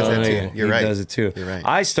yeah, all- he does that too. You're he right. does it too. You're right.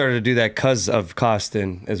 I started to do that because of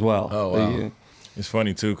Costin as well. Oh, wow. It's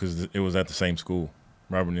funny too because it was at the same school.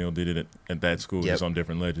 Robert Neal did it at that school, Yep. just on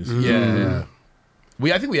different ledges. Yeah.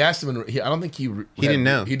 I think we asked him. And I don't think he didn't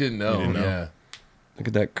know. He didn't know. He didn't know. Yeah. Look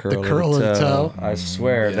at that curl. curl of the toe. I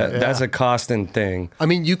swear that's a Costin thing. I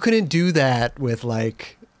mean, you couldn't do that with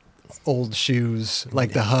like old shoes,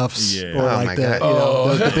 like the Huffs, Yeah. or Oh like my the, God. you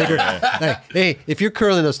know, the bigger. Hey, if you're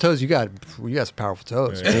curling those toes, you got some powerful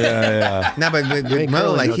toes. Yeah, yeah. No, but with ain't Mo,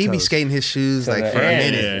 curling like no he be toes. skating his shoes like the for a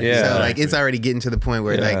end. minute. Yeah. So like Exactly. it's already getting to the point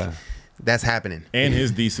where Yeah. like that's happening. And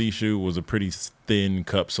his DC shoe was a pretty thin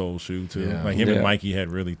cup sole shoe too. Yeah. Like him Yeah. and Mikey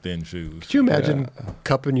had really thin shoes. Could you imagine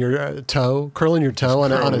cupping your toe, curling your toe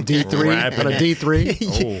on a D3, Wrapping on a it.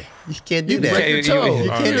 D3? You can't do You that. break your toe. you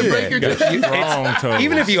can't do break that. your toe. Strong toes.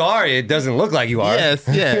 Even if you are, it doesn't look like you are. Yes,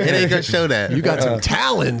 yeah, it ain't gonna show that. You got some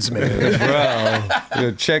talons, man. Bro,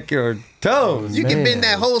 you check your toes. You can Man. bend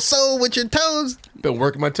that whole sole with your toes. Been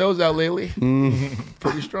working my toes out lately. Mm-hmm.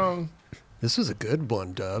 Pretty strong. This was a good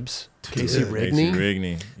one, Dubs. Casey Casey Rigney.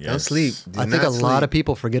 Rigney. Yes. Don't sleep. Do I think not a lot sleep. of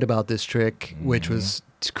people forget about this trick, which was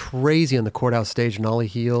crazy on the courthouse stage. Nollie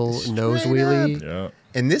heel, nose Straight wheelie. Yeah.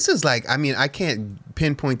 And this is like, I mean, I can't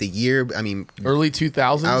pinpoint the year. I mean, Early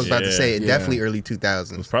 2000s. I was about to Yeah. say it, Yeah. definitely early It was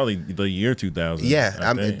 2000s. probably the year 2000. Yeah,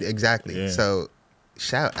 I think. exactly. Yeah. So,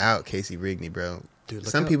 shout out Casey Rigney, bro. Dude,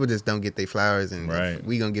 look Some how- people just don't get their flowers, and Right.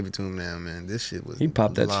 we gonna give it to him now, man. This shit was He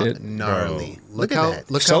popped that shit. gnarly. Look Look how at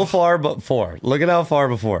that. look So how far before. Look at how far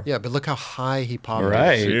before. yeah, but look how high he popped. it.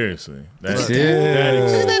 Right. Seriously. That, Look that at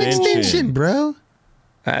Look at that extension, bro.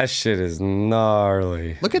 That shit is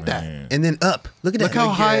gnarly. Look at that. Man. And then up. Look at Look that. how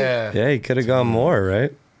high. Yeah. Yeah, he could have gone more,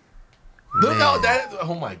 right? Look how that.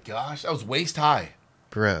 Oh my gosh, that was waist high.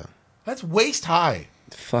 bro. That's waist high.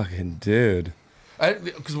 Fucking dude.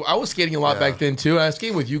 Because I was skating a lot back then too. I was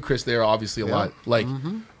skating with you, Chris. There, obviously a lot. Like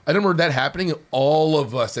I remember that happening. All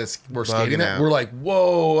of us that were skating Bugging that out. were like,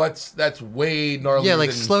 "Whoa, that's way gnarly." Yeah,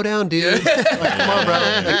 like slow down, dude. Like, come on,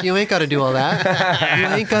 bro. Like, you ain't got to do all that. You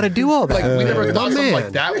ain't got to do all that. Like we never My thought something man.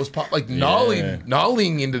 like that was like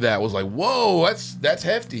nollying into that was like, "Whoa, that's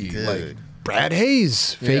hefty." Dude. Like Brad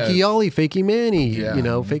Hayes, Fakey Yeah. Ollie, Fakey Manny, Yeah. you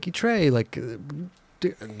know, Fakey Trey. Like,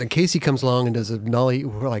 dude, then Casey comes along and does a nollie.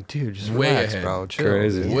 We're like, dude, just Way relax, ahead. bro. Chill.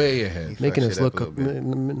 Crazy. dude. way ahead. Making Fuck us shit up look. a little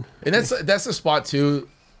bit. And that's the spot too.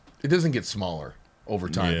 It doesn't get smaller over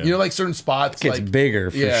time. Yeah. You know, like certain spots Gets like bigger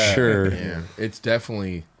for sure. Yeah, it's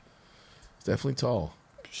definitely tall.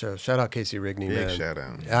 Shout out Casey Rigney, Big man. shout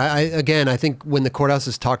out. I think when the courthouse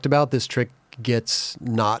is talked about, this trick gets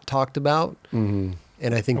not talked about. And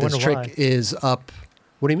I think I this wonder trick why. is up.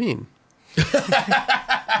 What do you mean?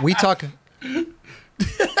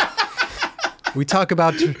 we talk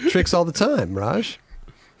about tricks all the time, Raj.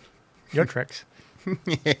 Your tricks.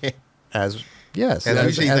 As yes, As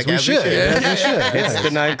we should. as we should. As we should. It's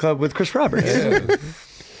the nightclub with Chris Roberts.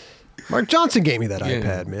 Mark Johnson gave me that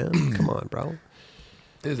iPad, man. Come on, bro.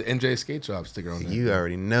 There's an NJ Skate Shop sticker on there. You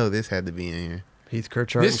already know this had to be in here. Heath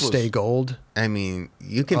Kirchart, This was- Stay Gold. I mean,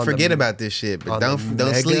 you can On the- forget about this shit, but on don't the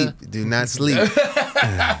Mega. sleep. Do not sleep.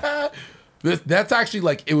 That's actually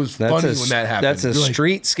like, it was That's funny a, when that happened. that's a You're like,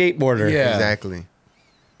 street skateboarder. Yeah. Exactly.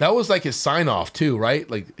 That was like his sign off too, right?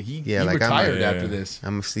 Like he Yeah, like, retired I'm- after Yeah. this.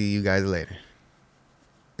 I'm gonna see you guys later.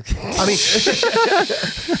 I mean,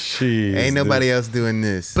 Ain't nobody else doing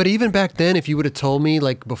this. but even back then, if you would have told me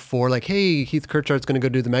like before, like, hey, Heath Kirchart's going to go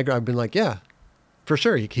do the Mega, I've been like, yeah, for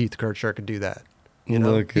sure, Heath Kirchart could do that. You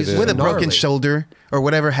know, Look at He's it. with a broken gnarly. shoulder or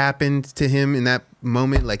whatever happened to him in that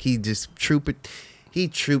moment, like he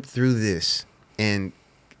trooped through this, and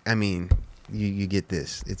I mean, you get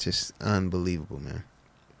this. It's just unbelievable, man.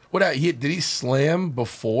 Did he slam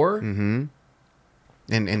before? Mm-hmm.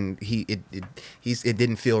 And it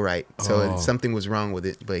didn't feel right, so something was wrong with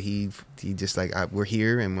it. But he just like, we're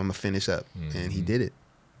here, and I'm gonna finish up, and he did it.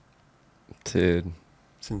 Dude,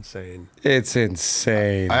 It's insane. it's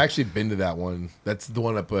insane. I actually been to that one. That's the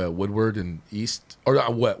one up Woodward and East or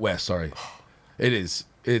West. Sorry, it is.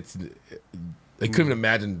 It's. I couldn't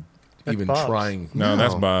imagine That's even Bob's. trying. No,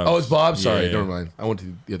 that's Bob. Oh, it's Bob. Sorry, Yeah. never mind. I went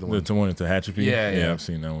to the other one. The one at the Hatchapee. Yeah. I've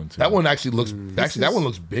seen that one too. That one actually looks. Actually, that one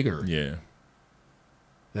looks bigger. Yeah.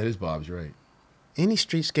 That is Bob's. You're right. Any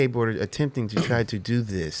street skateboarder attempting to try to do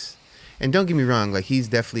this, and don't get me wrong, like he's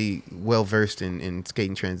definitely well versed in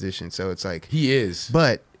skating transition, so it's like, He is.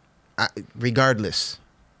 but regardless,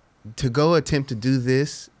 to go attempt to do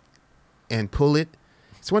this and pull it,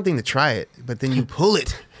 it's one thing to try it, but then you pull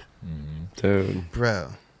it, Dude.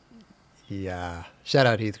 bro. Yeah. Shout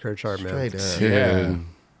out Heath Kirchart, man. Straight up, Dude. Yeah.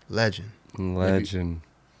 legend. Legend.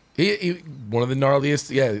 He one of the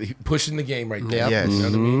gnarliest. Yeah, pushing the game right there. Yep. Yes. You know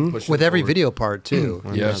what I mean? Pushing With it every forward. video part too.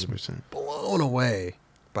 100%. Blown away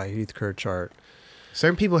by Heath Kirchart.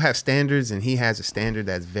 Certain people have standards, and he has a standard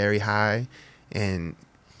that's very high and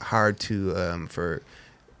hard to for.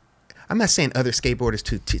 I'm not saying other skateboarders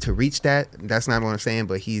to reach that. That's not what I'm saying,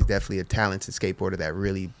 but he's definitely a talented skateboarder that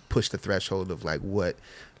really pushed the threshold of like what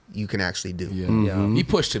you can actually do. Yeah. Yeah. He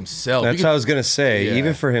pushed himself. That's what I was gonna say. Yeah.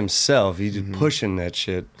 Even for himself, he's just pushing that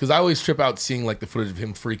shit. Because I always trip out seeing like the footage of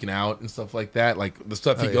him freaking out and stuff like that. Like the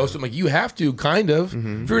stuff he Oh, goes yeah. to. I'm like, you have to kind of. If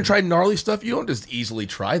you're gonna try gnarly stuff, you don't just easily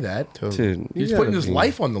try that. Dude, He's you putting gotta his be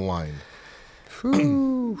life on the line.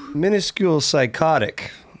 minuscule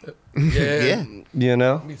psychotic. Yeah. Yeah, You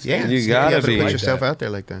know, yeah. you It's gotta scary to be put yourself that. out there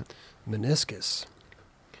like that. Meniscus.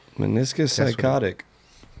 meniscus what- psychotic.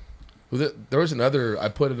 There was another. I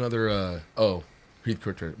put another. Heath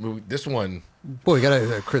Kirchart. This one. Boy, you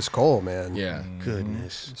got Chris Cole, man. Yeah.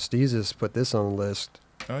 Goodness. Steezus put this on the list.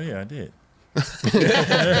 Oh yeah, I did.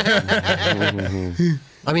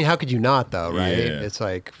 I mean, how could you not though, right? Yeah. It's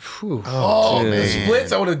like, whew. Oh, Dude. the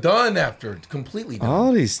splits I would have done after completely done.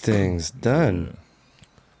 All these things done.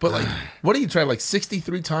 But like, what did you try? Like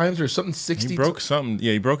 63 times or something? 60. He broke something.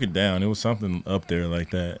 Yeah, he broke it down. It was something up there like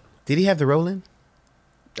that. Did he have the roll in?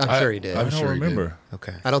 I'm sure he did. I'm I don't sure he did. remember.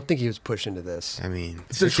 Okay. I don't think he was pushing to this. I mean,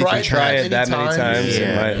 To 63 try Try Any it that many time. times. Yeah,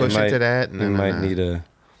 it might, push it might, into that. No, you no, might no. need a.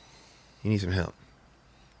 You need some help.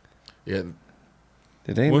 Yeah.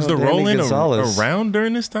 It ain't Was no the Danny rolling Gonzalez. around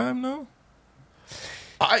during this time though?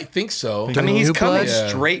 I think so. I mean, he's New coming blood? Yeah.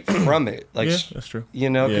 straight from it. Like, Yeah, that's true. you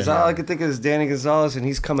know, because Yeah. all I could think of is Danny Gonzalez, and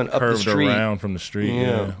he's coming up the Curved street. around from the street. Yeah.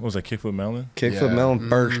 Yeah. What was that, kickflip melon? Kickflip Yeah. melon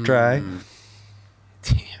burst try.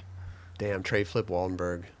 Damn, Trey Flip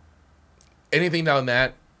Wallenberg. Anything down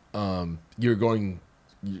that, you're going.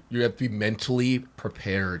 You have to be mentally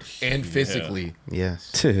prepared and physically.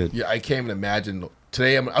 Yes. Dude. Yeah, I can't even imagine.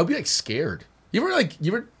 Today, I'll be like scared. You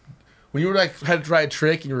ever when you were like had to try a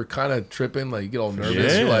trick and you were kind of tripping, like you get all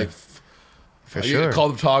nervous. Yeah. You're like, For you sure. call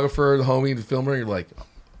the photographer, the homie, the filmer. You're like,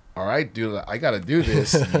 all right, dude, I got to do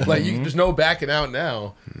this. Like, there's no backing out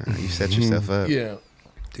now. Nah, you set yourself up. Yeah.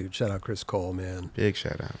 Dude, shout out Chris Cole, man. Big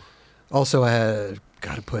shout out. Also, I had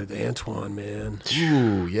got to put Antoine, man.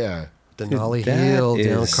 Ooh, yeah. Denali That Hill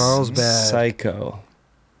down is Carlsbad. Psycho.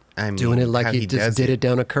 I mean, Doing it like how he just does did it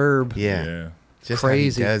down a curb. Yeah. Just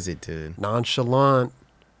Crazy. how he does it, dude. Nonchalant.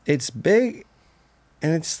 It's big,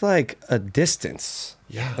 and it's like a distance.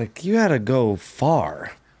 Yeah. Like, you gotta go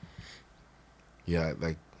far. Yeah,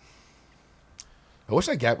 like I wish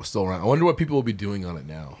that gap was still around. I wonder what people will be doing on it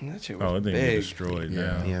now. That shit Oh, was it didn't get big. destroyed Yeah.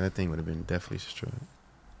 now. Yeah, that thing would have been definitely destroyed.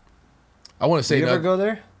 I want to say You ever no, go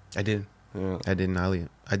there? I did. Yeah. I did Nolly.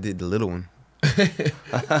 I did the little one.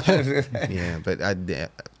 Yeah, but I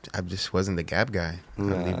just wasn't the gap guy. I'll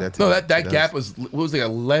leave that to no, to that those. gap was what was it,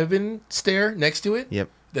 11 stair next to it? Yep.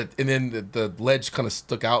 That and then the ledge kind of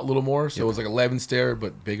stuck out a little more, so it was like 11 stair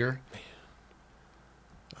but bigger.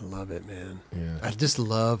 I love it, man. Yeah. I just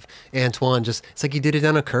love Antoine. It's like he did it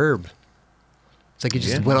on a curb. It's like he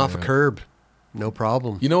just went off a curb, no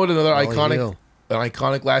problem. You know what? Another Ollie iconic, Hill. an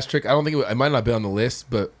iconic last trick. I don't think it might not be on the list,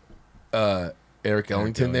 but Eric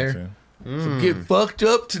Ellington there. So get fucked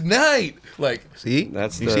up tonight. Like See,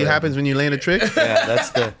 That's you the- see what happens when you land a trick. Yeah,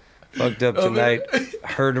 that's the fucked up tonight.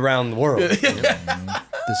 Heard around the world.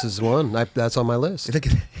 This is one. That's on my list. Look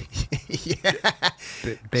at that.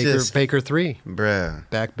 Baker Just- Baker 3. Bruh,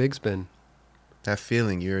 Back big spin. that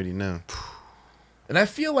feeling you already know. And I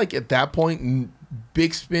feel like at that point,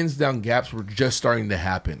 big spins down gaps were just starting to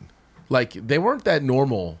happen. Like they weren't that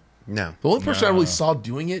normal. No, The only person I really saw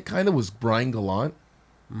doing it kind of was Brian Gallant,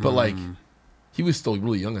 but like he was still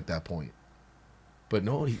really young at that point. But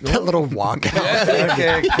no, That little walkout.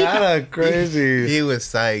 Okay, kind of crazy. he was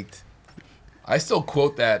psyched. I still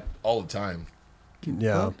quote that all the time.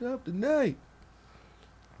 Yeah. Fucked up tonight.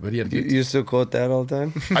 But he had You still quote that all the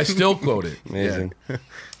time? I still quote it. Amazing. Yeah.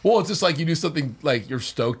 Well, it's just like you do something like you're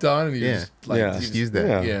stoked on, and you Yeah. just like Yeah. you Just use that.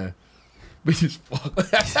 Yeah. Yeah. But you just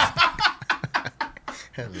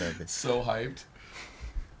I love it. so hyped.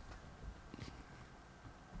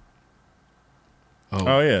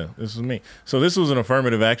 Oh yeah, this was me. So this was an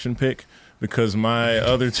affirmative action pick because my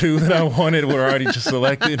other two that I wanted were already just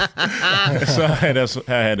selected. So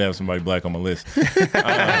I had to have somebody black on my list. So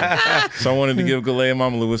I wanted to give Galea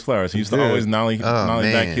Mamalu his flowers. He used to always nollie back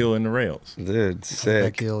man. heel in the rails Dude, Back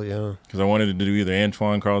sick. heel, yeah. because I wanted to do either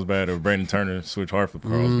Antoine Carlsbad or Brandon Turner switch hard flip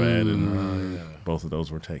Carlsbad, and both of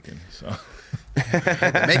those were taken. So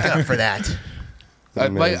Make up for that.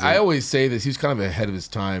 I always say this. He was kind of ahead of his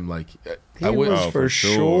time. Like He I would, was Oh, for for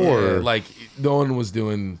sure. like no one was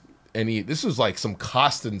doing any. This was like some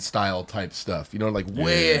Costin style type stuff. You know, like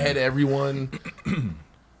way ahead of everyone.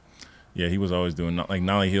 yeah, he was always doing like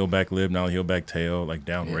nollie heel back lip, nollie heel back tail, like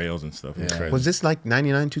down rails and stuff. It was crazy. Was this like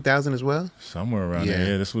 99, 2000 as well? Somewhere around Yeah.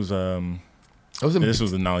 there. Yeah, this was That was a this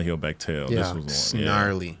was the nollie heel back tail. Yeah. This was the one. Yeah.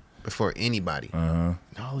 Gnarly. Before anybody.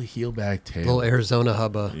 nollie heel back tail. Little Arizona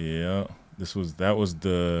hubba. Yeah, that was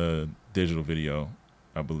the digital video,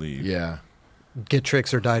 I believe. Yeah. Get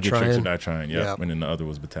tricks or die Get trying. Tricks or Die Trying. Yeah, Yep. and then the other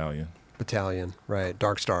was Battalion. Battalion, right?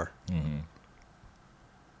 Dark Star. Mm-hmm.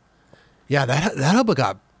 Yeah, that hubba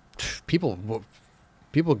got people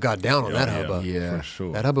got down on that hubba. Yeah. for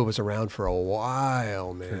sure. That hubba was around for a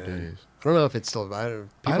while, man. days. I don't know if it's still. People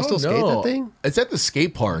I don't still skate know. that thing. It's at the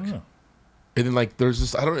skate park. Yeah. And then like there's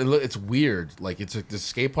this it's weird. Like it's like the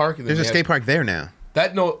skate park and then There's a they skate have- park there now.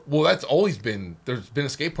 that's always been there's been a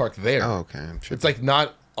skate park there. Oh, okay. I'm sure. It's like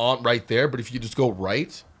not on right there, but if you just go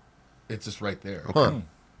right, it's just right there. Huh.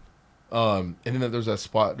 And then there's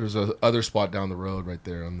a other spot down the road right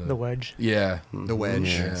there on The wedge. Yeah. The wedge,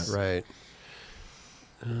 Yes. right?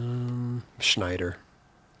 Schneider.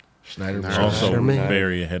 Schneider. Nice. Also man.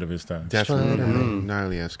 very ahead of his time. Definitely Schneider.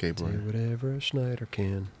 gnarly ass Do skateboard. whatever a Schneider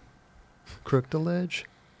can. Crook the ledge.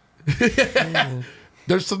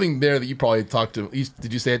 There's something there that you probably talked to.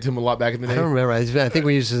 Did you say it to him a lot back in the I day? don't remember. I think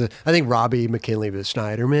we used to. I think Robbie McKinley was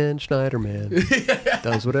Schneider man.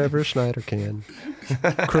 Does whatever a Schneider can.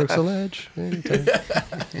 Crooks the ledge. Anytime.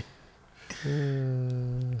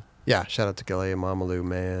 Yeah, shout out to Galea Mamalu,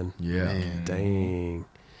 man. Yeah. Man. Dang.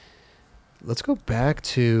 Let's go back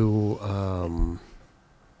to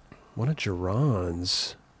one of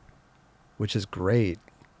Geron's, which is great.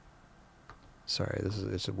 Sorry,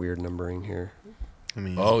 it's a weird numbering here. I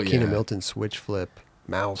mean, Oh yeah. Keenan Milton switch flip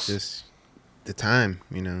mouse. just the time,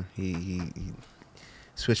 you know, he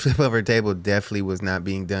switch flip over table definitely was not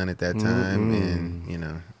being done at that time, and you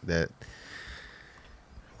know that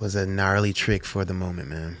was a gnarly trick for the moment,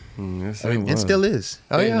 man. Yes, I mean, It still is.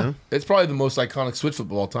 Oh, you yeah. know? It's probably the most iconic switch flip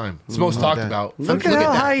of all time. It's the most No talked doubt. about. Look at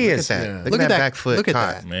how high he Look at is. that. Yeah. Look at that back foot Look at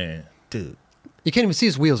caught. that. Man, Dude. You can't even see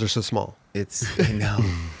his wheels are so small. It's I know.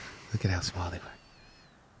 Look at how small they were.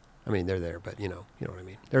 I mean, they're there, but you know what I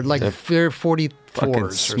mean. They're like they're 44s Fucking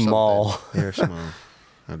or small. They're small,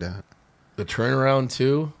 no doubt. The turnaround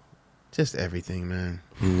too. Just everything, man.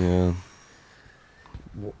 Yeah.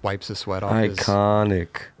 something. Wipes the sweat off his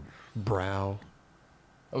Iconic. brow.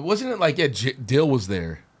 Wasn't it like Dill was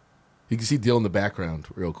there? You can see Dill in the background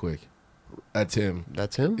real quick. That's him.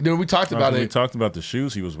 That's him. You know, we talked about We it. talked about the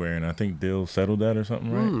shoes he was wearing. I think Dill settled that or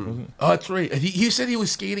something, right? Wasn't it? Oh, that's right. He said he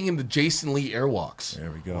was skating in the Jason Lee Airwalks.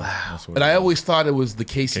 There we go. Wow. And I always thought it was the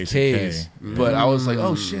KCK. KCKs, but I was like,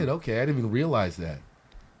 oh shit, okay, I didn't even realize that.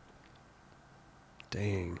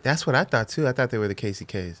 Dang. That's what I thought too. I thought they were the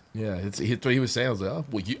KCKs. Yeah, it's what he was saying. I was like, oh,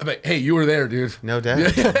 well, hey, you were there, dude. No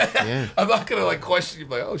doubt. Yeah. I'm not gonna like question you,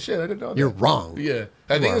 like, oh shit, I didn't know. You're that. wrong. Yeah,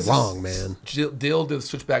 I You think are this wrong, is, man. Dill did the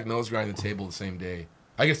switchback nose grind on the table the same day.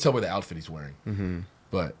 I can tell by the outfit he's wearing. Mm-hmm.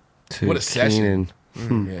 But Dude, what a session!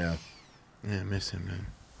 Keenan. Yeah, Yeah, I miss him, man.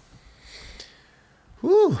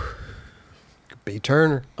 Woo. B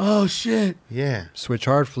Turner. Oh shit! Yeah. Switch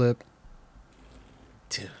hard flip.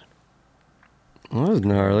 Dude. That was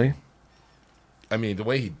gnarly. I mean, the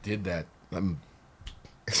way he did that. Oh,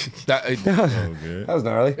 good. That was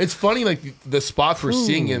gnarly. It's funny, like the spots we're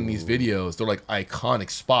seeing in these videos, they're like iconic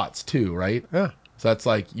spots too, right? Yeah. So that's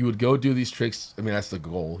like you would go do these tricks. I mean, that's the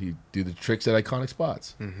goal. You do the tricks at iconic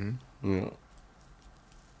spots. Yeah.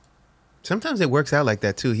 Sometimes it works out like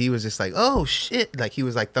that too. He was just like, "Oh shit!" Like he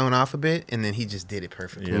was like thrown off a bit, and then he just did it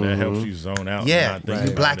perfectly. Yeah, that helps you zone out. Yeah, and not think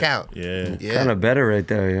you black about out. it. Yeah. Yeah. Kind of better right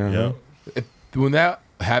there, yeah. Yeah. When that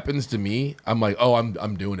happens to me, I'm like, oh,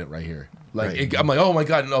 I'm doing it right here. Like Right. I'm like, oh my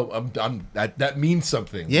god, no, I'm that means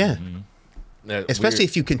something. Yeah. That Especially weird-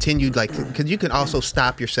 if you continued, like, because you can also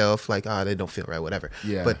stop yourself, like, oh, they don't feel right, whatever.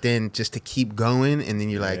 Yeah. But then just to keep going, and then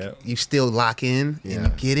you're like, Yeah. you still lock in, and Yeah. you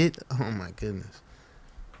get it. Oh my goodness,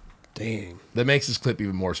 Dang. that makes this clip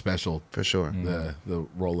even more special. for sure. The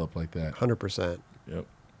roll up like that. 100%. Yep.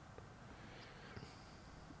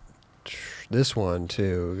 This one,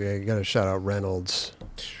 too. You got to shout out Reynolds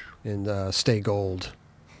in Stay Gold.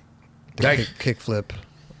 The That- kick flip.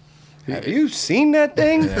 Have you seen that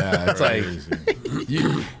thing? Yeah, it's like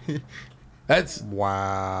you, that's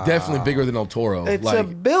Wow. definitely bigger than El Toro. It's like, a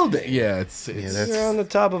building. yeah, it's that's- You're on the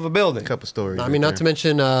top of a building. A couple stories. I mean, not to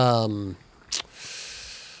mention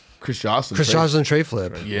Chris Jocelyn. Chris Joslin tray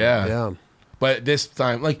flip. Yeah. Yeah. But this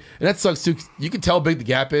time, like, and that sucks too. 'Cause you can tell how big the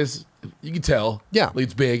gap is. You can tell. Yeah. Like,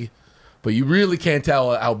 it's big. But you really can't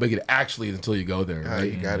tell how big it actually is until you go there.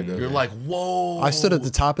 Right? you gotta go You're there. like, whoa. I stood at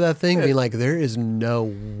the top of that thing being like, there is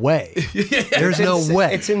no way. There's no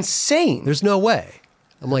way. It's insane. There's no way.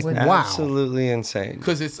 I'm like, wow. Absolutely insane.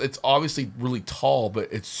 Because it's obviously really tall, but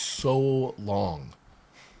it's so long.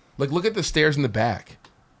 Like, look at the stairs in the back.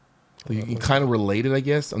 Like, you can kind of relate it, I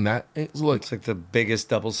guess, on that. Look, It's like the biggest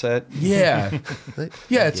double set. yeah, Like,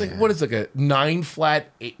 yeah. It's like, what is like a 9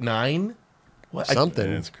 flat 8 9? What?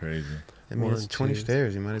 Something. That's crazy. I mean, it's 20 2.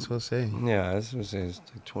 stairs. You might as well say. Yeah, I was gonna say it's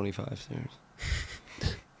like 25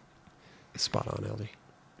 stairs. Spot on, LD.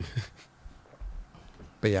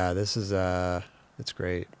 But yeah, this is it's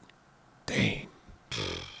great. Dang.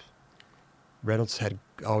 Reynolds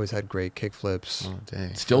always had great kick flips. Oh,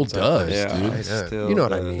 dang. Still does, Yeah, dude. it's Straight up. still You know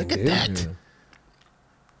what I does. mean, Look at dude. that.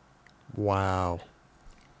 Wow.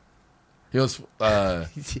 He was,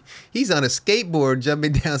 He's on a skateboard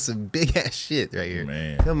jumping down some big ass shit right here.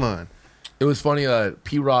 Man. Come on. it was funny.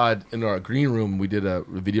 P-Rod in our green room, we did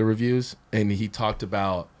video reviews, and he talked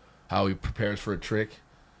about how he prepares for a trick,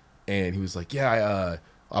 and he was like, "Yeah,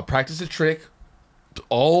 I'll practice a trick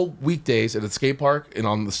all weekdays at a skate park, and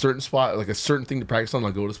on the certain spot, like a certain thing to practice on,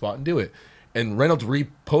 I'll go to the spot and do it." And Reynolds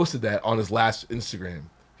reposted that on his last Instagram.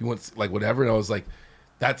 He wants like whatever, and I was like,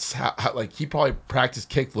 "That's how like he probably practiced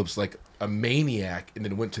kickflips like a maniac, and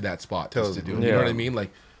then went to that spot just to do it." You know what I mean?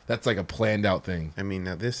 Like that's like a planned out thing. I mean,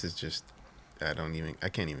 now this is just, I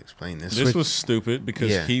can't even explain this. This was stupid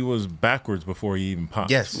because Yeah. he was backwards before he even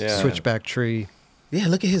popped. Yes. Yeah. Switchback tree. Yeah,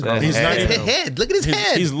 look at his, He's not his even- head. Look at his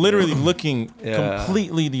head. He's literally looking Yeah.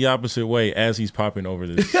 completely the opposite way as he's popping over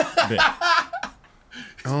this thing.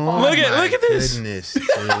 Oh Look at- my look at this. Goodness,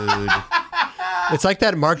 dude. It's like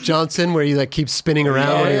that Mark Johnson where he like keeps spinning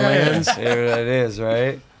around when he lands. There that is,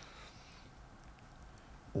 right?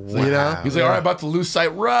 Wow. You know? He's like, "All right, about to lose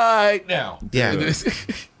sight right now." Yeah.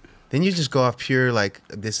 Then you just go off pure like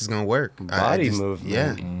this is gonna work. Body movement.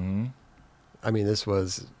 Yeah. I mean, this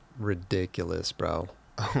was ridiculous, bro.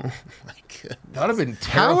 Oh my god. That would have been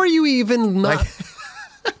How terrible. are you even not?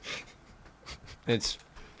 It's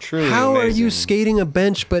truly How are amazing. you skating a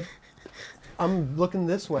bench? But I'm looking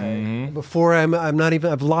this way before I'm not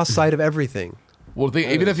even. I've lost sight of everything. Well,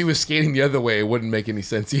 even if he was skating the other way, it wouldn't make any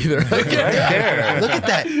sense either. Like, Look at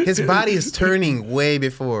that. His body is turning way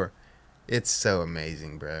before. It's so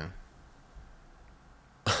amazing, bro.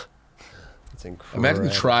 It's incredible. imagine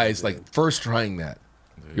the tries, like first trying that.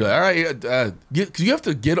 You're like, all right, because you have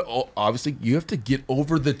to obviously, you have to get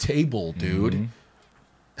over the table, dude.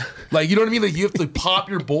 Like, you know what I mean? Like, you have to pop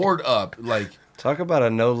your board up. Like, Talk about a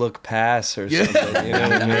no look pass or something. You know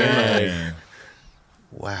what I mean? Like, Man.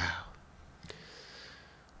 Wow.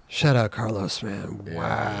 Shout out Carlos, man. Wow,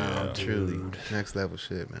 Yeah. Truly. Next level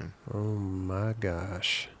shit, man. Oh my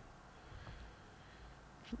gosh.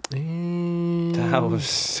 that was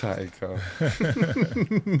psycho.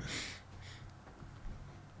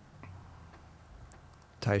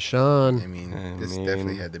 Tyshawn. I mean, I this mean-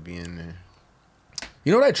 definitely had to be in there.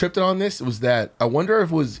 You know what I tripped on this was that I wonder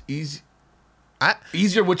if it was easier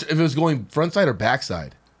if it was going front side or back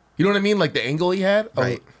side. You know what I mean? Like the angle he had.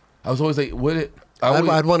 Right. I was always like, would it?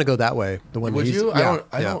 I'd want to go that way. The one Would he's, you? Yeah,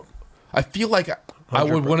 I don't. I feel like I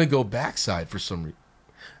would want to go backside for some reason.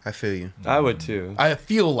 I feel you. I would too. I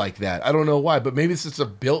feel like that. I don't know why, but maybe it's just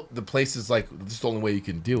the place is like this is the only way you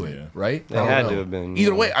can do it, Yeah. right? It I don't had know. to have been,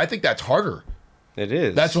 Either yeah. way, I think that's harder. It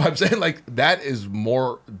is. That's what I'm saying. Like that is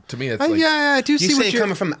more to me. It's like yeah, I do You see what saying you're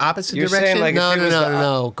coming from the opposite You're saying, direction? like, No, if it no, was no, the-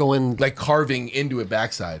 no. Going like carving into it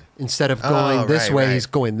backside. instead of Oh, going this right, way, right. he's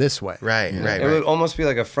going this way. right, right, It would right. almost be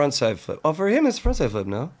like a front side flip. Oh, for him, it's a front side flip,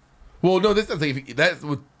 no? Well, no, that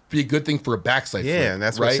would be a good thing for a backside. Yeah, flip, and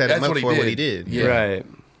that's what right? set him up for what he did. Yeah, Right.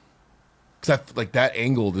 Because like that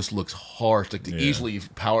angle just looks harsh. Like to Yeah. easily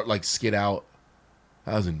power like skid out.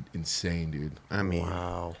 That was insane, dude. I mean,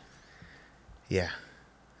 Wow. yeah.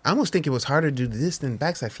 I almost think it was harder to do this than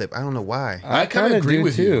backside flip. I don't know why. I kind kinda of agree do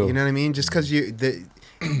with too. you. You know what I mean? Just because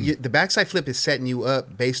the backside flip is setting you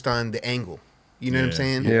up based on the angle. You know what I'm Yeah.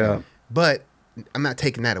 saying? Yeah. But I'm not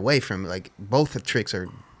taking that away from it. Like both the tricks are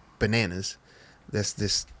bananas. Let's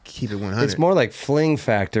just keep it 100. It's more like fling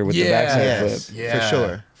factor with the Yeah. backside Yes. flip. Yeah, For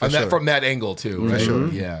sure. For And that, sure. from that angle too, right? sure.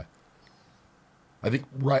 Yeah. I think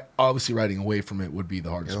obviously riding away from it would be the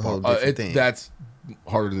hardest A whole part. different thing. That's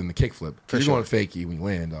harder than the kickflip. For You're sure. going fakey when you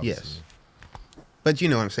land. Obviously. Yes. But you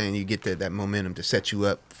know what I'm saying? You get that momentum to set you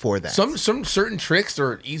up for that. Some certain tricks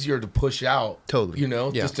are easier to push out. Totally. You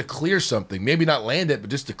know, Yeah. just to clear something. Maybe not land it, but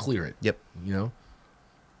just to clear it. Yep. You know.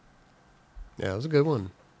 Yeah, it was a good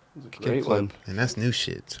one. Great one. And that's new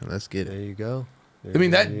shit. So let's get There it. you go. I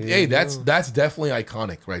mean that's definitely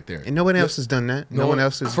iconic right there. And no one else has done that. No one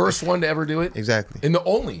else has. first one to ever do it. Exactly. And the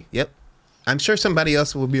only. Yep. I'm sure somebody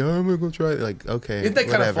else will be, I'm going to go try it. Like, okay. Isn't that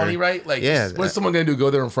kind of whatever. funny, right? Like, Yeah. what's someone gonna do? Go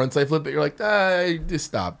there and front side flip it? You're like, just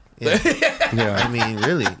stop. Yeah. Yeah. I mean,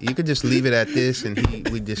 really, you could just leave it at this, and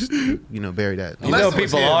we just, bury that. You know Unless it was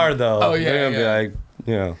people him. are though. Oh, yeah, They're gonna yeah. be like,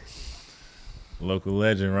 you know, Local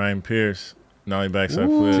legend Ryan Pierce, nollie backside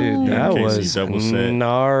flip, dude, that UMKC was double set.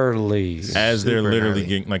 gnarly. As they're super literally gnarly.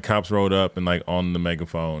 getting, like, cops rolled up and like on the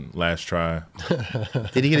megaphone, last try.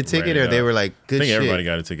 Did he get a ticket, or Ran it they up. were like, I good think shit? everybody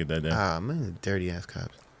got a ticket that day. Ah, man, dirty ass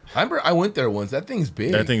cops. I remember I went there once. That thing's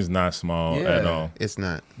big. That thing's not small at Yeah. all. It's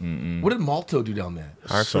not. What did Malto do down there?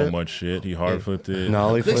 Hard So flip? much shit. He hard flipped it.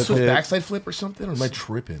 Nollie Did they flip switch it. backside flip or something? Or am I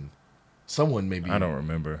tripping? Someone maybe. I don't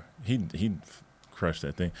remember. He crushed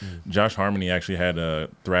that thing. Mm. Josh Harmony actually had a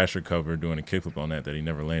Thrasher cover doing a kickflip on that he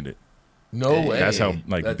never landed. No way. That's how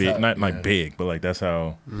like That's big, how- not yeah. like big, but like that's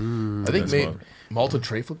how I think That's maybe what- Malta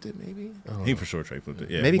tray flipped it. Maybe. I don't he know. for sure tray flipped it.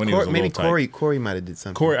 Yeah, Maybe when he was a maybe little tight. Corey might have did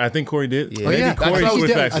something. Corey, I think Corey did. Yeah. Oh, Maybe yeah. Corey That's what I was switched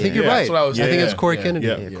doing. back. I think Yeah. you're right. That's what I was I think saying. it's Corey Yeah. Kennedy.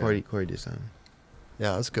 Yeah. Yeah, Corey did something.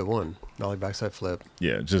 Yeah, that's a good one. Nollie backside flip.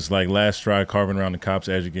 Yeah, just like last try carving around the cops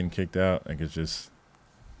as you're getting kicked out. Like it's just,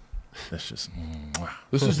 that's just. Wow.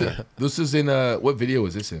 This is in what video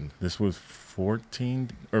was this in? This was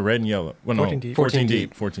 14 or red and yellow. Well, no, 14 deep. 14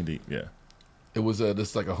 deep. 14 deep. Yeah, It was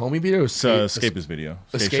this like a homie video. Or it's Escapist video.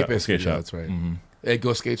 Escapist. Skate video, shop. That's right. Mhm. Hey,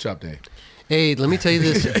 go skate shop day. Hey, let me tell you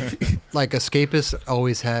this. Like, Escapists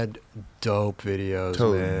always had dope videos,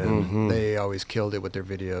 Totally. man. Mhm. They always killed it with their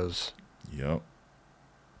videos. Yep.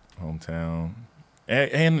 Hometown.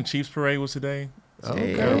 And the Chiefs parade was today.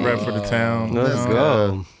 Hey. Got a rep for the town. Let's you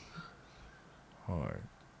know? go. Hard.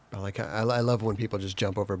 I love when people just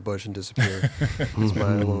jump over a bush and disappear. It's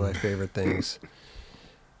one of my favorite things.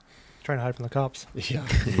 Trying to hide from the cops. Yeah.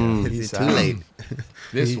 It's too late.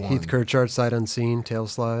 This one. Heath Kirchart, sight unseen, tail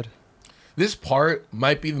slide. This part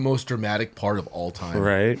might be the most dramatic part of all time.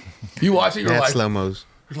 Right. You watch it, you're That's like, slow mos.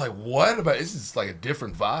 you're like, what about this? Is like a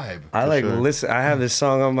different vibe. I like sure. listen. I have this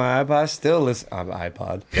song on my iPod. Still listen on my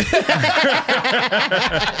iPod.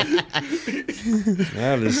 I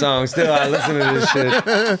have this song. Still, I listen to this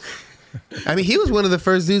shit. I mean, he was one of the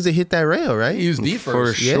first dudes that hit that rail, right? He was the For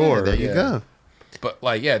first, Yeah, sure. there you Yeah. go, but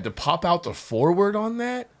like, yeah, to pop out the forward on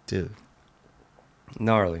that. dude.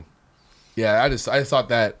 Gnarly. Yeah, I thought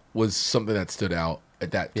that was something that stood out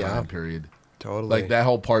at that time Yeah. period. Totally. Like that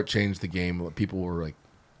whole part changed the game. People were like,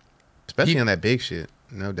 Especially He- on that big shit,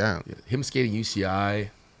 no doubt. him skating UCI.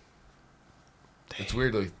 It's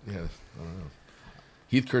weird. Like, yeah, I don't know.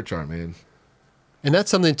 Heath Kirchart, man. And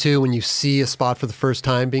that's something too when you see a spot for the first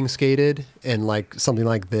time being skated and like something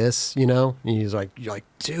like this, you know, and you're like,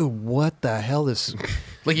 dude, what the hell is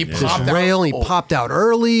Like he this popped out. rail? He Oh, popped out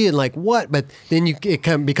early and like what? But then it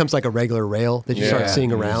kind of becomes like a regular rail that you start Yeah,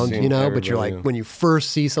 seeing you're around, seeing you know. But you're everybody, like yeah. when you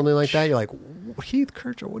first see something like that, you're like, Heath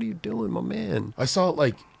Kircher, what are you doing, my man? I saw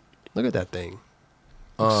like, Look at that thing.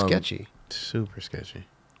 Looks sketchy. Super sketchy.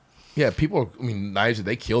 yeah, people. I mean, Niger,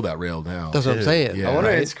 they kill that rail now. That's what I'm saying. Yeah. I wonder.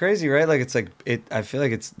 right? It's crazy, right? Like it's like it. I feel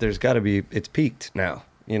like there's got to be. It's peaked now.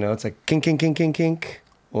 You know, it's like kink, kink, kink, kink, kink,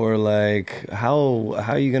 or like how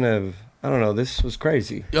are you gonna? I don't know. This was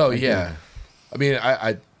crazy. Oh yeah. I mean,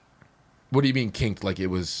 I. What do you mean kinked? Like it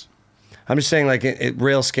was. I'm just saying, like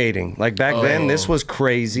rail skating. Like back then, this was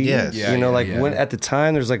crazy. Yes. Yeah, you know, yeah, like yeah. when at the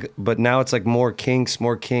time there's like, but now it's like more kinks.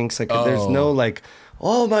 Like there's Oh. no like,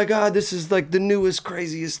 oh my god, this is like the newest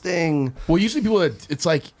craziest thing. Well, usually people it's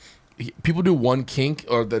like people do one kink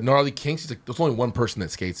or the gnarly kinks. It's like there's only one person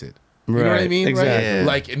that skates it. You know what I Right, mean? exactly. Right? Yeah.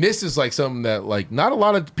 Like, and this is like something that like not a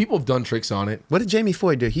lot of people have done tricks on it. What did Jamie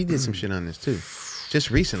Foy do? He did some shit on this too, just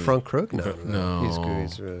recently. Front crook? No. No.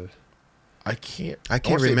 He's I can't. I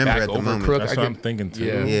can't wanna say remember back at the over moment. crook. That's I what could- I'm thinking too.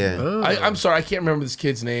 Yeah. Yeah. I'm sorry, I can't remember this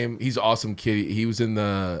kid's name. He's an awesome kid. He was in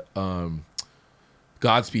the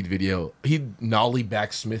Godspeed video. He nollie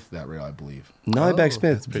back Smith that rail, I believe. Nollie back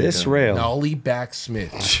Smith, pretty this dope. rail, Nollie back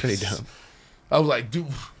Smith. Pretty dope. I was like, dude.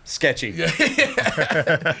 sketchy. Yeah,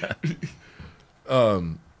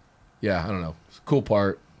 I don't know. Cool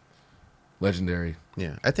part. Legendary.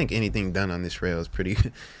 Yeah, I think anything done on this rail is pretty.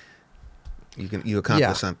 You accomplish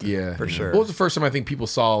Yeah. something. Yeah, For sure. What was the first time I think people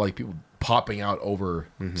saw like people popping out over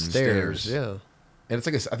stairs? Yeah. And it's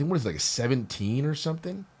like I think what is it, like a 17 or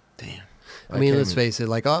something? Damn. I mean, can't let's even- face it.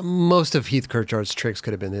 Like most of Heath Kirchard's tricks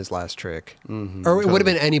could have been his last trick, or it would have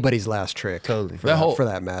been anybody's last trick. Totally. for That that, whole- for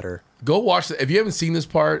that matter. Go watch the, if you haven't seen this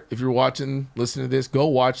part, if you're listening to this, go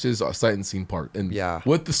watch this sight and scene part and Yeah.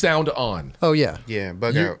 with the sound on. Oh yeah, Yeah,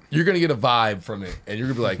 bug You're, out. you're gonna get a vibe from it, and you're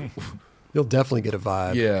gonna be like, you'll definitely get a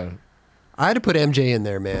vibe. yeah. I had to put MJ in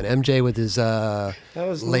there, man. MJ with his That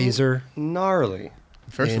was laser. gnarly.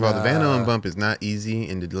 First And, of all, the Van Allen bump is not easy,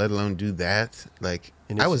 and to let alone do that, like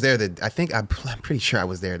And I it's- was there. I'm pretty sure I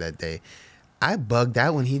was there that day. I bugged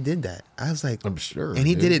out when he did that. I was like, I'm sure, and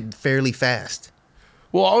he dude. did it fairly fast.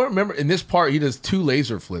 Well, I remember in this part he does 2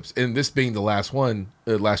 laser flips, and this being the last one,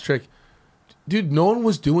 last trick. Dude, no one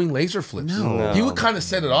was doing laser flips. No. He would kind of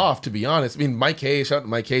set it off, to be honest. I mean, Mike Hayes, shout out to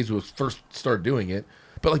Mike Hayes, who was first started doing it,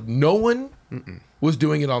 but like no one was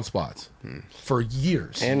doing it on spots for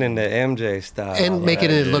years. And in the MJ style. And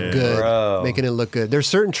making it look good. Bro. Making it look good. There's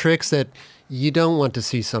certain tricks that you don't want to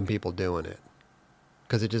see some people doing it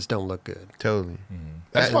because it just don't look good. Totally.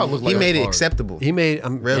 That's why it looked like he made it hard. acceptable. He made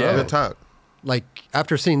real, Yeah. real talk. like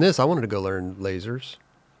after seeing this, I wanted to go learn lasers.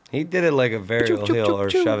 He did it like a varial hill or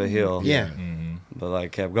shove a hill. Yeah. But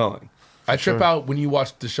like kept going. I trip out when you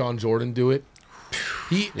watch Deshaun Jordan do it.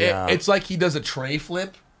 Yeah. It's like he does a tray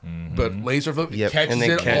flip, but laser flip. Yep. He catches And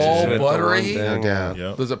then it catches all it with the buttery. one No thing. doubt.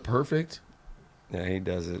 Yep. Does it perfect. Yeah, he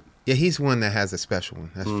does it. Yeah, he's one that has a special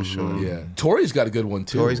one. That's for sure. Yeah. Tori's got a good one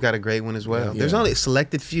too. Tori's got a great one as well. Yeah. There's Yeah. only a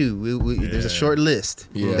selected few. There's a short list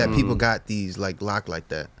Yeah. that people got these like locked like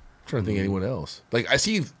that. I'm trying to think of anyone else. Like I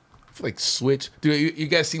see, like Switch. Dude, you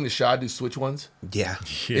guys seen the Shah do Switch ones? Yeah,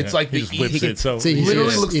 Yeah. It's like he the just whips easy- it. So It's the Literally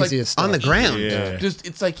easiest, looks like easiest on the stuff. ground. yeah. Just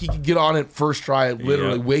it's like he could get on it first try,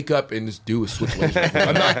 literally Yeah. wake up and just do a Switch laser.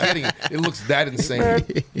 I'm not kidding. It looks that insane.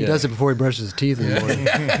 He does it before he brushes his teeth in the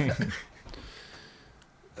morning.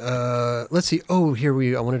 Let's see. Oh,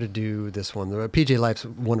 I wanted to do this one. PJ Life's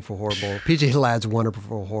Wonderful Horrible. PJ Ladd's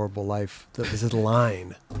Wonderful Horrible Life. This is the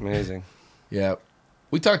line. Amazing. Yeah.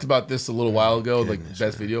 We talked about this a little while ago, like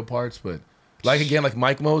best video parts, but like again, like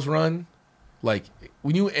Mike Mo's run, like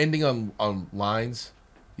when you ending on lines,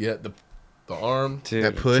 yeah, the arm, To,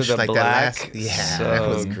 That push, to the like that black, last- yeah, so that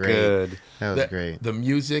was great. Good. that was the, great. the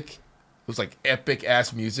music, it was like epic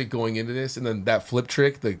ass music going into this, and then that flip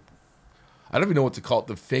trick, I don't even know what to call it,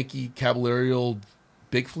 the fakey caballerial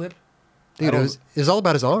big flip. Dude, it was all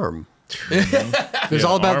about his arm. It was Yeah,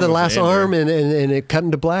 all about arm the was last in there. arm and it cut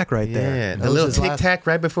into black right there. Yeah, That the was little his tic last- tac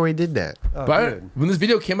right before he did that. Oh, But dude. when this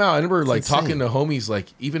video came out, I remember like insane. talking to homies, like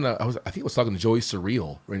even I think I was talking to Joey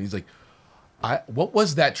Surreal, right? And he's like, what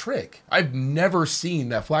was that trick? I've never seen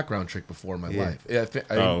that flat ground trick before in my Yeah. life. Yeah,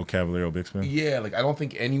 Oh, Caballero Big Spin. yeah, like I don't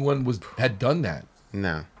think anyone had done that.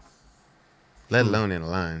 No, let alone in a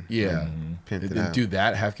line. Yeah, Pimped and it then out. do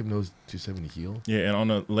that half Kim knows 270 heel. Yeah, and on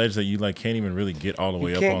a ledge that you like can't even really get all the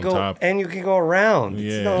way You up can't on go, top. and you can go around.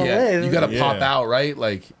 Yeah. It's not Yeah, lit. you got to pop Yeah. out, right?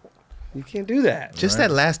 Like, You can't do that. Just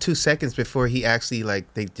that last 2 seconds before he actually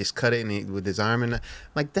like they just cut it and with his arm and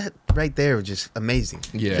like that right there was just amazing.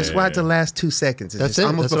 Yeah. Just watch the last 2 seconds. It's That's just it.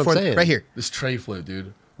 almost That's what I'm before saying. right here. This tray flip,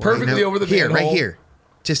 dude. Perfectly over the here, manhole. right here.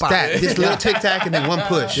 Just that. This little tic tac and then one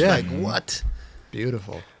push. Yeah. Like what?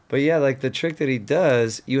 Beautiful. But yeah, like the trick that he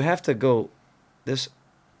does, you have to go this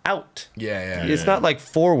out. Yeah. It's not like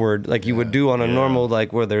forward like you would do on a normal,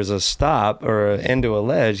 like where there's a stop or an end to a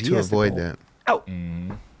ledge. He To has avoid go that. out.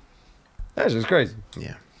 That's just crazy.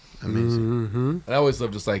 Yeah. Amazing. And I always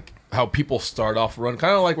love just like how people start off run,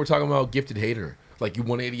 kind of like we're talking about Gifted Hater. Like you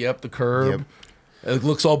 180 up the curb. It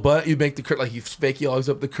looks all but you make the curb like you fake always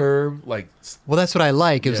up the curb. Like Well, that's what I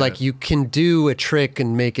like. It was Yeah. like you can do a trick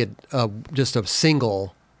and make it just a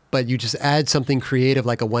single, but you just add something creative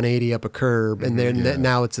like a 180 up a curb, and then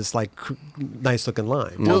now it's this like nice looking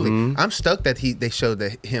line. Totally. I'm stoked that they showed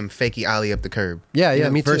him fakey ollie up the curb. Yeah, You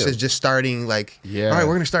know, me too. versus just starting like, Yeah. all right,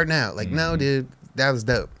 we're gonna start now. Like, no, dude, that was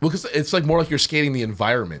dope. because it's like more like you're skating the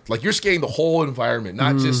environment. Like you're skating the whole environment,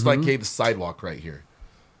 not just like hey the sidewalk right here.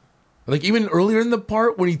 Like even earlier in the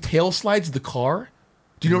part when he tail slides the car.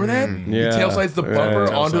 Do you remember that? Yeah. He tail slides the bumper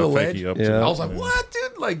Right. onto the Fakey ledge. up to the I was like, ledge. what,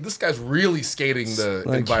 dude? Like this guy's really skating the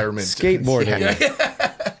Like environment. skateboarding.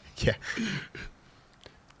 Yeah.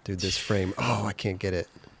 Dude, this frame. Oh, I can't get it.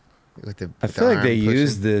 With the, I with feel the like they arm pushing.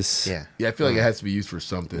 use this. Yeah. Yeah, I feel like it has to be used for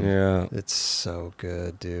something. Yeah. It's so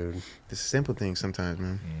good, dude. The simple things sometimes,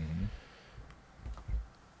 man.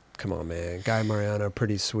 Come on, man. Guy Mariano,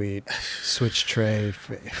 pretty sweet. Switch tray.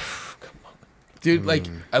 Come on. Dude, like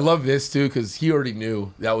I love this too because he already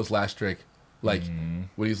knew that was last trick. Like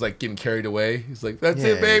when he's like getting carried away, he's like, "That's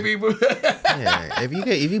it, Yeah. baby." Yeah.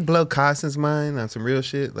 If you blow Costin's mind on some real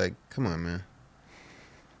shit, like, come on, man.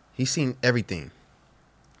 He's seen everything.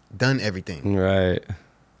 Done everything. Right.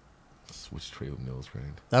 Switch tray with nose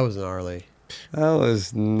ring. That was gnarly. That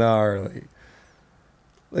was gnarly.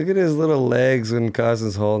 Look at his little legs when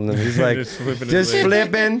Costin's holding them. He's like, Just flipping his just legs.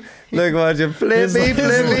 flipping. Look, watch him flippy, His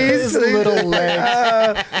flippy. little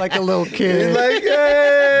legs. Like a little He's kid. like,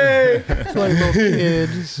 hey. Like little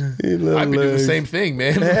kids. I've been doing the same thing,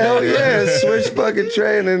 man. Hell yeah. Switch fucking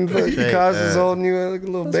tray and then fucking Tray, Costin's holding you like a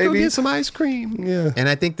little Let's go baby. get some ice cream. Yeah. And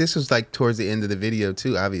I think this was like towards the end of the video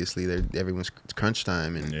too. Obviously, everyone's crunch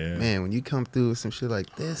time, and Yeah. man, when you come through with some shit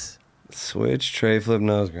like this, Switch tray flip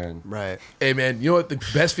nose grind. Right. Hey, man, you know what the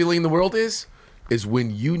best feeling in the world is? Is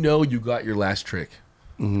when you know you got your last trick.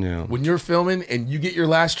 Yeah. When you're filming and you get your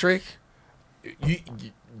last trick, you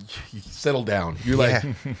settle down. You're like,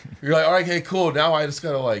 you're like, all right, okay, cool. Now I just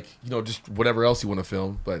gotta like, just whatever else you want to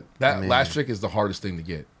film. But that Man. last trick is the hardest thing to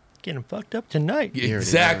get. Getting fucked up tonight. already know.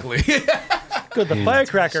 Exactly. Good, the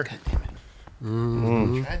firecracker. tried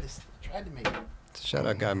to make it. Shout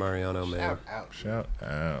out Guy Mariano, man. out. Shout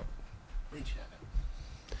out.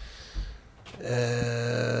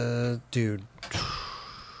 Dude,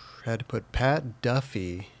 had to put Pat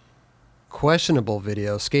Duffy, questionable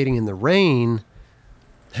video, skating in the rain.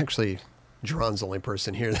 Actually, Jerron's the only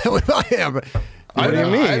person here that would. What do you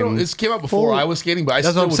mean? I don't, this came out before I was skating, but I That's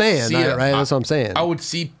still what I'm would saying, see right? it. That's what I'm saying. I would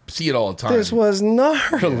see it all the time. This was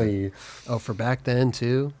gnarly. Oh, for back then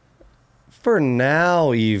too. For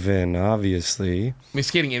now, even, obviously. I mean,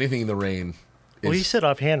 skating anything in the rain. Well, he is- set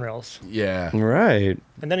off handrails, yeah. Right.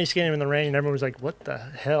 and then he skated in the rain, and everyone was like, "What the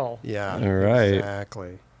hell?" Yeah. All right.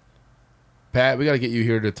 Exactly. Pat, we got to get you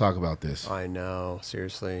here to talk about this. I know.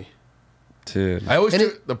 Seriously. Dude. I always And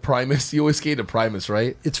do the Primus. You always skated a Primus,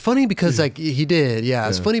 right? It's funny because like he did, yeah.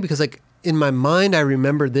 It's funny because like in my mind I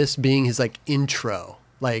remember this being his like intro,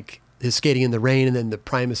 like his skating in the rain, and then the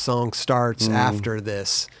Primus song starts after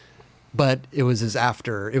this. But it was his last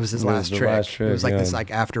the trick. last trick, It was like this yeah.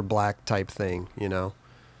 like after black type thing,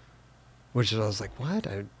 Which I was like, what?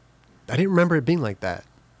 I didn't remember it being like that.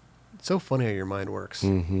 It's so funny how your mind works.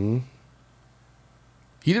 Mm-hmm.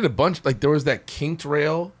 He did a bunch. Like there was that kinked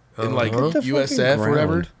rail in like Uh-huh. The USF fucking or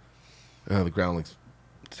whatever. ground. Oh, the ground looks.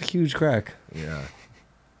 It's a huge crack. Yeah.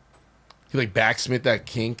 He like backsmith that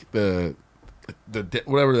kink the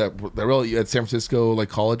whatever that rail at San Francisco like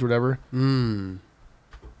college or whatever.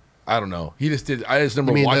 I don't know. He just did. I just You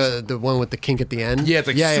remember mean watching. the one with the kink at the end? Yeah, it's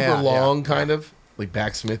like super yeah. long, kind of like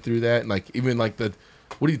backsmith through that, and like even like the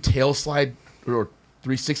what do you tail slide or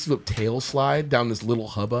 360 flip tail slide down this little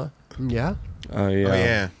hubba, Yeah. Oh, yeah. Oh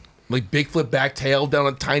yeah, like big flip back tail down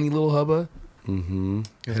a tiny little hubba.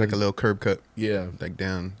 it's like a little curb cut, Yeah, like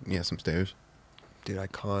down, some stairs. Dude,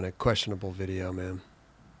 iconic, questionable video, man.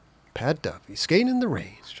 Pat Duffy, skating in the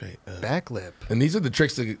rain. Straight up. Back lip. and these are the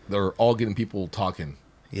tricks that are all getting people talking.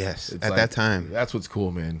 Yes, It's at like- that time. That's what's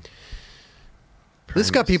cool, man.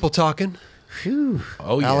 This got people talking. Whew.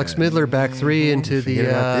 Oh yeah. Alex Midler back 3 into Forget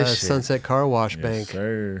about the this shit. Sunset Car Wash Yes, Bank.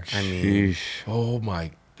 sir. I mean, Oh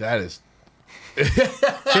my, that is.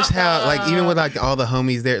 just how like even with like all the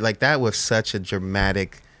homies there, like that was such a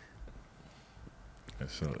dramatic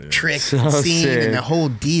That's so, yeah. trick So scene sick. and the whole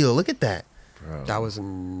deal. Look at that. Bro. That was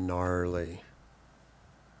gnarly.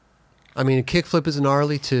 I mean, a kickflip is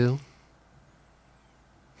gnarly too.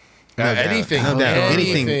 No doubt. anything, No doubt.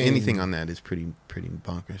 anything, Anything on that is pretty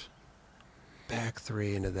bonkers. Back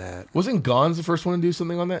 3 into that. Wasn't Gonz the first one to do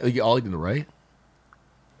something on that? Like, Ollie did it right.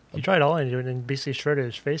 He tried all into it and basically shredded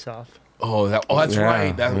his face off. Oh, that's Yeah,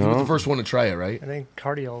 right. He was yeah. the first one to try it, right? I think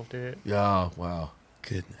Cardiel did it. Yeah. Wow.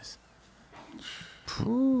 Goodness.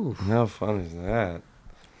 How fun is that?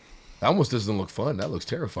 That almost doesn't look fun. That looks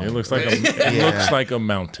terrifying. It looks like it Yeah. looks like a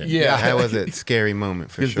mountain. Yeah. That was a scary moment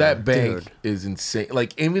for Because sure. that bank Dude. is insane.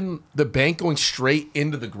 Like even the bank going straight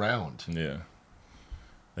into the ground. Yeah.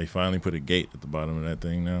 They finally put a gate at the bottom of that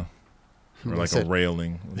thing now. Or They like said- a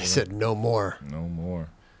railing. They said no more. no more.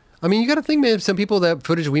 I mean, you got to think, man. Some people, that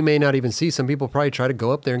footage we may not even see. Some people probably try to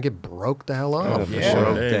go up there and get broke the hell off. For yeah. sure.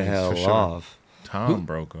 Sure. The Days, hell for sure. off. Tom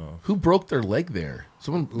broke off. Who broke their leg there?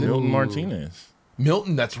 Someone. Milton Martinez.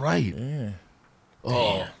 Milton. That's right. Yeah.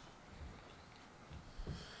 Oh.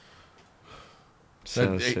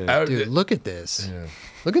 So That- sick. Dude, look at this. Yeah.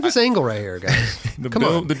 Look at this angle right here, guys. Come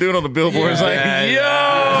on. The dude on the billboard is like,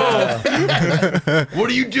 yo! What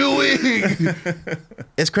are you doing?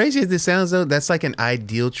 As crazy as this sounds, though, that's like an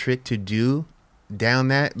ideal trick to do down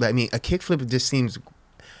that. But I mean, a kickflip just seems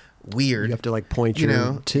weird. You have to like point You your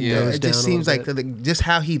know, nose yeah, down. it just a seems little like bit. just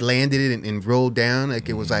how he landed it and rolled down. Like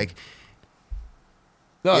it was like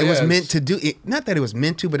No, it yeah, was it's- meant to do it. Not that it was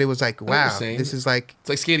meant to, but it was like, what you're wow, saying. this is like, It's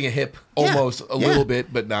like skating a hip, Yeah, almost a yeah. little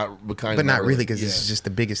bit, but not, but kind of, but not really because this is just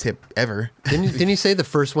the biggest hip ever. Didn't you say the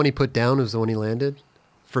first one he put down was the one he landed?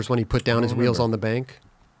 First one he put down his wheels on the bank?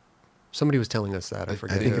 Somebody was telling us that. I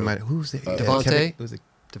forget. I think it who. might. Who's it? Devontae? Kevin, was it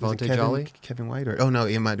Devontae Kevin, Jolly? Kevin White? Or oh no,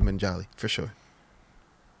 it might have been Jolly for sure.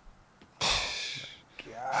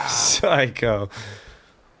 Psycho.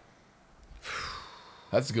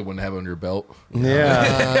 That's a good one to have under your belt.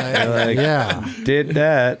 Yeah. Like, Yeah. did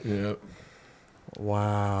that. Yeah.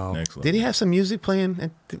 Wow. Next level. Did he have some music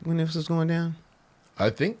playing when this was going down? I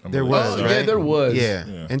think There was, Oh, right? yeah, there was. Yeah.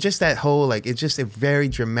 Yeah. And just that whole like it's just a very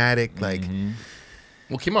dramatic like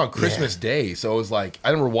Well, it came out on Christmas Day, so it was like I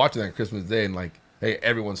remember watching that on Christmas Day, and like, hey,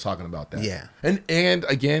 everyone's talking about that. Yeah. And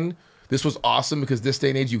again, this was awesome because this day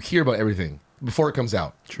and age, you hear about everything before it comes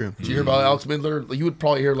out. true. Did you hear about Alex Midler? Like, you would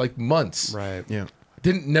probably hear like months. Right. Yeah.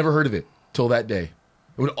 Never heard of it till that day.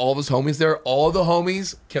 When all of his homies there, all of the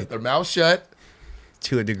homies kept their mouths shut.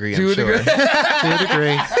 To a degree, To I'm a sure. degree. To a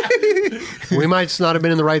degree. We might not have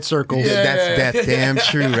been in the right circles. Yeah. That's damn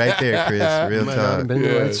true right there, Chris. Real Might not have talk. been in the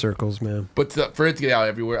Yeah. right circles, man. But for it to get out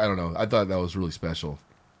everywhere, I don't know. I thought that was really special.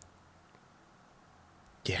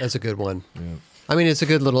 That's a good one. I mean, it's a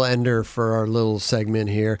good little ender for our little segment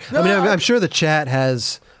here. I mean, I'm sure the chat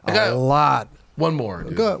has a got- lot. One more,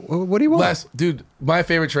 dude. Go, what do you want? Dude, my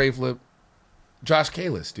favorite tray flip, Josh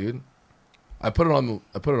Kalis, dude. I put it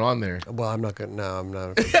on there. Well, I'm not gonna. No, I'm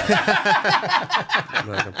not. I'm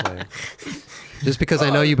not gonna play. Just because I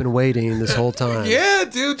know you've been waiting this whole time. Yeah,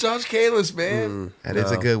 dude, Josh Kalis, man. That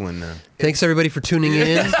is a good one though. Thanks everybody for tuning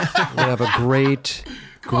in. We're gonna have a great.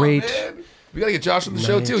 Man, we gotta get Josh on the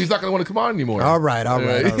show too. He's not gonna want to come on anymore. All right.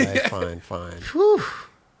 Fine.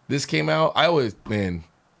 This came out. I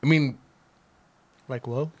mean, Like,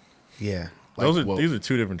 whoa. Yeah. like, whoa. These are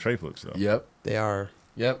two different tray flips though. Yep. They are.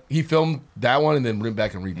 Yep. He filmed that one and then went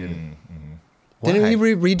back and redid it. Didn't he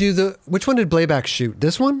redo the? Which one did Blayback shoot?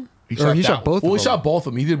 This one? Or he shot that- both. Well, of he them? shot both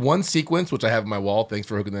of them. He did one sequence, which I have in my wall. Thanks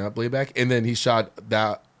for hooking that up, Playback. And then he shot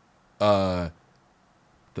that. I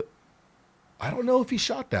don't know if he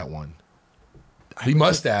shot that one. He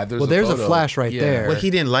must have. There's There's a photo. flash right there. Well, he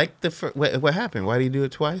didn't like the. What happened? Why did he do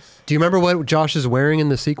it twice? Do you remember what Josh is wearing in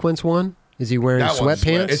the sequence one? Is he wearing That one's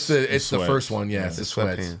sweatpants? It's the Sweats. first one. Yes, The it's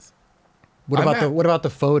sweats. sweatpants. What I'm about not- what about the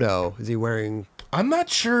photo? Is he wearing? I'm not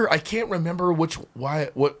sure. I can't remember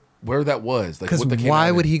where that was. Like, Because what that came why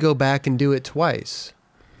out would in. he go back and do it twice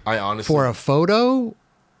I honestly, for a photo?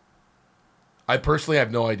 I personally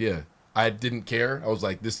have no idea. I didn't care. I was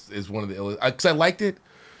like, this is one of the because I liked it.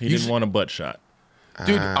 He didn't want a butt shot.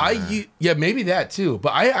 Dude, yeah, maybe that too. But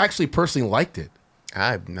I actually personally liked it.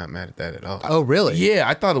 I'm not mad at that at all. Oh, really? Yeah,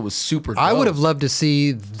 I thought it was super. I dope. would have loved to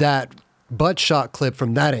see that butt shot clip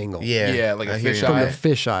from that angle. Yeah. Yeah, like a I hear fish you. From eye. the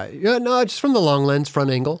fisheye. Yeah, no, just from the long lens front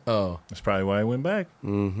angle. Oh, That's probably why he went back.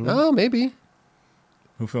 Oh, maybe.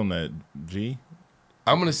 Who filmed that? G?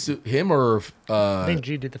 I'm gonna sue him or I think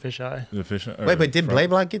G did the fisheye. The fish. Wait, but did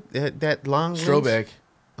Blayblock get that long? lens? Strobeck.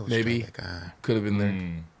 Oh, Maybe Strobeck, could have been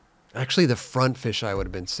there. Actually, the front fisheye would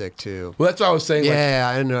have been sick too. Well, that's what I was saying.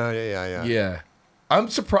 Yeah, I know. Yeah. Like, yeah. I'm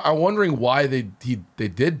surprised. I'm wondering why they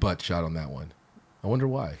did butt shot on that one. I wonder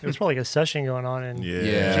why. There was probably like a session going on, and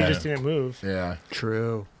Yeah. G just didn't move. Yeah.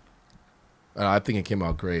 True. I think it came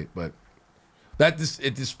out great, but it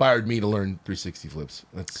inspired me to learn 360 flips.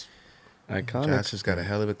 That's, Iconic. Josh has got a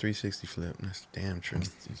hell of a 360 flip. That's damn true.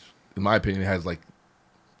 in my opinion, it has like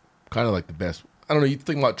kind of like the best. I don't know. You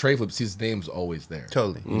think about tray flips, his name's always there.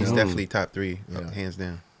 Totally. He's definitely top 3, hands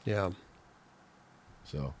down. Yeah.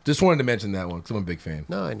 So just wanted to mention that one because I'm a big fan.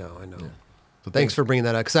 No, I know. So Thanks for bringing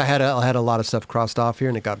that up because I had a lot of stuff crossed off here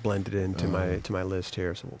and it got blended into my list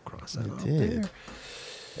here, so we'll cross that off. Did.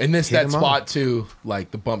 And this Hit that 'em spot too,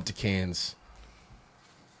 like the bump to cans,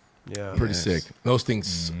 Yeah. pretty Yes. sick. Those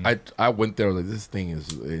things, I went there like this thing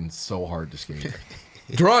is so hard to skate.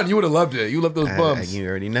 Dron, you would have loved it. You love those bumps. You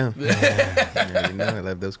already know. You already know. I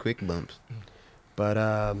love those quick bumps. But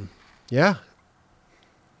yeah.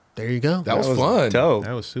 There you go. That was fun. Dope.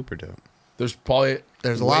 That was super dope. There's probably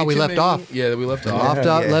There's a lot way we too left many. off. Yeah, that we left off.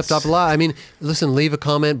 Yes. Left off a lot. I mean, listen, leave a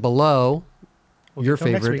comment below your Till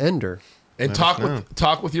next favorite week. ender. And Let talk us know.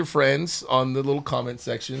 talk with your friends on the little comment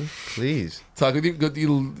section. Please. Talk with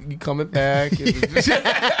you comment back.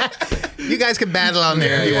 You guys can battle on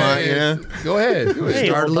there if you want, you know? Go ahead. Do it. Hey,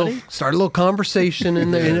 Start a old little buddy. start a little conversation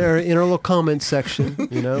in our little comment section.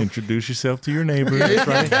 You know, Introduce yourself to your neighbor. that's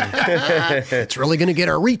right. It's really gonna get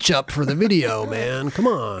our reach up for the video, man. Come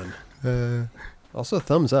on. Also,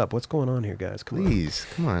 thumbs up. What's going on here, guys? Come on. Please.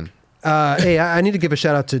 Come on. Hey, I need to give a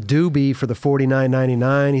shout out to Doobie for the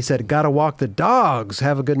 $49.99. He said, "Gotta walk the dogs.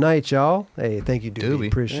 Have a good night, y'all." Hey, thank you, Doobie. Doobie.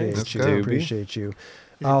 Appreciate Let's you. go. Appreciate you.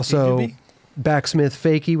 Also, Backsmith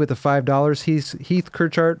Fakey with the $5. He's Heath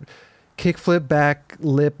Kirchart kickflip back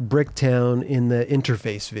lip Bricktown in the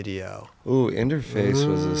interface video. Ooh, Interface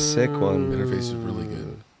was a sick one. Interface is really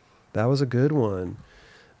good. That was a good one.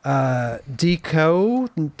 Deco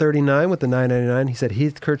 39 with the $9.99. He said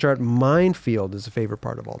Heath Kirchart Minefield is a favorite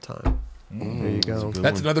part of all time. There you go.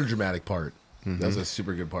 That's another dramatic part. That's a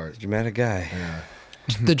super good part. Dramatic guy. Yeah.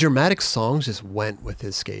 The dramatic songs just went with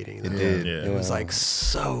his skating. It though. did. Yeah. It was like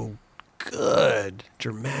so good,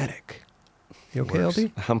 dramatic. You okay, Works.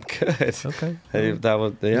 LD? I'm good. Okay. Hey, that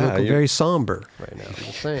was You yeah. look very somber right now. I'm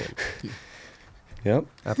just saying. Yep.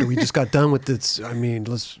 After we just got done with this, I mean,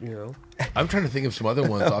 I'm trying to think of some other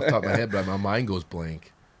ones off the top of my head, but my mind goes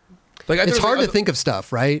blank. Like it's hard to think of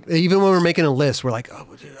stuff, right? Even when we're making a list, we're like, oh,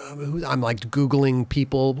 I'm like Googling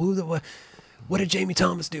people. What did Jamie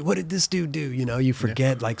Thomas do? What did this dude do? You know, you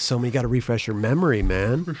forget like so many. You got to refresh your memory,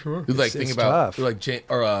 man. For sure. You like It's think about tough. you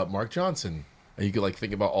like Mark Johnson, and you could like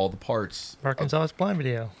think about all the parts. Arkansas's blind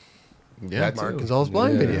video. Yeah. That Mark too. Gonzalez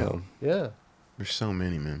blind Yeah. video. Yeah. There's so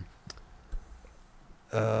many, man.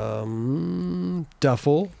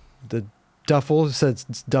 Duffel. The Duffel says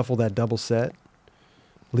it's Duffel that double set.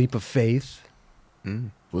 Leap of Faith.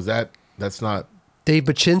 Was that's not? Dave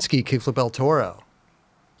Baczynski, kickflip El Toro.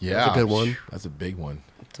 Yeah, That's a good one. That's a big one.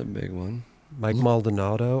 It's a big one. Mike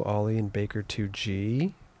Maldonado, Ollie and Baker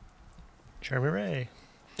 2G. Jeremy Ray.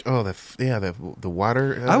 Oh, the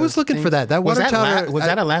water. I was looking thing? for that. That was water that tower. was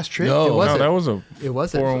that a last trip? No. It wasn't. No, that was a It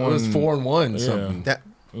wasn't. 4-1. It was 4-1 Yeah. something. That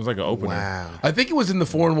It was like an opener. wow. I think it was in the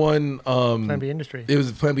 4-1. Plan B Industry. It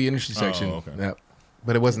was the Plan B Industry section. okay. Yeah.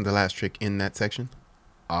 But it wasn't the last trick in that section.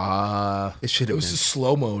 It should have It was been. just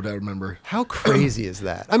slow mode. I remember. How crazy is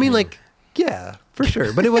that? I mean, like, yeah, for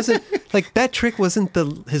sure. But it wasn't like that trick wasn't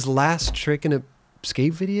his last trick in a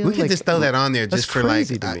skate video. We could Like, just throw that on there that's just for like.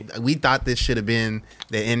 crazy to me. We thought this should have been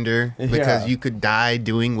the ender because Yeah. you could die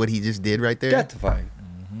doing what he just did right there. Deathifying.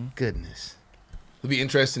 Goodness. It'll be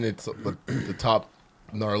interesting. It's the top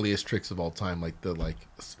gnarliest tricks of all time, like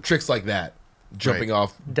tricks like that, jumping Right.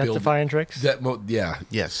 off, Death-defying tricks. Yeah,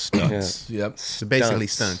 Yes. stunts. Yep. So basically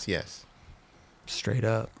stunts. Yes. straight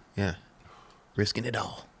up Yeah. Risking it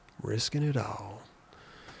all. risking it all.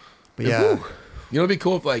 But yeah, You know, it'd be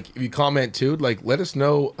cool if you comment too, like let us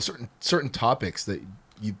know certain topics that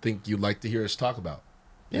you think you'd like to hear us talk about.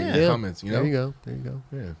 In Yeah. the comments. You know. there you go. There you go.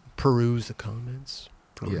 Yeah. Peruse the comments.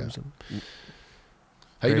 Peruse them.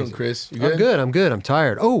 How you doing, Crazy. Chris? You good? I'm good. I'm good. I'm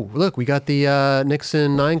tired. Oh, look, we got the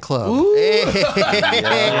Nixon 9 Club. Hey.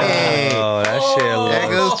 Oh, that shit.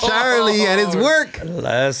 There goes Charlie at his work.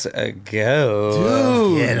 Let's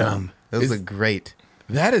go. Dude, Get him. Those Is- look great.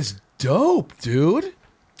 that is dope, dude.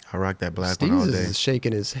 I rock that black one all Steez day. is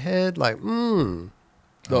shaking his head like, No, I'm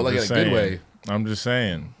like in a just good saying. way. I'm just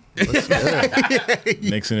saying. looks good.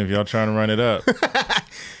 Nixon, if y'all trying to run it up, Chad,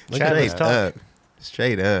 let's talk.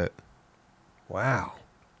 Straight up. Wow.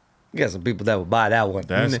 You got some people that would buy that one.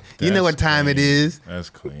 You know what time it is. That's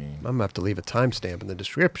clean. I'm gonna have to leave a timestamp in the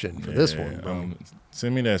description for this one. Bro.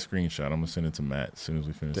 Send me that screenshot. I'm gonna send it to Matt as soon as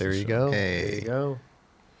we finish. There the you show. go. Hey. There you go.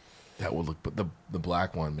 That would look, but the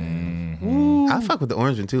black one, man. Mm-hmm. I fuck with the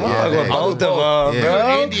orange one too. Yeah, Hey. both of them, Yeah.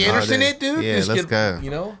 bro. Andy All Anderson, day. it, dude. Yeah, Just let's get- go. You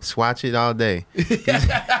know, Swatch it all day.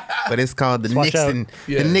 But it's called the Swatch out. Nixon.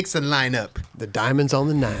 Yeah. The Nixon lineup. The diamonds on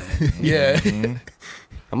the 9. yeah.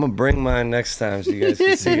 I'm gonna bring mine next time so you guys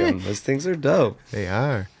can see them. Those things are dope. They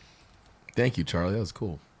are. Thank you, Charlie. That was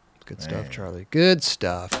cool. Good stuff, Charlie. Good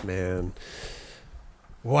stuff, man.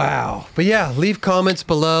 Wow. But yeah, leave comments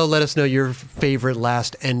below. Let us know your favorite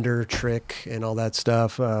last ender trick and all that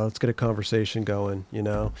stuff. Let's get a conversation going, you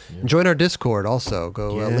know. And join our Discord also.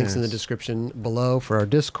 Go links in the Yes. description below for our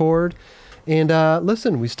Discord. And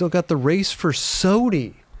listen, we still got the race for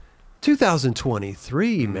SOTY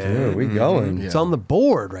 2023, man. Dude, we going. It's on the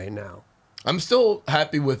board right now. I'm still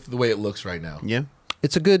happy with the way it looks right now. Yeah.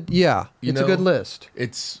 It's a good, You it's a know, good list.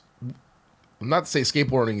 It's not to say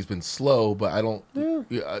skateboarding has been slow, but I don't.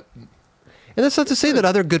 Yeah, And that's not to say that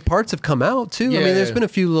other good parts have come out too. I Yeah. mean, there's been a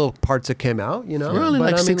few little parts that came out, you know. We're only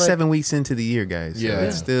But like I mean, 6-7 weeks into the year, guys. So Yeah.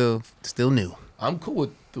 it's still new. I'm cool with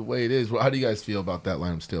the way it is. How do you guys feel about that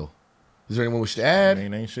lineup still? Is there anyone we should I add?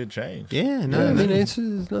 mean, ain't shit changed. Yeah, no, Yeah, I no. mean, it's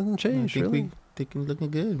nothing I changed think really. we're looking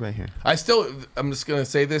good right here. I'm just gonna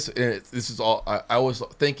say this. And this is all. I was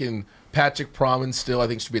thinking Patrick Promin still. I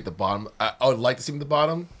think should be at the bottom. I would like to see him at the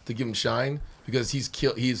bottom to give him shine because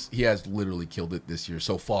he has literally killed it this year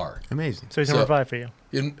so far. Amazing. So he's So- number 5 for you.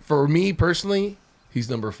 For me personally, he's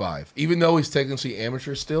number 5. Even though he's technically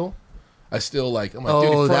amateur still, I still like. I'm like,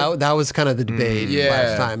 Oh, dude, that was kind of the debate Yeah.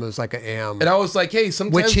 last time. It was like an am, and I was like, hey,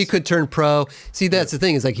 sometimes which he could turn pro. See, that's the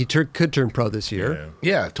thing is like he could turn pro this year.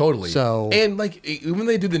 Yeah, totally. So- and like when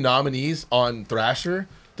they do the nominees on Thrasher,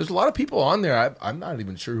 there's a lot of people on there. I'm not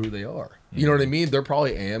even sure who they are. You know what I mean? They're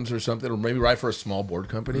probably AMs or something, or maybe right for a small board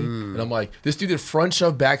company. And I'm like, this dude did front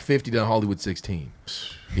shove back 50 down Hollywood 16.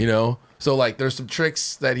 You know, so like there's some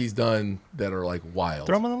tricks that he's done that are like wild.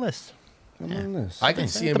 Throw him on the list. I can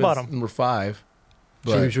see At him the at bottom. number 5.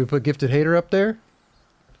 Should we, But should we put Gifted Hater up there?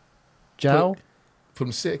 Jow?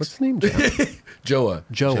 from 6, What's his name? Joa.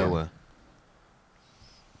 Joa. Joa.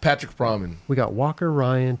 Patrick Promin. We got Walker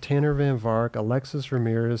Ryan, Tanner Van Vark, Alexis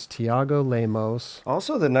Ramirez, Tiago Lemos.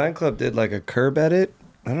 Also, the 9 Club did like a curb edit.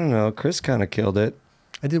 I don't know. Chris kind of killed it.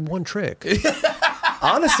 I did one trick.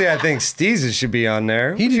 Honestly, I think Steezus should be on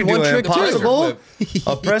there. He did one trick, too. Impossible.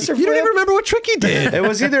 A presser You don't flip? even remember what trick he did. It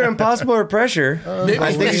was either impossible or pressure.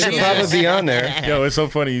 I think he should probably be on there. Yo, it's so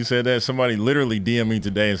funny you said that. Somebody literally DM'd me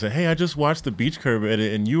today and said, "Hey, I just watched the beach curve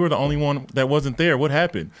edit, and you were the only one that wasn't there. What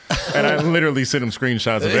happened?" And I literally sent him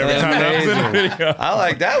screenshots of every time that was in the video. I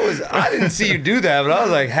like that was. I didn't see you do that, but I was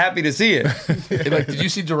like happy to see it. And, like, did you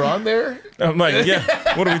see Duran there? I'm like,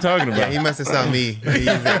 yeah. What are we talking Yeah, about? he must have saw me. He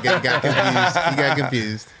got confused. He got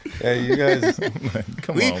confused. Yeah, you guys.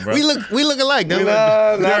 Come We, on, bro. we look alike, don't we?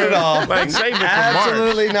 No, not at all. Like, save it for March.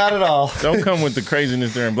 Absolutely not at all. Don't come with the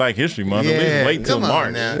craziness during Black History Month. At least wait till come on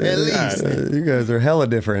March. now, at least. You guys are hella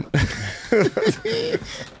different.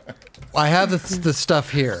 I have the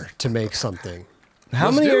stuff here to make something. How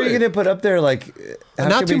Let's many do are you it. going to put up there? Like, how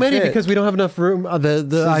Not could too we many fit? because we don't have enough room. The So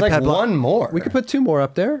there's iPad like block- one more. We could put 2 more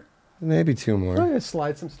up there. Maybe 2 I'm more. gonna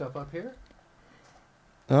slide some stuff up here.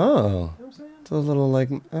 Oh, You know what I'm saying? it's a little like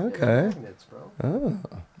okay. Magnets, bro. Oh,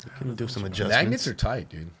 Can do some adjustments. Magnets are tight,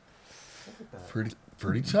 dude.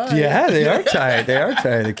 Pretty tight. yeah, they are tight. They are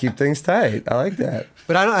tight. They keep things tight. I like that.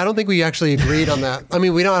 But I don't think we actually agreed on that. I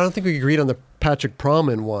mean, I don't think we agreed on the Patrick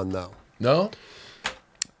Promin one though. No?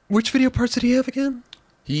 Which video parts did he have again?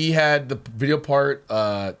 He had the video part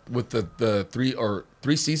with the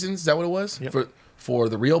 3 seasons. Is that what it was? Yep. For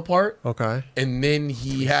the real part. Okay. And then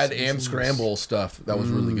he had Am Scramble stuff. That was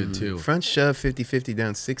really good too. Front shove 50-50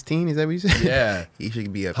 down 16. Is that what you said? Yeah. He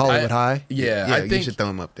should be up. Hollywood I- High. Yeah, Yeah, I you think should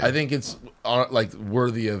throw him up there. I think it's like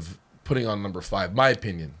worthy of putting on number 5, my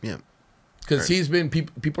opinion. Yeah. Because he's been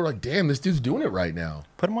people are like, damn, this dude's doing it right now.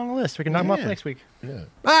 Put him on the list. We can knock him off Yeah. next week. Yeah.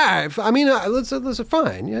 All right. I mean, let's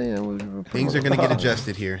fine. Yeah. We'll put Things them are on. going to get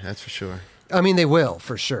adjusted here. That's for sure. I mean, they will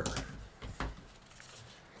for sure.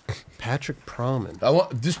 Patrick Promin. I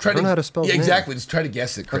want just try I don't to know how to spell his Yeah, name. exactly. Just try to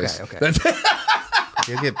guess it, Chris. Okay. That's,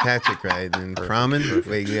 You'll get Patrick right. And Promin,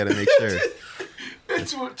 wait, we got to make sure.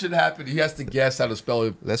 that's what should happen. He has to guess how to spell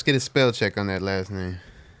it. Let's get a spell check on that last name.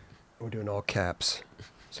 We're doing all caps.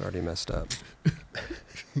 It's already messed up. I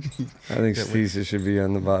think Steezus should be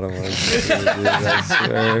on the bottom one. I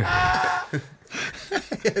swear.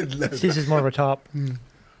 Steve's is more of a top.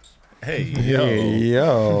 Hey, yo. Hey,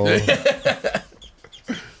 yo.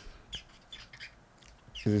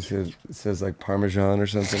 It says like Parmesan or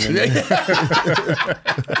something.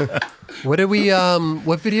 What did we?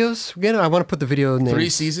 What videos? Again, I want to put the video names. 3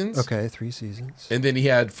 seasons. Okay, 3 seasons. And then he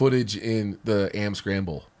had footage in the Am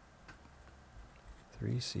Scramble.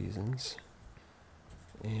 3 seasons.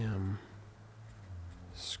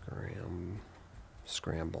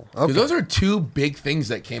 Scramble. Because Okay. those are 2 big things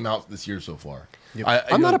that came out this year so far.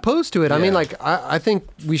 I'm not opposed to it. I mean, Yeah. like, I think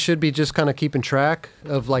we should be just kind of keeping track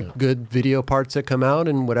of like good video parts that come out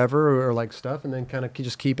and whatever, or like stuff, and then kind of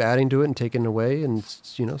just keep adding to it and taking away and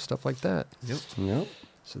stuff like that. Yep.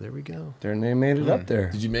 So there we go. Their name made it up there.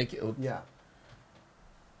 Did you make it? Yeah.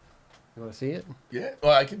 You want to see it? Yeah.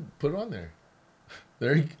 Well, I can put it on there.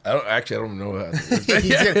 I don't know how.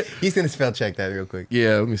 He's gonna spell check that real quick.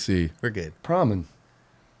 Yeah. Let me see. We're good. Pramen.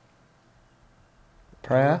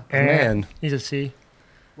 Man. He's a C.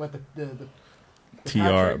 What the Patrick.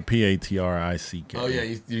 Oh yeah,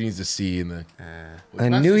 he needs a C in the. I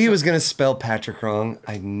knew he was gonna spell Patrick wrong.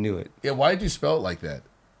 I knew it. Yeah. Why did you spell it like that?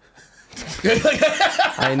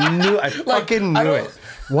 I fucking knew it.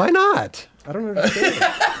 Why not? I don't understand.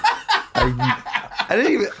 I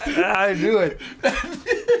didn't even. I knew it.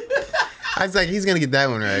 I was like, he's gonna get that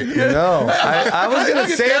one right. No, I was gonna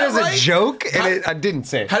Get say it that as right? a joke, and I didn't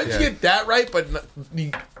say it. How did you get that right? But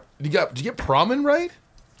did you get Pramen right?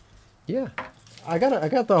 Yeah, I got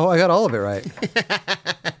all of it right.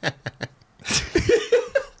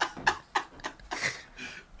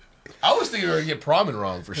 I was thinking you were gonna get Pramen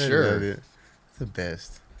wrong for sure. Love it. It's the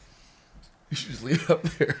best. You should just leave it up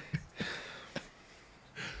there.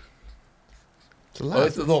 It's a Oh, lot.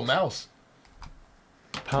 it's a little mouse.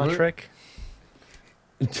 Patrick.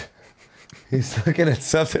 He's looking at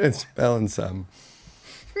something and spelling something.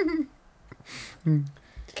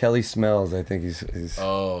 Kelly Smells. I think he's.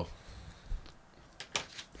 Oh.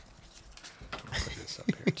 Put this up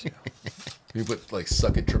here too. You put like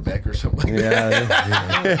suck at Trebek or something like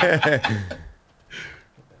Yeah.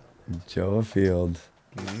 Joe Field.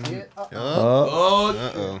 See it? Oh, Oh,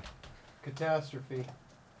 Uh-oh. Catastrophe.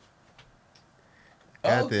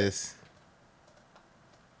 Got okay. this.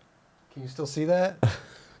 Can you still see that?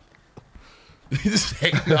 he's just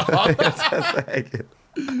hanging off.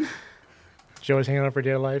 Joey's hanging out for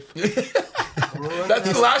dear life.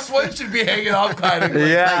 That's the last one. Should be hanging off kind of.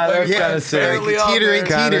 yeah, that's yeah, kind of sick. barely on teetering,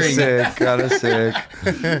 there. Kind of teetering. sick. Kind of sick.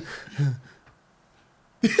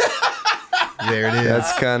 There it is.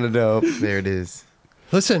 That's kind of dope. There it is.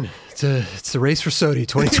 Listen, it's the race for Sodi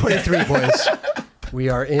 2023, boys. We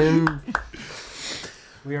are in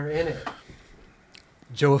it.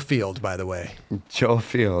 Joe Field, by the way. Joe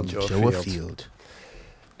Field. Joe Joe Field. Field.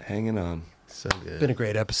 Hanging on. So good. Been a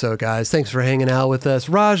great episode, guys. Thanks for hanging out with us.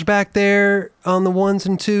 Raj back there on the 1s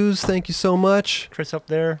and 2s. Thank you so much. Chris up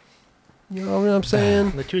there. You know what I'm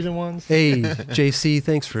saying? The 2s and 1s. Hey, JC,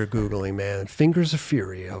 thanks for Googling, man. Fingers of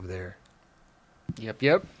Fury over there.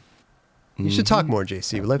 Yep. You should talk more,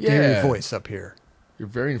 JC. We'd love to hear your Yeah. voice up here. You're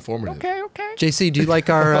very informative. Okay. JC, do you like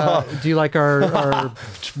our our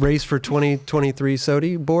race for 2023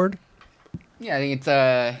 Sodi board? Yeah, I think it's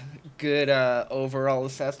a good overall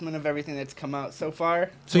assessment of everything that's come out so far.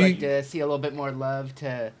 So I'd you- like to see a little bit more love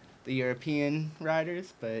to the European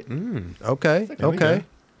riders, but Okay, okay. okay.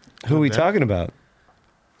 Who are we talking about?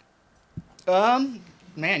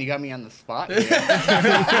 man, you got me on the spot. here. You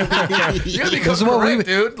gotta become This is what correct,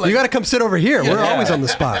 dude. you got to come sit over here. We're always on the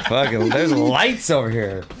spot. Fucking, there's lights over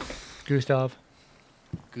here. Gustav.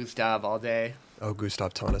 Gustav all day. Oh,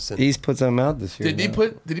 Gustav Tonneson. He's put something out this year. Did he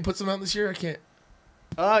no? put some out this year? I can't.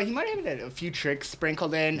 He might have had a few tricks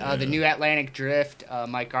sprinkled in. The new Atlantic Drift,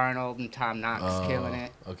 Mike Arnold and Tom Knox killing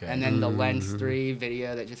it. okay. And then the Lens 3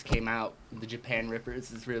 video that just came out, the Japan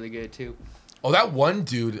Rippers, is really good too. Oh, that one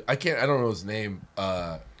dude. I don't know his name.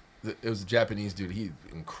 It was a Japanese dude. He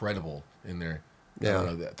incredible in there.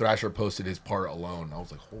 Yeah. Thrasher posted his part alone. I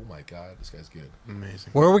was like, oh my god, this guy's good.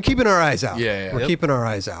 Amazing. Well, we're keeping our eyes out. Yeah. We're Yep. keeping our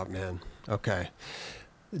eyes out, man. Okay.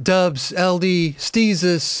 Dubs, LD,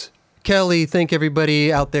 Steezus, Kelly, thank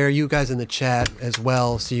everybody out there. You guys in the chat as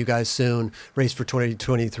well. See you guys soon. Race for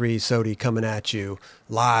 2023 Sodi coming at you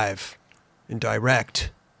live and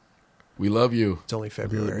direct. We love you. It's only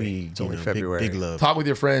February. It's only Big, February. big love. Talk with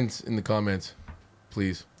your friends in the comments,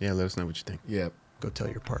 please. Yeah, let us know what you think. Yeah. Go tell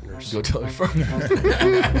your partners. Go tell your friends.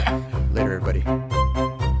 Later, everybody.